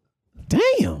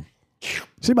 Damn.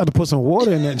 She about to put some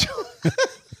water in that.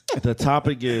 The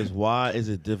topic is, why is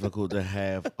it difficult to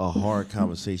have a hard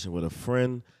conversation with a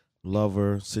friend,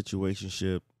 lover,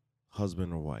 situationship,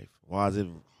 husband or wife? Why is it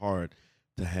difficult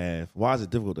to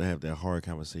have that hard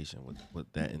conversation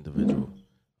with that individual?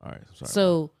 All right, I'm sorry.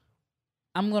 So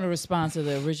I'm going to respond to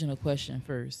the original question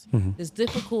first. Mhm. It's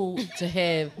difficult to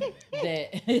have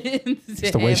that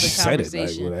to the way have she the said it, like,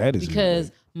 conversation with attitude,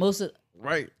 because most of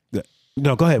right.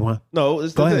 No, go ahead, Juan. No,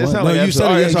 it's Go ahead. it Juan. sound No, like you answer. said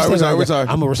All it. right, Yeah, sorry, you said we're it. sorry.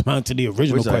 I'm gonna respond to the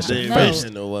original question No.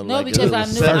 first. no, because I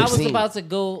knew I was 13. about to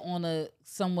go on a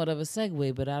somewhat of a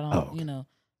segue, but I don't. Oh, okay. You know,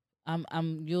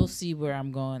 I'm. You'll see where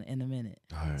I'm going in a minute.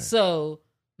 All right. So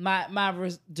my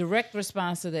direct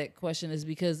response to that question is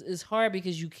because it's hard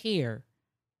because you care.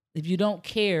 If you don't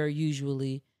care,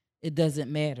 usually it doesn't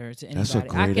matter to anybody. That's a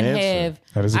I great can answer. have.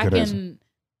 That is a I good can. answer.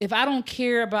 If I don't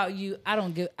care about you, I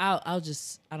don't give. I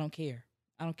don't care.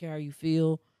 I don't care how you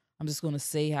feel. I'm just gonna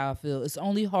say how I feel. It's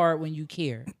only hard when you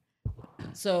care.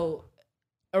 So,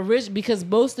 because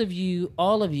most of you,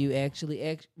 all of you,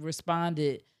 actually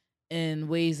responded in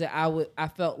ways that I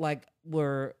felt like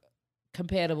were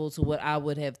compatible to what I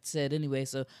would have said anyway.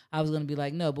 So I was gonna be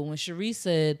like, no. But when Cherie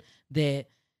said that,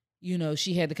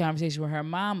 she had the conversation with her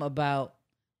mom about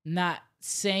not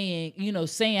saying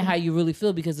how you really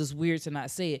feel because it's weird to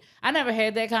not say it. I never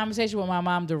had that conversation with my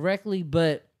mom directly,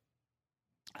 but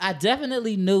I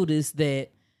definitely noticed that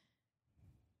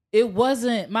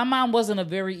my mom wasn't a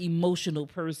very emotional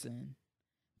person.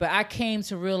 But I came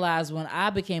to realize when I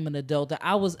became an adult that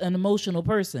I was an emotional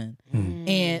person.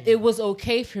 And it was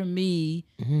okay for me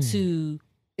to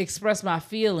express my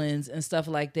feelings and stuff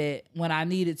like that when I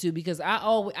needed to, because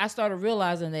I started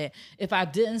realizing that if I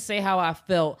didn't say how I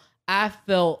felt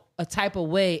a type of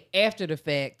way after the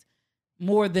fact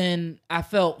more than I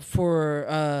felt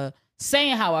for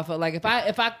saying how I felt. Like if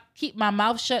I keep my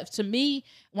mouth shut, to me,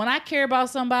 when I care about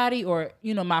somebody or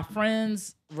my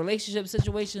friends, relationship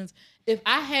situations, if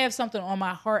I have something on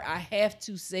my heart, I have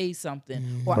to say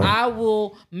something, or I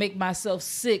will make myself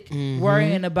sick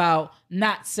worrying about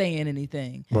not saying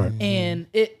anything. Right. And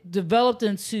it developed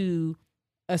into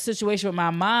a situation with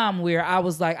my mom where I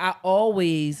was like, I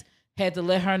always had to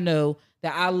let her know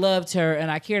that I loved her and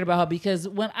I cared about her, because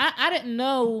when I didn't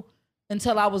know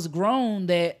until I was grown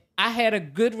that I had a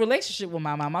good relationship with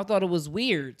my mom. I thought it was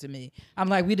weird to me. I'm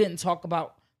like, we didn't talk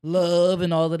about love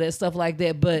and all of that stuff like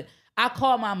that, but I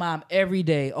called my mom every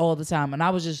day, all the time. And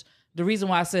I was just, the reason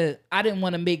why I said I didn't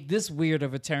want to make this weird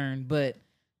of a turn, but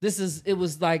it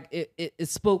was like, it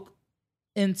spoke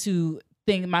into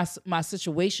my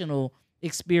situational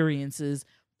experiences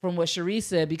from what Cherie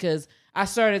said, because I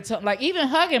started to, like, even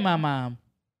hugging my mom.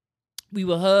 We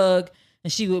would hug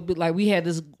and she would be like, we had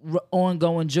this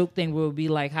ongoing joke thing where it would be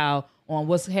like how on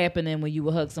what's happening when you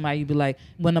would hug somebody, you'd be like,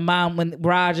 when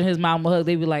Raj and his mom would hug,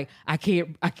 they'd be like, I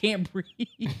can't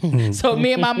breathe. So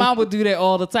me and my mom would do that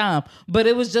all the time. But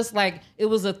it was just like, it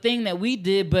was a thing that we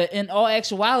did, but in all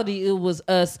actuality, it was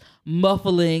us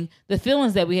muffling the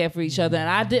feelings that we had for each other. And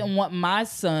I didn't want my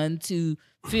son to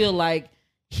feel like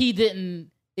he didn't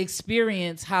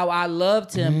experience how I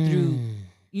loved him through,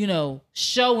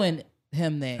 showing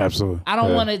him that. Absolutely. I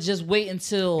don't want to just wait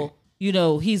until,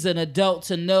 he's an adult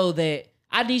to know that.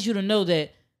 I need you to know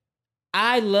that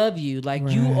I love you. Like,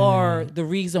 you are the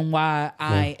reason why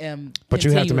I am. But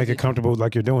you have to make continue it comfortable,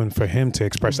 like you're doing, for him to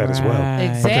express that as well. Right.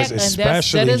 Exactly. Because And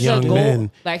especially that is a young goal.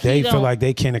 men, Like, they he feel don't- like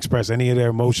they can't express any of their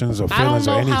emotions or I don't feelings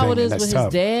or know anything. how it is and that's with tough.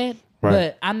 his dad, Right.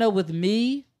 but I know with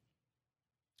me,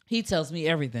 he tells me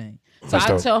everything. So That's I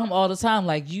dope. tell him all the time,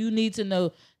 like, you need to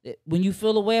know that when you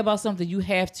feel a way about something, you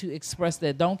have to express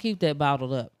that. Don't keep that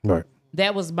bottled up. Right.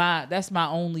 That's my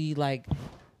only, like,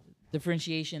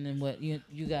 differentiation in what you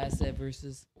guys said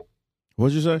versus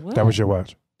What'd you say? what? That was your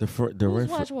watch. Whose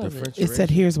watch was it? It said,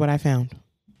 "Here's what I found."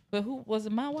 But who was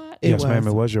it? My watch? It Yes, ma'am. was.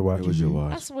 It was your watch. It was your I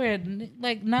watch. swear,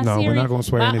 like Nasiri. No, we're not gonna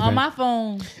swear anything. On my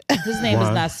phone, his name is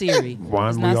Juan. Nasiri. Juan,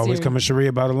 It's we always Nasiri. come at Cherie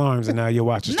about alarms, and now your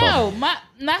watch is talking. No, my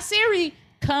Nasiri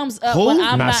comes up Who? when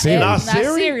I'm Nasiri. not. Nasiri?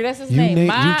 Nasiri, that's his You name.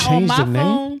 na- you On changed my the name?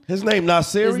 phone His name is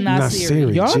Nasiri.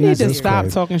 Nasiri. Y'all need to Jesus stop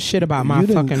Christ. talking shit about my You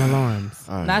didn't- fucking alarms.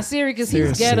 All right, Nasiri, because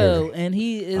he's Nasiri. ghetto and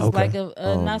he is Okay. like a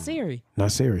Nasiri.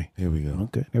 Not Siri. here we go.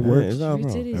 Okay, it Yeah, works. it's not Three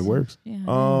wrong. titties. It works.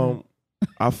 Yeah.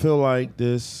 I feel like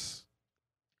the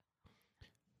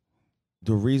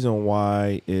reason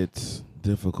why it's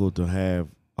difficult to have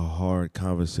a hard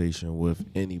conversation with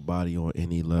anybody on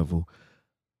any level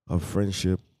of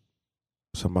friendship,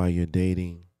 somebody you're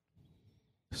dating,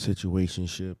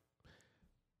 situationship,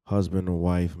 husband or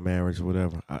wife, marriage,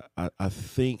 whatever. I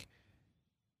think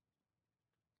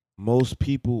most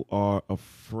people are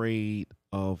afraid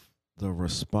of the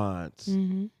response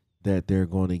Mm-hmm. that they're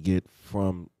going to get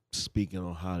from speaking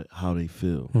on how they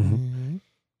feel. Mm-hmm.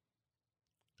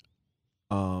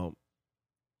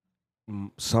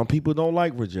 Some people don't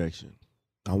like rejection.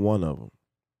 I'm one of them.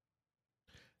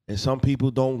 And some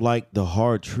people don't like the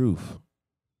hard truth.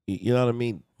 You know what I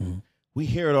mean? Mm-hmm. We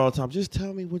hear it all the time. Just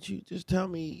tell me,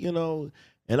 you know.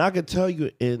 And I can tell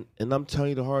you, and I'm telling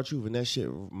you the hard truth, and that shit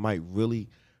might really,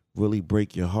 really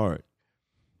break your heart.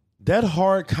 That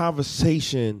hard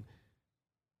conversation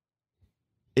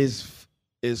is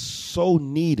so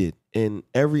needed in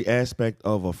every aspect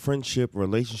of a friendship,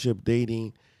 relationship,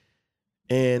 dating.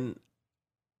 And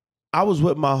I was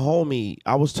with my homie.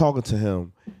 I was talking to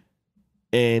him,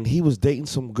 and he was dating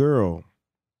some girl,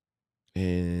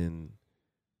 and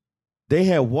they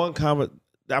had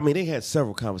they had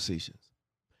several conversations,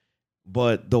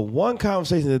 but the one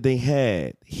conversation that they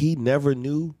had, he never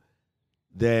knew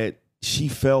that she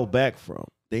fell back from.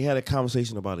 They had a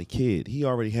conversation about a kid. He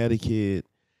already had a kid.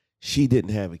 She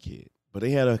didn't have a kid, but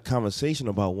they had a conversation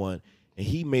about one, and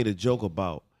he made a joke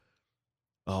about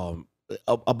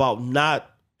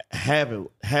not having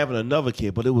another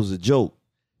kid, but it was a joke.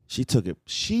 She took it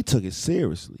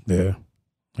seriously. Yeah.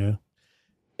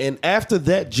 And after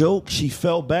that joke, she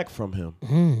fell back from him.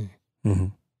 Mm-hmm.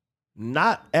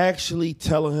 Not actually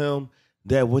telling him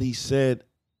that what he said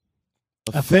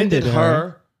Offended offended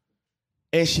her,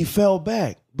 and she fell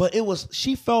back. But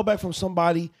she fell back from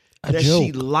somebody that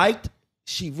she liked.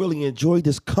 She really enjoyed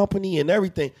this company and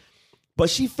everything. But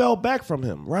she fell back from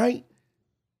him, right?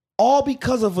 All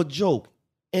because of a joke.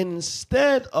 And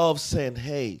instead of saying,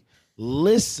 hey,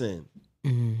 listen,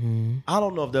 Mm-hmm. I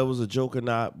don't know if that was a joke or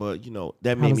not, but you know,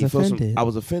 that I made was me feel offended. I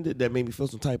was offended. That made me feel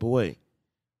some type of way.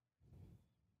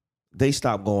 They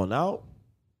stopped going out.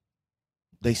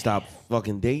 They stopped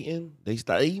fucking dating. They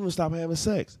even stopped having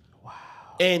sex. Wow.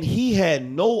 And he had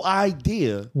no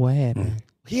idea. What happened?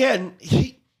 He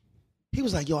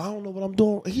was like, yo, I don't know what I'm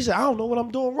doing. He said, I don't know what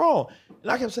I'm doing wrong.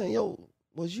 And I kept saying, yo,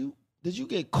 did you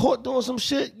get caught doing some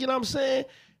shit? You know what I'm saying?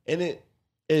 And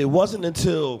it wasn't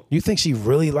until You think she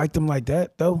really liked him like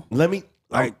that, though? they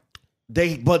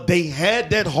had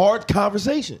that hard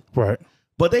conversation. Right.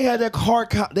 But they had that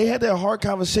hard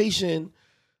conversation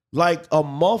like a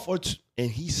month or two, and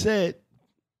he said,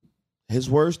 his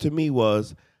words to me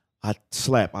was, I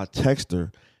text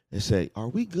her and say, are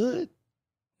we good?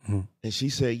 Mm-hmm. And she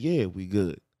said, yeah, we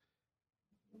good.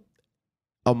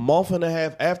 A month and a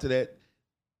half after that,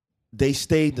 they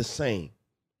stayed the same,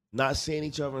 not seeing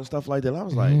each other and stuff like that. And I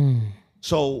was like,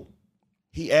 so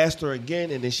he asked her again,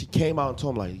 and then she came out and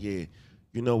told him like, yeah,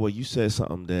 you know what, you said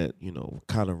something that, you know,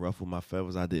 kind of ruffled my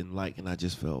feathers. I didn't like, and I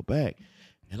just fell back.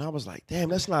 And I was like, damn,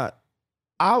 that's not,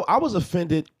 I was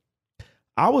offended.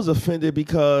 I was offended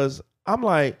because I'm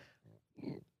like,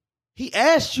 he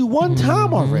asked you one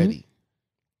time already.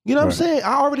 You know what I'm saying?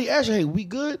 I already asked you, hey, we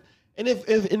good? And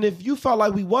if you felt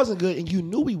like we wasn't good and you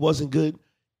knew we wasn't good,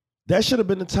 that should have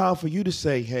been the time for you to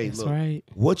say, hey, That's look, right.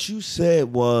 what you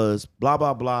said was blah,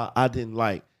 blah, blah, I didn't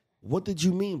like. What did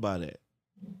you mean by that?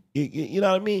 You know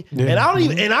what I mean? Yeah. And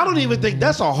I don't even think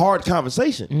that's a hard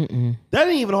conversation. Mm-mm. That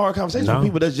ain't even a hard conversation for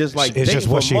people that's just like it's just dating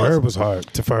what for she months. heard was hard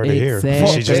for her to hear.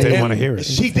 Exactly. She just didn't want to hear it.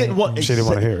 She didn't want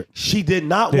to hear it. She did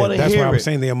not want to hear it. That's why I was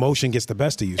saying the emotion gets the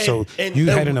best of you. So you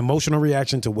had an emotional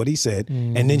reaction to what he said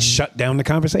and then shut down the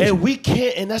conversation. And we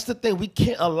can't, and that's the thing, we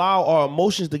can't allow our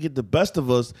emotions to get the best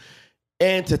of us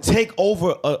and to take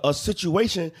over a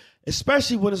situation,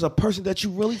 especially when it's a person that you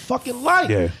really fucking like.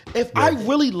 Yeah. If I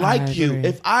really like you, agree.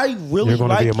 if I really You're going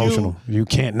to like be emotional. You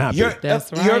can't not be.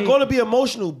 That's you're right. going to be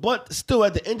emotional, but still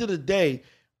at the end of the day,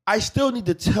 I still need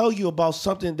to tell you about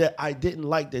something that I didn't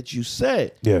like that you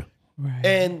said. Yeah. Right.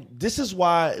 And this is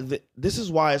why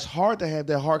it's hard to have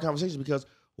that hard conversation, because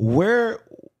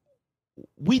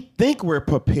we think we're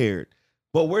prepared,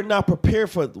 but we're not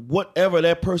prepared for whatever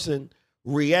that person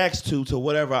reacts to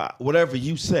whatever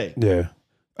you say. Yeah.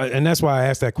 And that's why I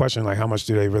asked that question, like, how much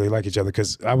do they really like each other?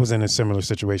 Because I was in a similar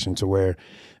situation to where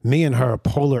me and her are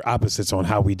polar opposites on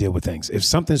how we deal with things. If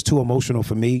something's too emotional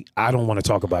for me, I don't want to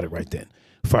talk about it right then.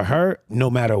 For her, no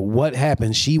matter what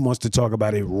happens, she wants to talk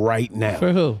about it right now.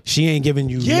 For who? She ain't giving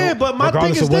you But my thing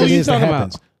regardless is of what this. it is that Who you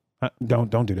happens.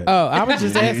 Don't do that. Oh, I was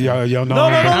just asking. Yo, no. No.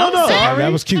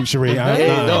 That was cute, Sheree.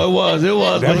 No, it was.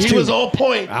 That But was he cute. was on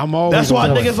point. I'm always That's why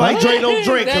on point. niggas like Dre don't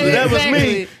drink, because that was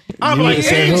me. I'm You like, ain't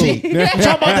say who. Angie.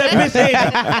 Talk about that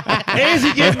bitch, Angie.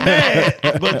 Angie get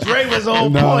mad, but Dre was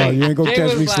on No, point. you ain't gonna Jay catch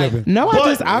was me like- slipping. No,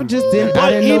 I just didn't. I But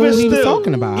didn't know even what he was still-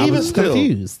 talking about. I even was still,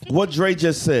 confused. what Dre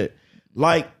just said,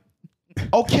 like,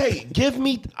 Okay, give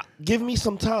me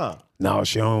some time. No,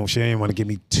 she didn't want to give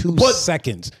me 2 But-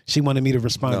 seconds. She wanted me to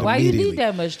respond Why you immediately. need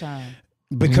that much time?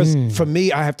 Because for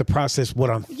me, I have to process what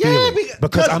I'm feeling.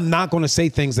 Because I'm not going to say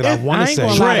things that I want I to ain't say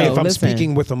gonna lie, if I'm listen.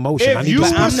 speaking with emotion. If I need you to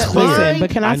was be I'm not, clear. listen, but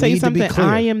can I tell you need to be something? clear.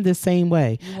 I am the same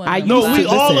way. want I to- used No, to we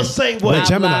all the listen. same We're way.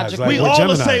 Geminis. logical. Like, We we're all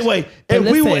the Geminis. same way. If But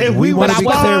we listen, we wanna be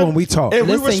respond- clear when we talk. If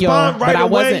we Listen, y'all, respond right but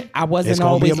away, I it's wasn't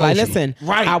gonna be always like, emotional. listen,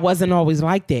 Right. I wasn't always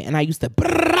like that, and I used to. Yeah,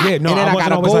 no, and then I I wasn't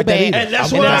gotta always go like that back, either. And that's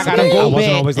and what then I I gotta said. go I wasn't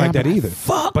back, always like and that I'm either.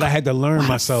 Fuck. But I had to learn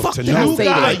myself fuck to did I know say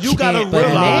that? You gotta But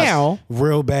realize. now,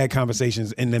 real bad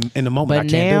conversations in the moment. But I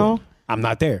can't now- do it. I'm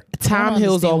not there. time I don't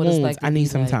heals understand all what it's wounds. like to I need be,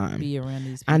 some like, time. Be around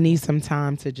these I need some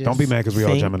time to just. Don't be mad because we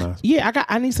all think. Geminis. Yeah,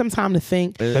 I need some time to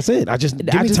think. That's it. I just give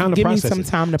me just time to give me process. some it.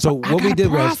 time to So pro- I what we gotta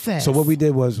did process.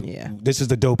 was Yeah. this is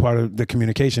the dope part of the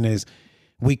communication is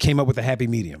we came up with a happy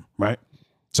medium, right?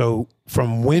 So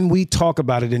from when we talk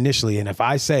about it initially, and if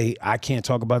I say I can't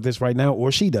talk about this right now,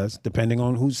 or she does, depending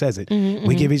on who says it,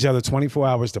 we give each other 24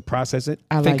 hours to process it,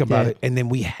 I think like about that. it, and then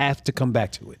we have to come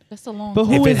back to it. That's a long But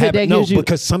time. who If is it that no, gives you?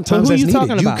 because sometimes but who that's you needed.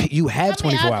 talking about? You have I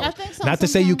mean, 24 I hours. think so Not to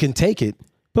say you sometimes. can take it.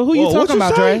 But who you Well, what talking you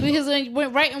about, say? Dre?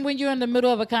 Because when you're in the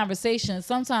middle of a conversation,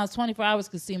 sometimes 24 hours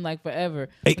could seem like forever.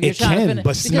 when It you're trying to can, finish.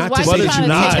 but Because not why to you say But that it's trying you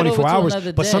to need not. take it over 24 to hours,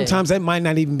 another but day? sometimes that might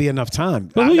not even be enough time.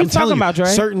 But who you I'm telling talking about, Dre?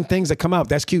 Certain things that come out,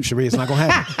 that's cute, Sheree. It's not gonna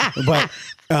happen. But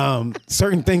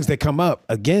certain things that come up,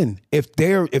 again, if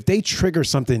they trigger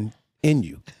something in you,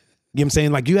 you know what I'm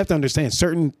saying? Like you have to understand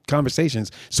certain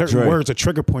conversations, certain Dre. words are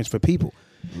trigger points for people.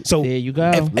 So There you go.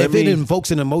 If Let it me-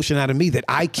 invokes an emotion out of me that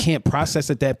I can't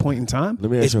process at that point in time, Let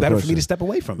me ask it's you a better for me question. to step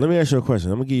away from it. Let me ask you a question.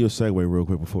 I'm gonna give you a segue real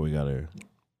quick before we got there.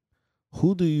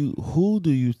 Who do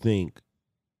you think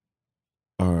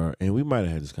are, and we might have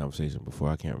had this conversation before,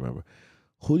 I can't remember.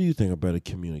 Who do you think are better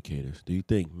communicators? Do you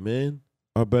think men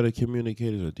are better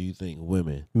communicators, or do you think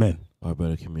women Men. are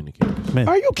better communicators? Men.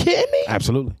 Are you kidding me?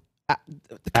 Absolutely. Come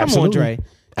Absolutely. on, Dre. Keep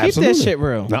Absolutely. that shit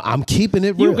real. No, I'm keeping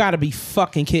it real. You gotta be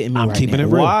fucking kidding me. I'm right keeping now. it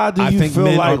real. Why do I you think feel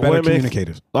men like are better women-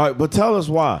 communicators. All right, but tell us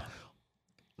why.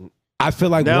 I feel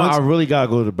like Now once I really gotta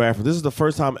go to the bathroom. This is the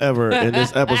first time ever in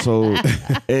this episode,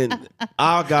 and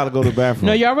I gotta go to the bathroom.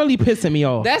 No, y'all really pissing me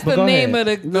off. That's But the go name ahead.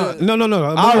 of the.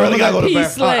 no. I really gotta go to the Peace bathroom.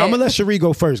 slap. I'm gonna let Sheree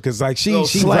go first because like Yo,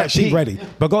 slap she Pete. ready.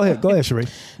 But go ahead, Sheree.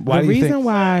 Why the do you reason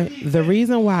think? the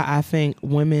reason why I think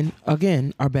women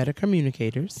again are better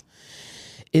communicators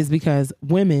is because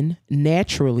women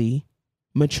naturally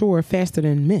mature faster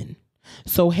than men.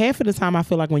 So half of the time I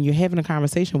feel like when you're having a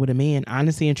conversation with a man,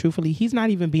 honestly and truthfully, he's not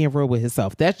even being real with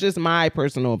himself. That's just my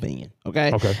personal opinion.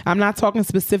 Okay. Okay. I'm not talking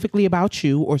specifically about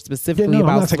you or specifically I'm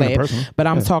about not taking it Slab, personal. but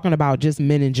I'm talking about just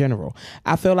men in general.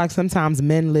 I feel like sometimes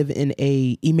men live in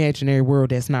a imaginary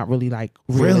world that's not really like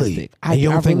Really? realistic. And you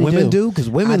don't I think really women do? Because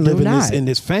I women do live not. in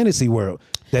this fantasy world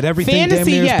that everything damn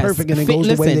Fantasy, near yes. is perfect and it Fa- goes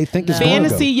the way listen, they think it's going to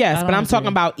fantasy, go. yes, I but don't I'm talking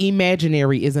agree. about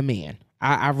imaginary is a man.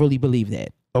 I really believe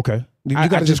that. Okay. You I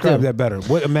got to just describe do. that better.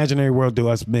 What imaginary world do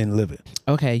us men live in?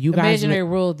 Okay, you guys. Imaginary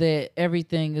world that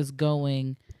everything is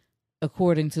going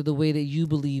according to the way that you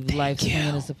believe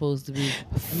lifespan is supposed to be.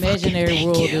 Imaginary thank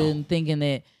world you. and thinking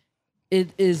that it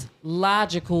is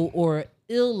logical or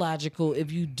illogical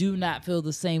if you do not feel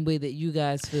the same way that you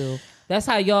guys feel. That's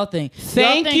how y'all think.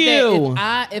 Thank y'all think you.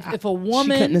 That if a She couldn't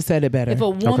woman have said it better. if a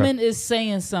woman is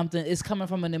saying something, it's coming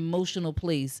from an emotional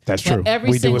place. That's But true. Every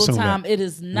We do single assume time, that. it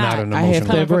is Not not. an I have emotional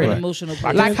to coming from agree. an emotional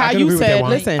place. Like how I can you agree with that said, one.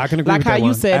 listen, I can agree like with how that you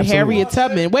one. said Absolutely. Harriet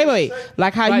Tubman. Wait,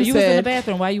 like how While you you was in the said,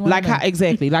 bathroom, why you want like how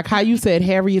exactly, like how you said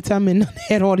Harriet Tubman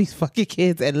had all these fucking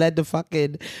kids and led the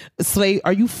fucking slave.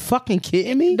 Are you fucking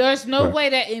kidding me? There's no way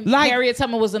that Like- Harriet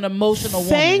Tubman was an emotional woman.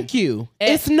 Thank you. And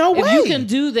It's no way. If you can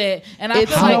do that, and I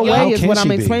It's feel no like how way y'all, is can what she I'm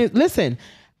be? explaining. Listen,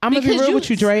 I'm gonna be Because real you with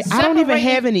you, Dre. I don't even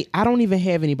have separating- any. I don't even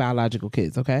have any biological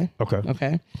kids. Okay. Okay.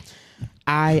 Okay.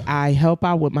 I help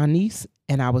out with my niece,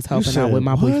 and I was helping out said with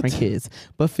my what? boyfriend kids.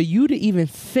 But for you to even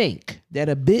think that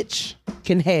a bitch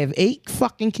can have 8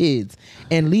 fucking kids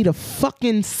and lead a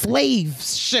fucking slave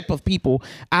ship of people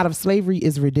out of slavery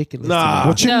is ridiculous. to Nah. me.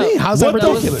 What you No. mean? How's What that the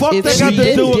ridiculous? fuck It's they got to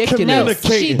do with ridiculous. No,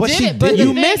 communicating? she But did she it. But did. the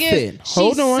You thing missed is, it. She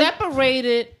Hold on.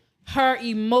 separated her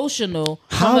emotional.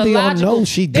 How from do the y'all logical. know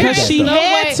she did There that, is though? no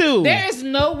Had way, to. There is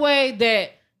no way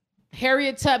that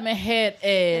Harriet Tubman had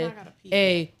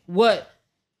a what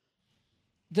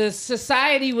the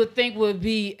society would think would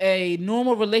be a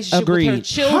normal relationship with her Agreed. How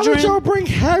children. did y'all bring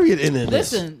Harriet in this?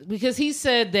 Listen, because he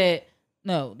said that.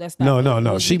 No, that's not. No, what no, it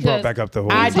no. was, She brought because back up the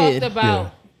whole. I we did. talked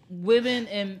about women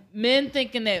and men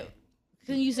thinking that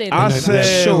Can you say that? I then-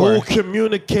 said Sure. who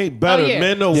communicate better, yeah.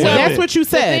 men or So women? That's what you The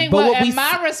said. thing But was, what we and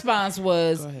my response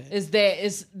was ahead.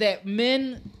 is that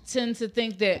men tend to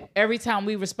think that every time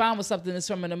we respond with something is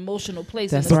from an emotional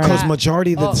place. That's and it's right. Because not.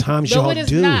 majority of the Oh, times no, y'all it is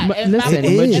do. not. And Listen, my- It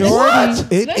is.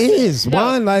 majority- It is. No,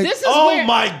 Why? Like, this is Oh where,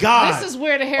 my God. This is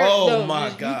where the hair. Oh no, my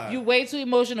you- God. You way too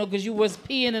emotional because you was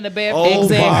peeing in the bathroom. Oh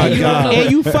Exactly. my You don't God. know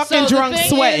And you what- fucking So the drunk thing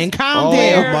sweating. is, Calm Oh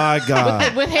down. my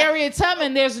God. with Harriet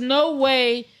Tubman, there's no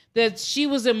way that she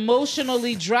was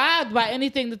emotionally driven by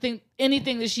anything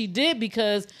that she did,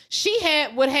 because she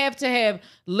would have to have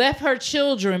left her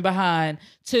children behind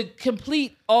to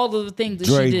complete all of the things that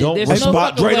Dre, she did. don't There's no respond.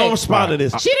 fucking Dre, way. don't respond to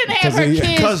this. She didn't have her kids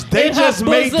Because they in her just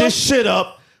made bosom. this shit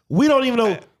up. We don't even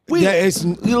know. We, yeah, it's.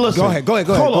 you listen. Go ahead. Hold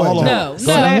on. Hold on. No,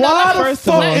 So no, Why the first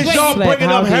of fuck all, is wait, y'all Slap, bringing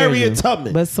how up dare Harriet you?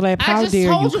 Tubman? But Slap, I how just dare you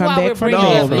told you come why back we're from bringing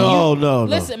No, it up. that? And no, you- no,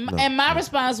 Listen, no. and my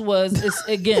response was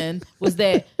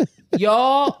that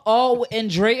y'all all and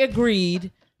Dre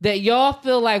agreed that y'all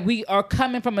feel like we are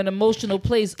coming from an emotional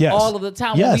place Yes. all of the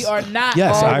time. Yes. When we are not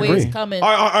Yes, I always agree. coming All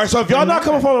right. So if y'all not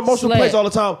coming from an emotional Slap. place all the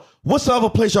time, what's the other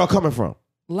place y'all coming from?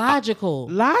 logical.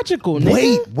 Logical,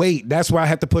 nigga. Wait. That's where I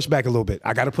have to push back a little bit.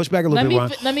 I got to push back a little Let bit, me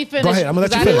Ron. let me finish. Go ahead. I'm gonna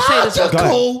let you because I finish. didn't say this. Go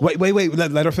ahead. Cool.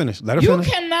 Wait. Let her finish. Let her You finish.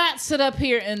 cannot sit up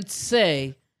here and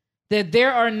say that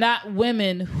there are not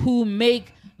women who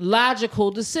make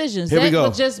logical decisions. Here we that go.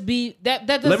 would just be that.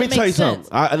 That doesn't Let me make tell you sense.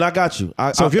 something. I got you.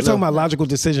 So if you're talking about logical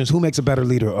decisions, who makes a better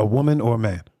leader, a woman or a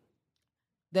man?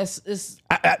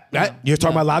 You're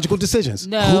talking about logical decisions.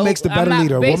 No, Who makes the I'm better not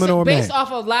leader, a woman or a man? Based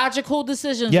off of logical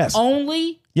decisions Yes.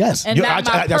 only. Yes, and not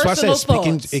my that's why I said personal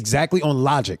speaking thoughts. exactly on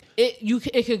logic.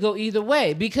 It could go either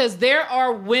way, because there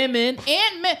are women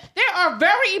and men. There are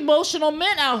very emotional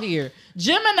men out here.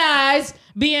 Geminis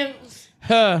being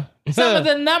some of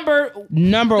the number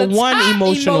one top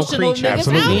emotional creature. niggas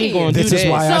Absolutely. out We ain't gonna here. do This is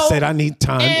that. why I So- said I need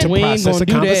time and- to We ain't process gonna a do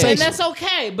that. conversation. And that's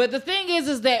okay. But the thing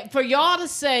is that for y'all to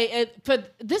say, for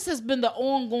this has been the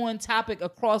ongoing topic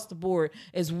across the board,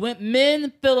 is when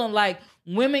men feeling like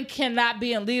women cannot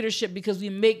be in leadership because we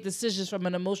make decisions from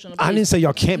an emotional place. I didn't say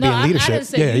y'all can't be No, in I leadership. didn't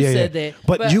say you said that.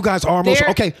 But you guys are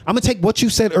emotional. there- Okay, I'm gonna take what you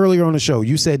said earlier on the show.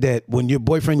 You said that when your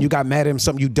boyfriend, you got mad at him,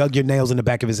 something, you dug your nails in the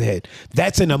back of his head.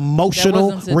 That's an That emotional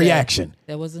wasn't today. reaction.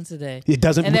 That wasn't today. It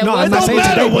doesn't. And that No, I'm wasn't- not saying It don't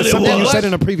today, matter but what it something you was. said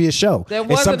in a previous show. That It's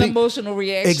was an something- emotional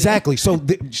reaction. Exactly. So,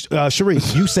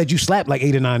 Sharice, you said you slapped like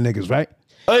 8 or 9 niggas, right?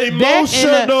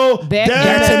 Emotional That's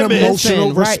an damage.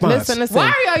 emotional response. Listen. Why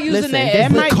are y'all using that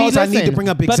as- might Because be, I need to listen, bring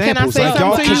up but can I examples. say Like, something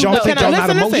y'all- to 'cause you? y'all think Can I- y'all not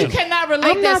listen, You emotional. listen. cannot relate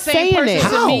I'm that not same saying person that.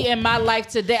 to How? me in my life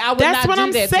today. I would That's not what do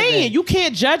I'm that saying. today. You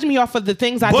can't judge me off of the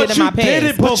things I But did in you my past. did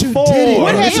it But you before. did it. What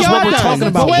And have this is y'all what we're done? talking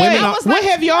about. What Women have- are. what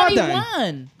have y'all done?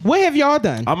 21. What have y'all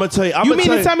done? I'm gonna tell you. You mean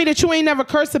to tell me that you ain't never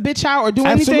cursed a bitch out or do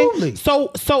anything? Absolutely.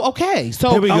 So okay. So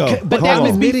Here we go. Okay, but Hold that on.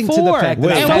 was admitting to the before. fact that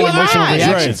Wait. I And had we an emotional are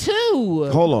reaction. too.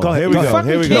 Hold on. Go ahead. Here we Go go. ahead.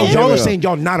 Here we No, go. No, Here y'all we are go. saying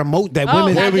y'all not that Oh,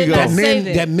 women. I did not say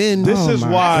that. That men. This is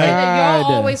why. Y'all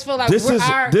God. always feel like This is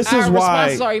our why.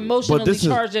 responses are emotionally but this is,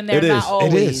 charged, and they're it is. not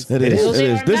always. It is. It is. No, It they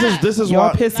is. are This not. is y'all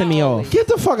why. pissing me Not off. always. Get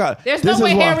the fuck out. There's This no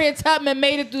is way why. Harriet Tubman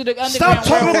made it through the underground. Stop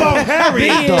talking railroad about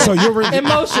Harriet. being though. So you're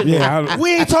emotional. Yeah.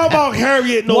 We ain't talking about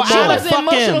Harriet no Well, She more. I'd have wasn't fuck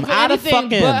emotional him. for I'd have anything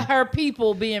fuck him. but her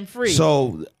people being free.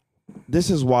 So this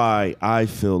is why I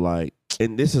feel like,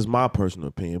 and this is my personal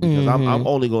opinion, because Mm-hmm. I'm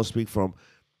only gonna speak from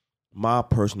my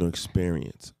personal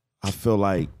experience.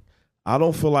 I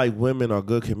don't feel like women are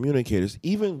good communicators.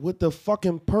 Even with the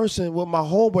fucking person, with my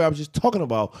homeboy I was just talking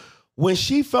about, when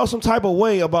she felt some type of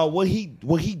way about what he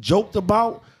joked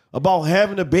about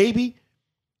having a baby,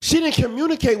 she didn't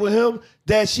communicate with him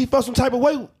that she felt some type of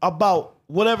way about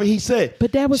whatever he said.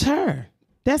 But that was her.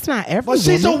 That's not every But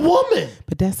she's a woman. woman.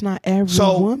 But that's not every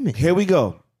So woman. here we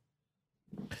go.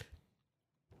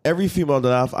 Every female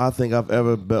that I think I've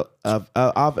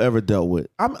ever dealt with,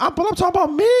 but I'm talking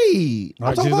about me.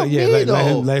 I'm talking about me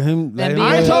though. Let him. And be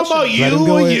I ain't talking about Let him you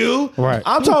go and ahead. you. Right.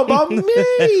 I'm talking about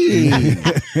me.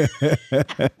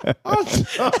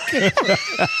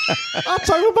 I'm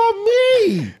talking about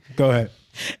me. Go ahead.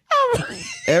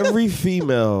 Every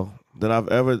female that I've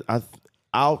ever,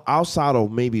 outside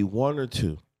of maybe one or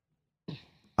two,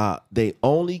 they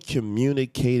only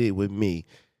communicated with me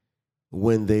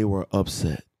when they were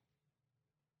upset.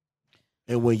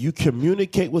 And when you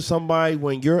communicate with somebody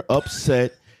when you're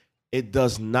upset, it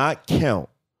does not count.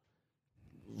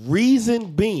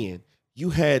 Reason being, you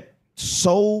had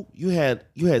so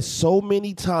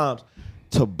many times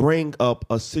to bring up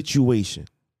a situation.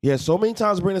 You had so many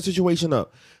times to bring a situation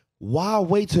up. Why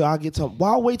wait till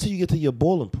you get to your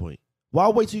boiling point? Why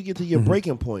wait till you get to your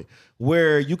breaking point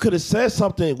where you could have said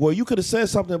something? Where you could have said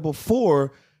something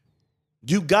before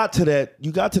you got to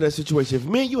that situation. If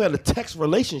me and you had a text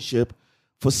relationship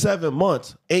for 7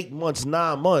 months, 8 months,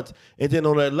 9 months, and then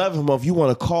on the 11th month you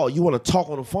want to call, you want to talk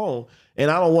on the phone, and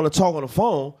I don't want to talk on the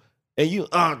phone, and you,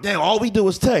 damn, all we do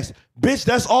is text. Bitch,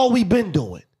 that's all we been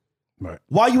doing. Right.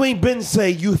 Why you ain't been say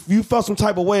you felt some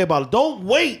type of way about it? Don't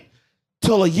wait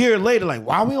till a year later, like,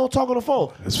 why we don't talk on the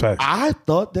phone? That's facts. I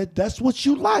thought that's what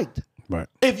you liked. Right.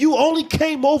 If you only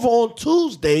came over on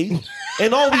Tuesday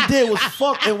and all we did was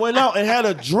fuck and went out and had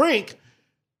a drink,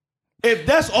 if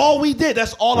that's all we did,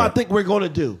 that's all I think we're going to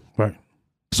do. Right.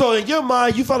 So in your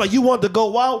mind, you felt like you wanted to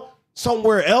go out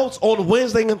somewhere else on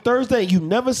Wednesday and Thursday and you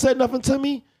never said nothing to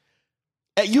me?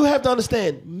 And you have to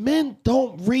understand, men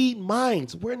don't read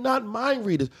minds. We're not mind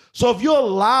readers. So if you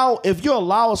allow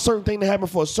a certain thing to happen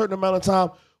for a certain amount of time,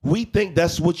 we think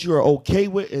that's what you're okay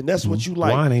with and that's what you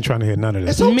like. Juan ain't trying to hear none of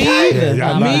this. It's okay. Me either.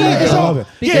 Yeah, Me I love it.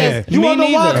 Yeah, you want to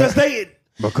know why? Because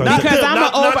Because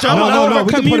I'm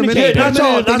over communicator.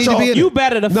 You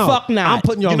better to fuck not. I'm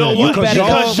putting y'all You know on what? because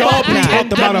Because y'all y'all be be talked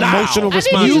in about denial. emotional I didn't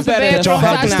responses. use the bad that y'all jokes. I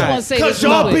have to just stop. want to say Because this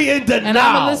y'all real be quick. in denial. And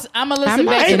I'm going to I'm listen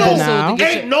not back in to this. denial. So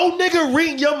Ain't no nigga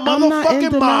reading your I'm not in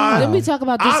motherfucking denial. mind. let me talk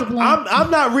about discipline.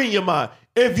 I'm not reading your mind.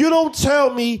 If you don't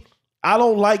tell me I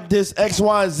don't like this X,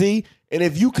 Y, and Z, and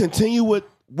if you continue with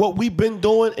what we've been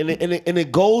doing and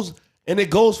it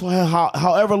goes for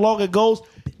however long it goes,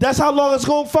 that's how long it's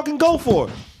gonna fucking go for.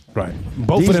 Right.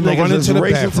 Both These of them are niggas running is to the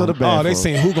racing bathroom. to the bathroom. Oh, they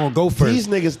saying who gonna go first? These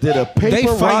niggas did a paper They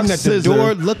rock fighting at the scissors.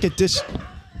 door. Look at this.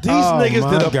 These Oh, niggas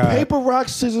my did a God. paper rock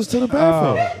scissors to the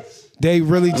bathroom. They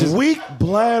really just Weak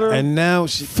bladder and now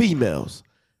she, females.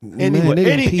 man, they done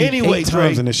peed Anyway, 8 Dre,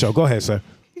 times in the show. Go ahead, sir.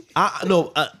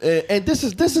 and this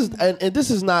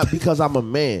is not because I'm a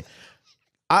man.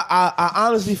 I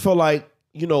honestly feel like,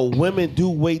 you know, women do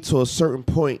wait to a certain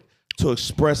point to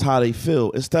express how they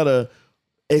feel instead of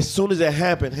as soon as it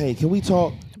happened. Hey, can we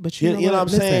talk? But you know what I'm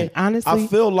Listen, saying? honestly, I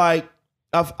feel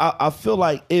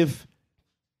like if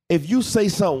you say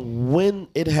something when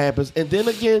it happens, and then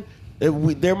again,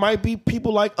 there might be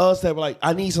people like us that were like,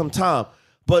 I need some time,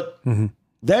 but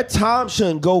that time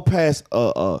shouldn't go past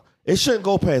it shouldn't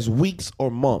go past weeks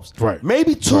or months. Right.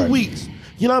 Maybe 2 Right. weeks.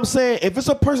 You know what I'm saying? If it's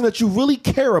a person that you really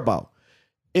care about,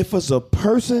 it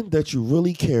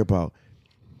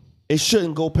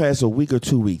shouldn't go past a week or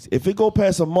 2 weeks. If it go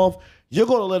past a month, you're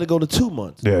gonna let it go to 2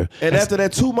 months. Yeah. And after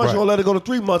that 2 months, Right. you're gonna let it go to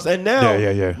 3 months. And now,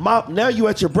 now you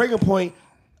at your breaking point.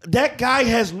 That guy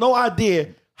has no idea.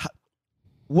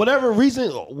 Whatever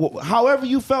reason, however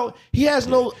you felt, he has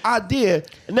no idea.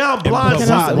 And now I'm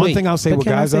blindsided. One thing I'll say with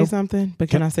guys, can I though. say something? But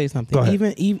can I say something? Go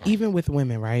ahead. Even with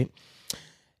women, right?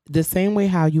 The same way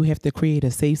how you have to create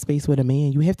a safe space with a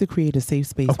man, you have to create a safe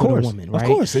space with a woman, right? Of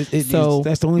course. So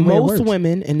that's the only way it most works.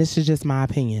 women, and this is just my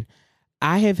opinion,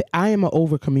 I am an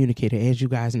over communicator, as you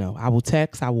guys know. I will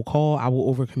text, I will call, I will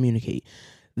over communicate.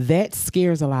 That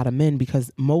scares a lot of men because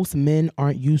most men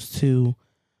aren't used to,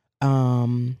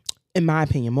 in my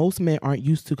opinion, most men aren't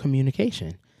used to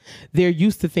communication. They're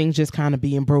used to things just kind of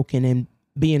being broken and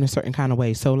being a certain kind of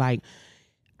way. So like,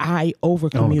 I over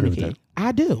communicate.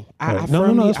 I do. I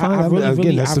No, it's fine.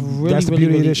 That's the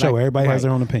beauty of this show. Everybody has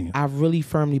their own opinion. I really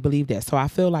firmly believe that. So I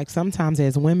feel like sometimes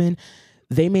as women,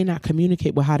 they may not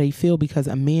communicate with how they feel because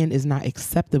a man is not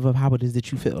acceptive of how it is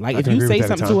that you feel. Like if you say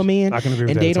something to a man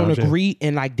and they don't agree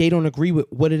and like they don't agree with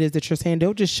what it is that you're saying,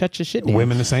 they'll just shut your shit down.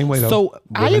 Women the same way though. So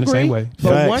I Women agree. the same way. But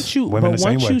Facts.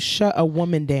 once you shut a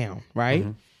woman down, right?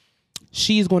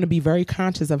 She's going to be very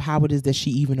conscious of how it is that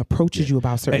she even approaches you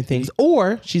about certain things,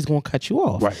 or she's going to cut you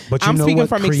off. Right. But I'm know speaking what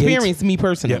from creates- experience, me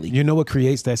personally. You know what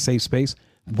creates that safe space?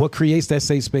 What creates that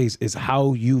safe space is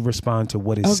how you respond to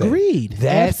what is said. Agreed.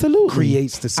 That Absolutely.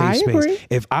 creates the safe I space. agree.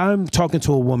 If I'm talking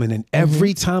to a woman and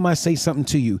every time I say something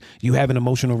to you, you have an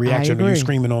emotional reaction or you agree.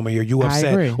 screaming on me or you I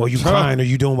upset agree. or you crying or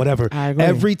you doing whatever. I agree.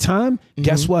 Every time,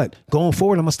 guess what? Going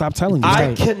forward, I'm going to stop telling you.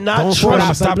 I cannot Going forward, I'm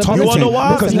going to trust- stop You talking wanna to know you.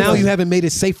 why? Because now Because- you haven't made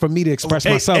it safe for me to express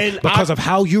And- myself and because of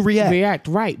how you react. React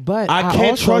right, but I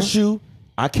can't also, trust you.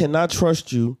 I cannot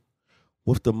trust you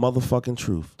with the motherfucking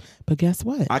truth. But guess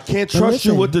what? I can't But trust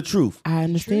you listen, with the truth. I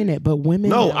understand that, but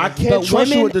women. No, I can't but trust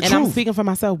you women, with the and I'm truth. speaking for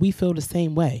myself. We feel the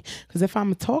same way because if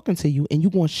I'm talking to you and you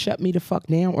going to shut me the fuck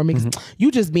down or make you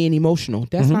just being emotional,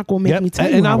 that's not going to make Yep. me tell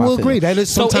you. And how I will feel. agree. That is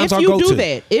sometimes so our if you go-to. do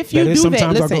that, if you That is do that,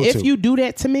 sometimes our listen. go-to. If you do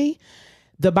that to me,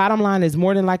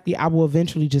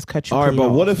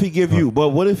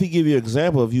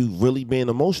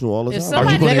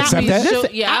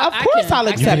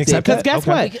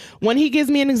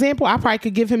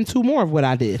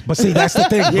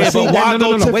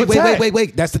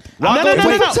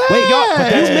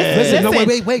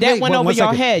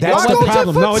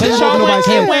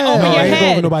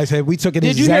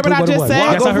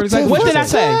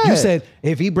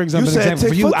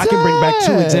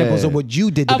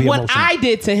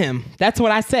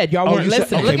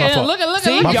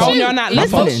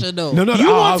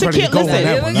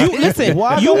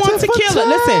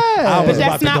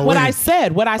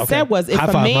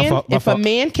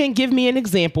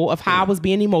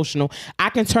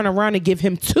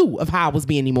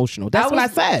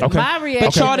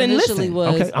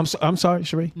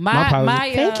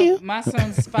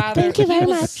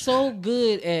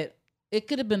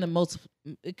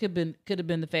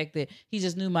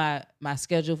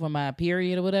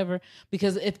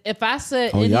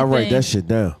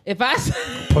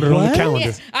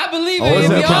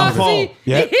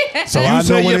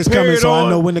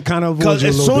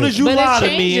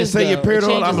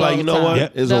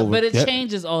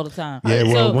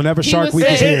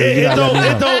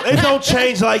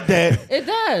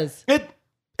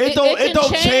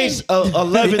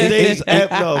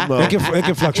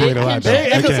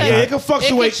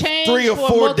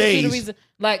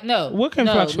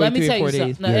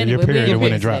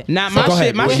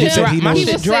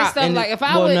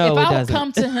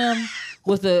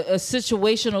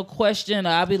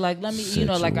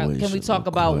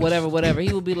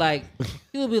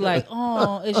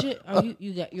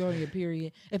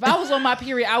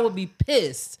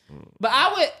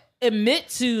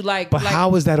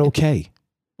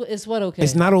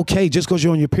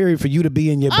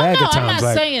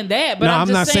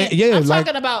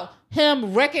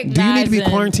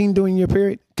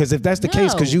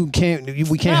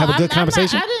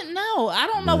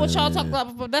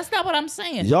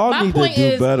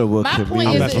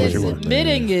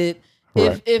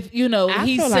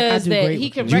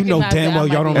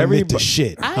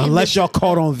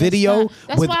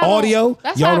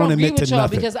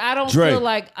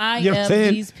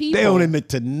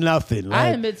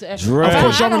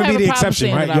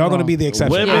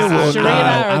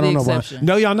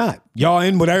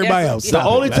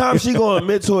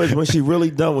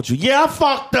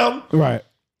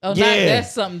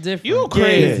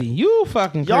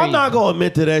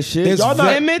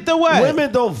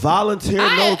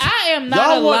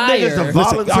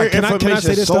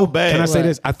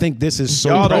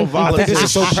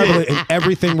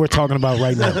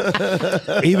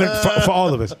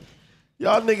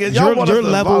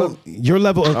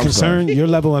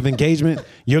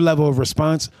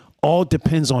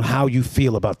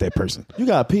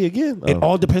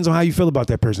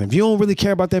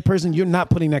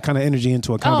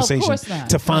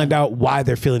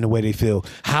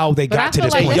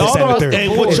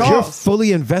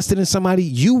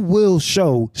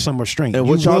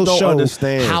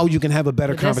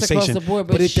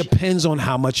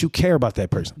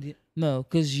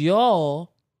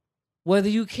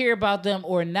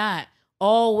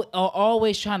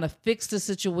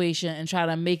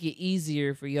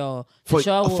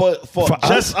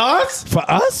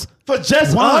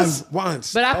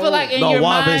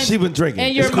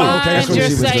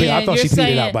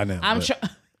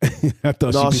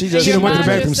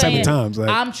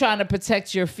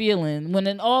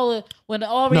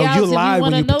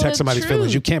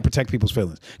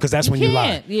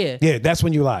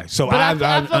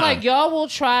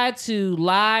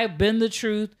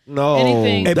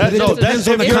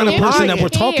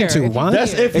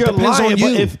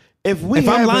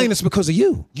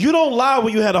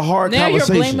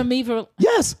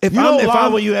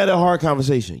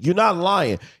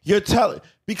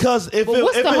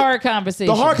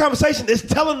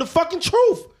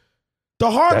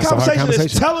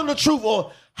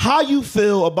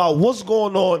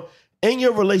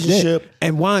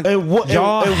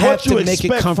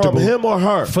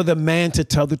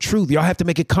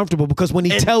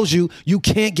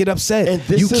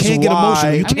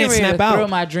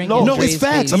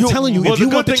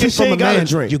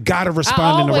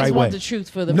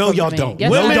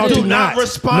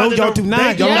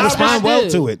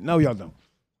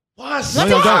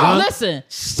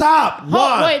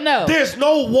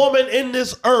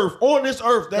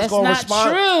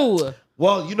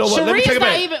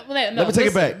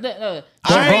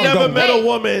 a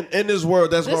woman in this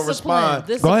world that's gonna Discipline. respond.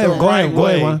 Discipline. Go ahead, the right go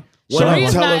ahead, way. Juan. when I'm Cherie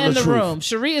is telling not in the truth. room.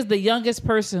 Cherie is the youngest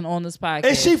person on this podcast.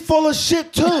 And she full of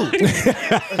shit too.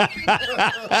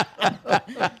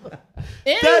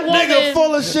 That nigga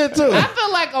full of shit too. I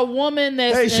feel like a woman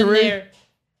that's Hey, in Cherie. there.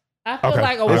 I feel Okay.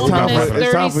 like a It's woman time that's for-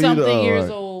 it's time for you to, 30-something years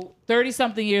alright. old,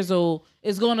 30-something years old,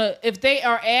 is gonna, if they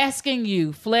are asking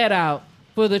you flat out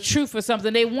for the truth or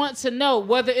something, they want to know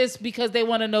whether it's because they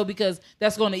want to know because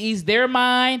that's going to ease their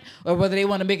mind, or whether they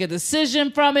want to make a decision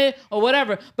from it or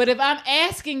whatever. But if I'm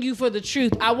asking you for the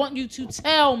truth, I want you to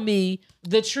tell me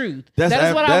the truth. That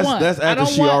is what I want. That's I after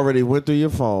don't she want, already went through your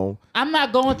phone. I'm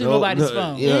not going through No, nobody's no,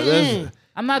 phone. yeah, that's-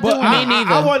 I'm not But doing I, it. neither.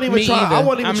 I wasn't even Me trying. I either.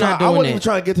 wasn't even I'm trying. not I wasn't doing even it.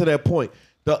 trying to get to that point.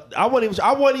 I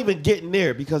wasn't even getting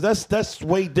there because that's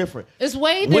way different. It's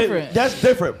way When- different. that's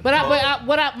different. But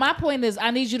my point is, I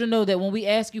need you to know that when we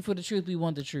ask you for the truth, we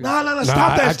want the truth. No, Nah,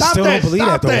 stop that. I Stop still that. don't believe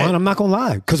Stop that, though, that. Juan. I'm not going to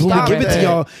lie. Because when Stop we give it that. to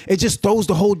y'all, it just throws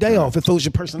the whole day off. It throws your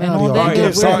And personality on off. that Alright, day, yeah,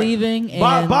 we're sorry. leaving. And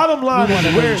Bottom line we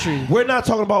wanna know the is truth. we're not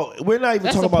talking about. We're not even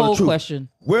That's talking a about poll the truth. question.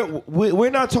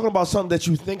 We're not talking about something that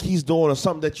you think he's doing or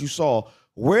something that you saw.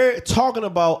 We're talking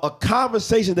about a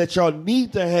conversation that y'all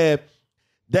need to have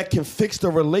that can fix the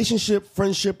relationship,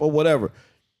 friendship, or whatever.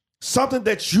 Something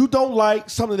that you don't like,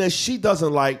 something that she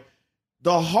doesn't like.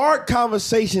 The hard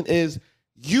conversation is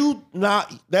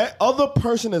that other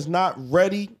person is not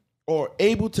ready or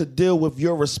able to deal with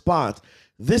your response.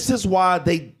 This is why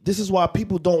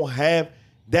people don't have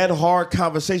that hard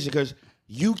conversation, because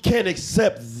you can't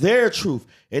accept their truth.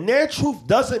 And their truth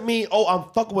doesn't mean, oh, I'm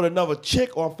fucking with another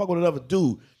chick or I'm fucking with another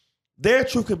dude. Their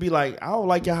truth could be like, I don't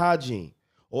like your hygiene,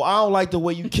 or I don't like the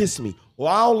way you kiss me, or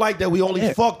I don't like that we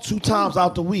only fuck 2 times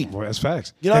out the week. Well, that's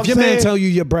facts. You know if what your I'm man saying? tell you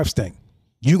your breath stink,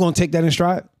 you going to take that in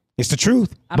stride? It's the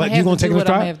truth. But you going to take it in what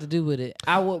I'm gonna stride? have to do with it.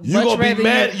 I would You much gonna rather be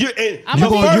mad? you. You You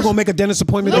going to make a dentist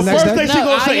appointment the The next first day? thing she No,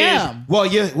 gonna I say am.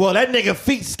 is, well, that nigga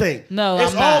feet stink. No,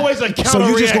 it's I'm not. always a counter. So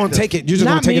you just going to take it? You just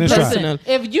going Not to take me it in stride? personally.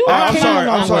 Listen, if you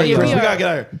I'm sorry, yeah, Chris. we We are- gotta get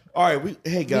out of here. All right,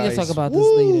 hey guys, can talk about this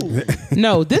later.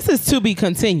 No, this is to be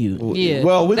continued. Yeah.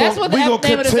 Well, that's what the name of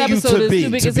this continue episode to is. be. To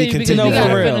be To be continued, because continued. we No, gotta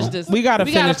for real. finish this. We gotta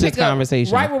finish this pick up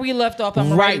conversation. right where we left off. I'm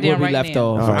gonna write Right it where down we right left now.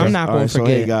 off. Okay. I'm not All going right, to so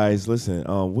hey forget. guys,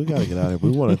 listen, we gotta get out of here.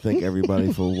 We want to thank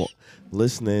everybody for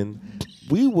listening.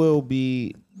 We will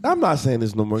be. I'm not saying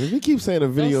this no more because we keep saying the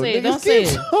video. say it, Niggas don't say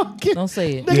keep it. talking. Don't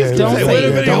say it. Niggas Yeah, keep don't saying, say "Where the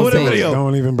it, video? don't Where the say it." video?"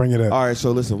 Don't even bring it up. All right,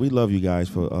 so listen, we love you guys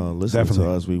for listening Definitely.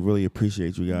 to us. We really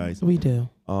appreciate you guys. We do.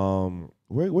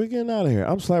 We're getting out of here.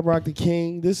 I'm Slap Rock the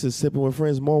King. This is Sipping with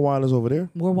Friends. More wine is over there.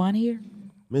 More wine here.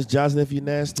 Miss Johnson, if you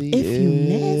nasty, If you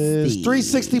is nasty.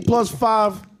 360 plus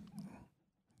 5.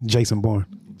 Jason Bourne.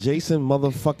 Jason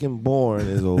motherfucking Bourne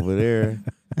is over there.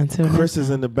 Until Chris is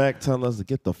in the back telling us to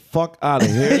get the fuck out of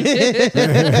here.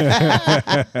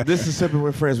 This is Sipping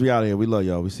with Friends. We out of here. We love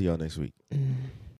y'all. We see y'all next week.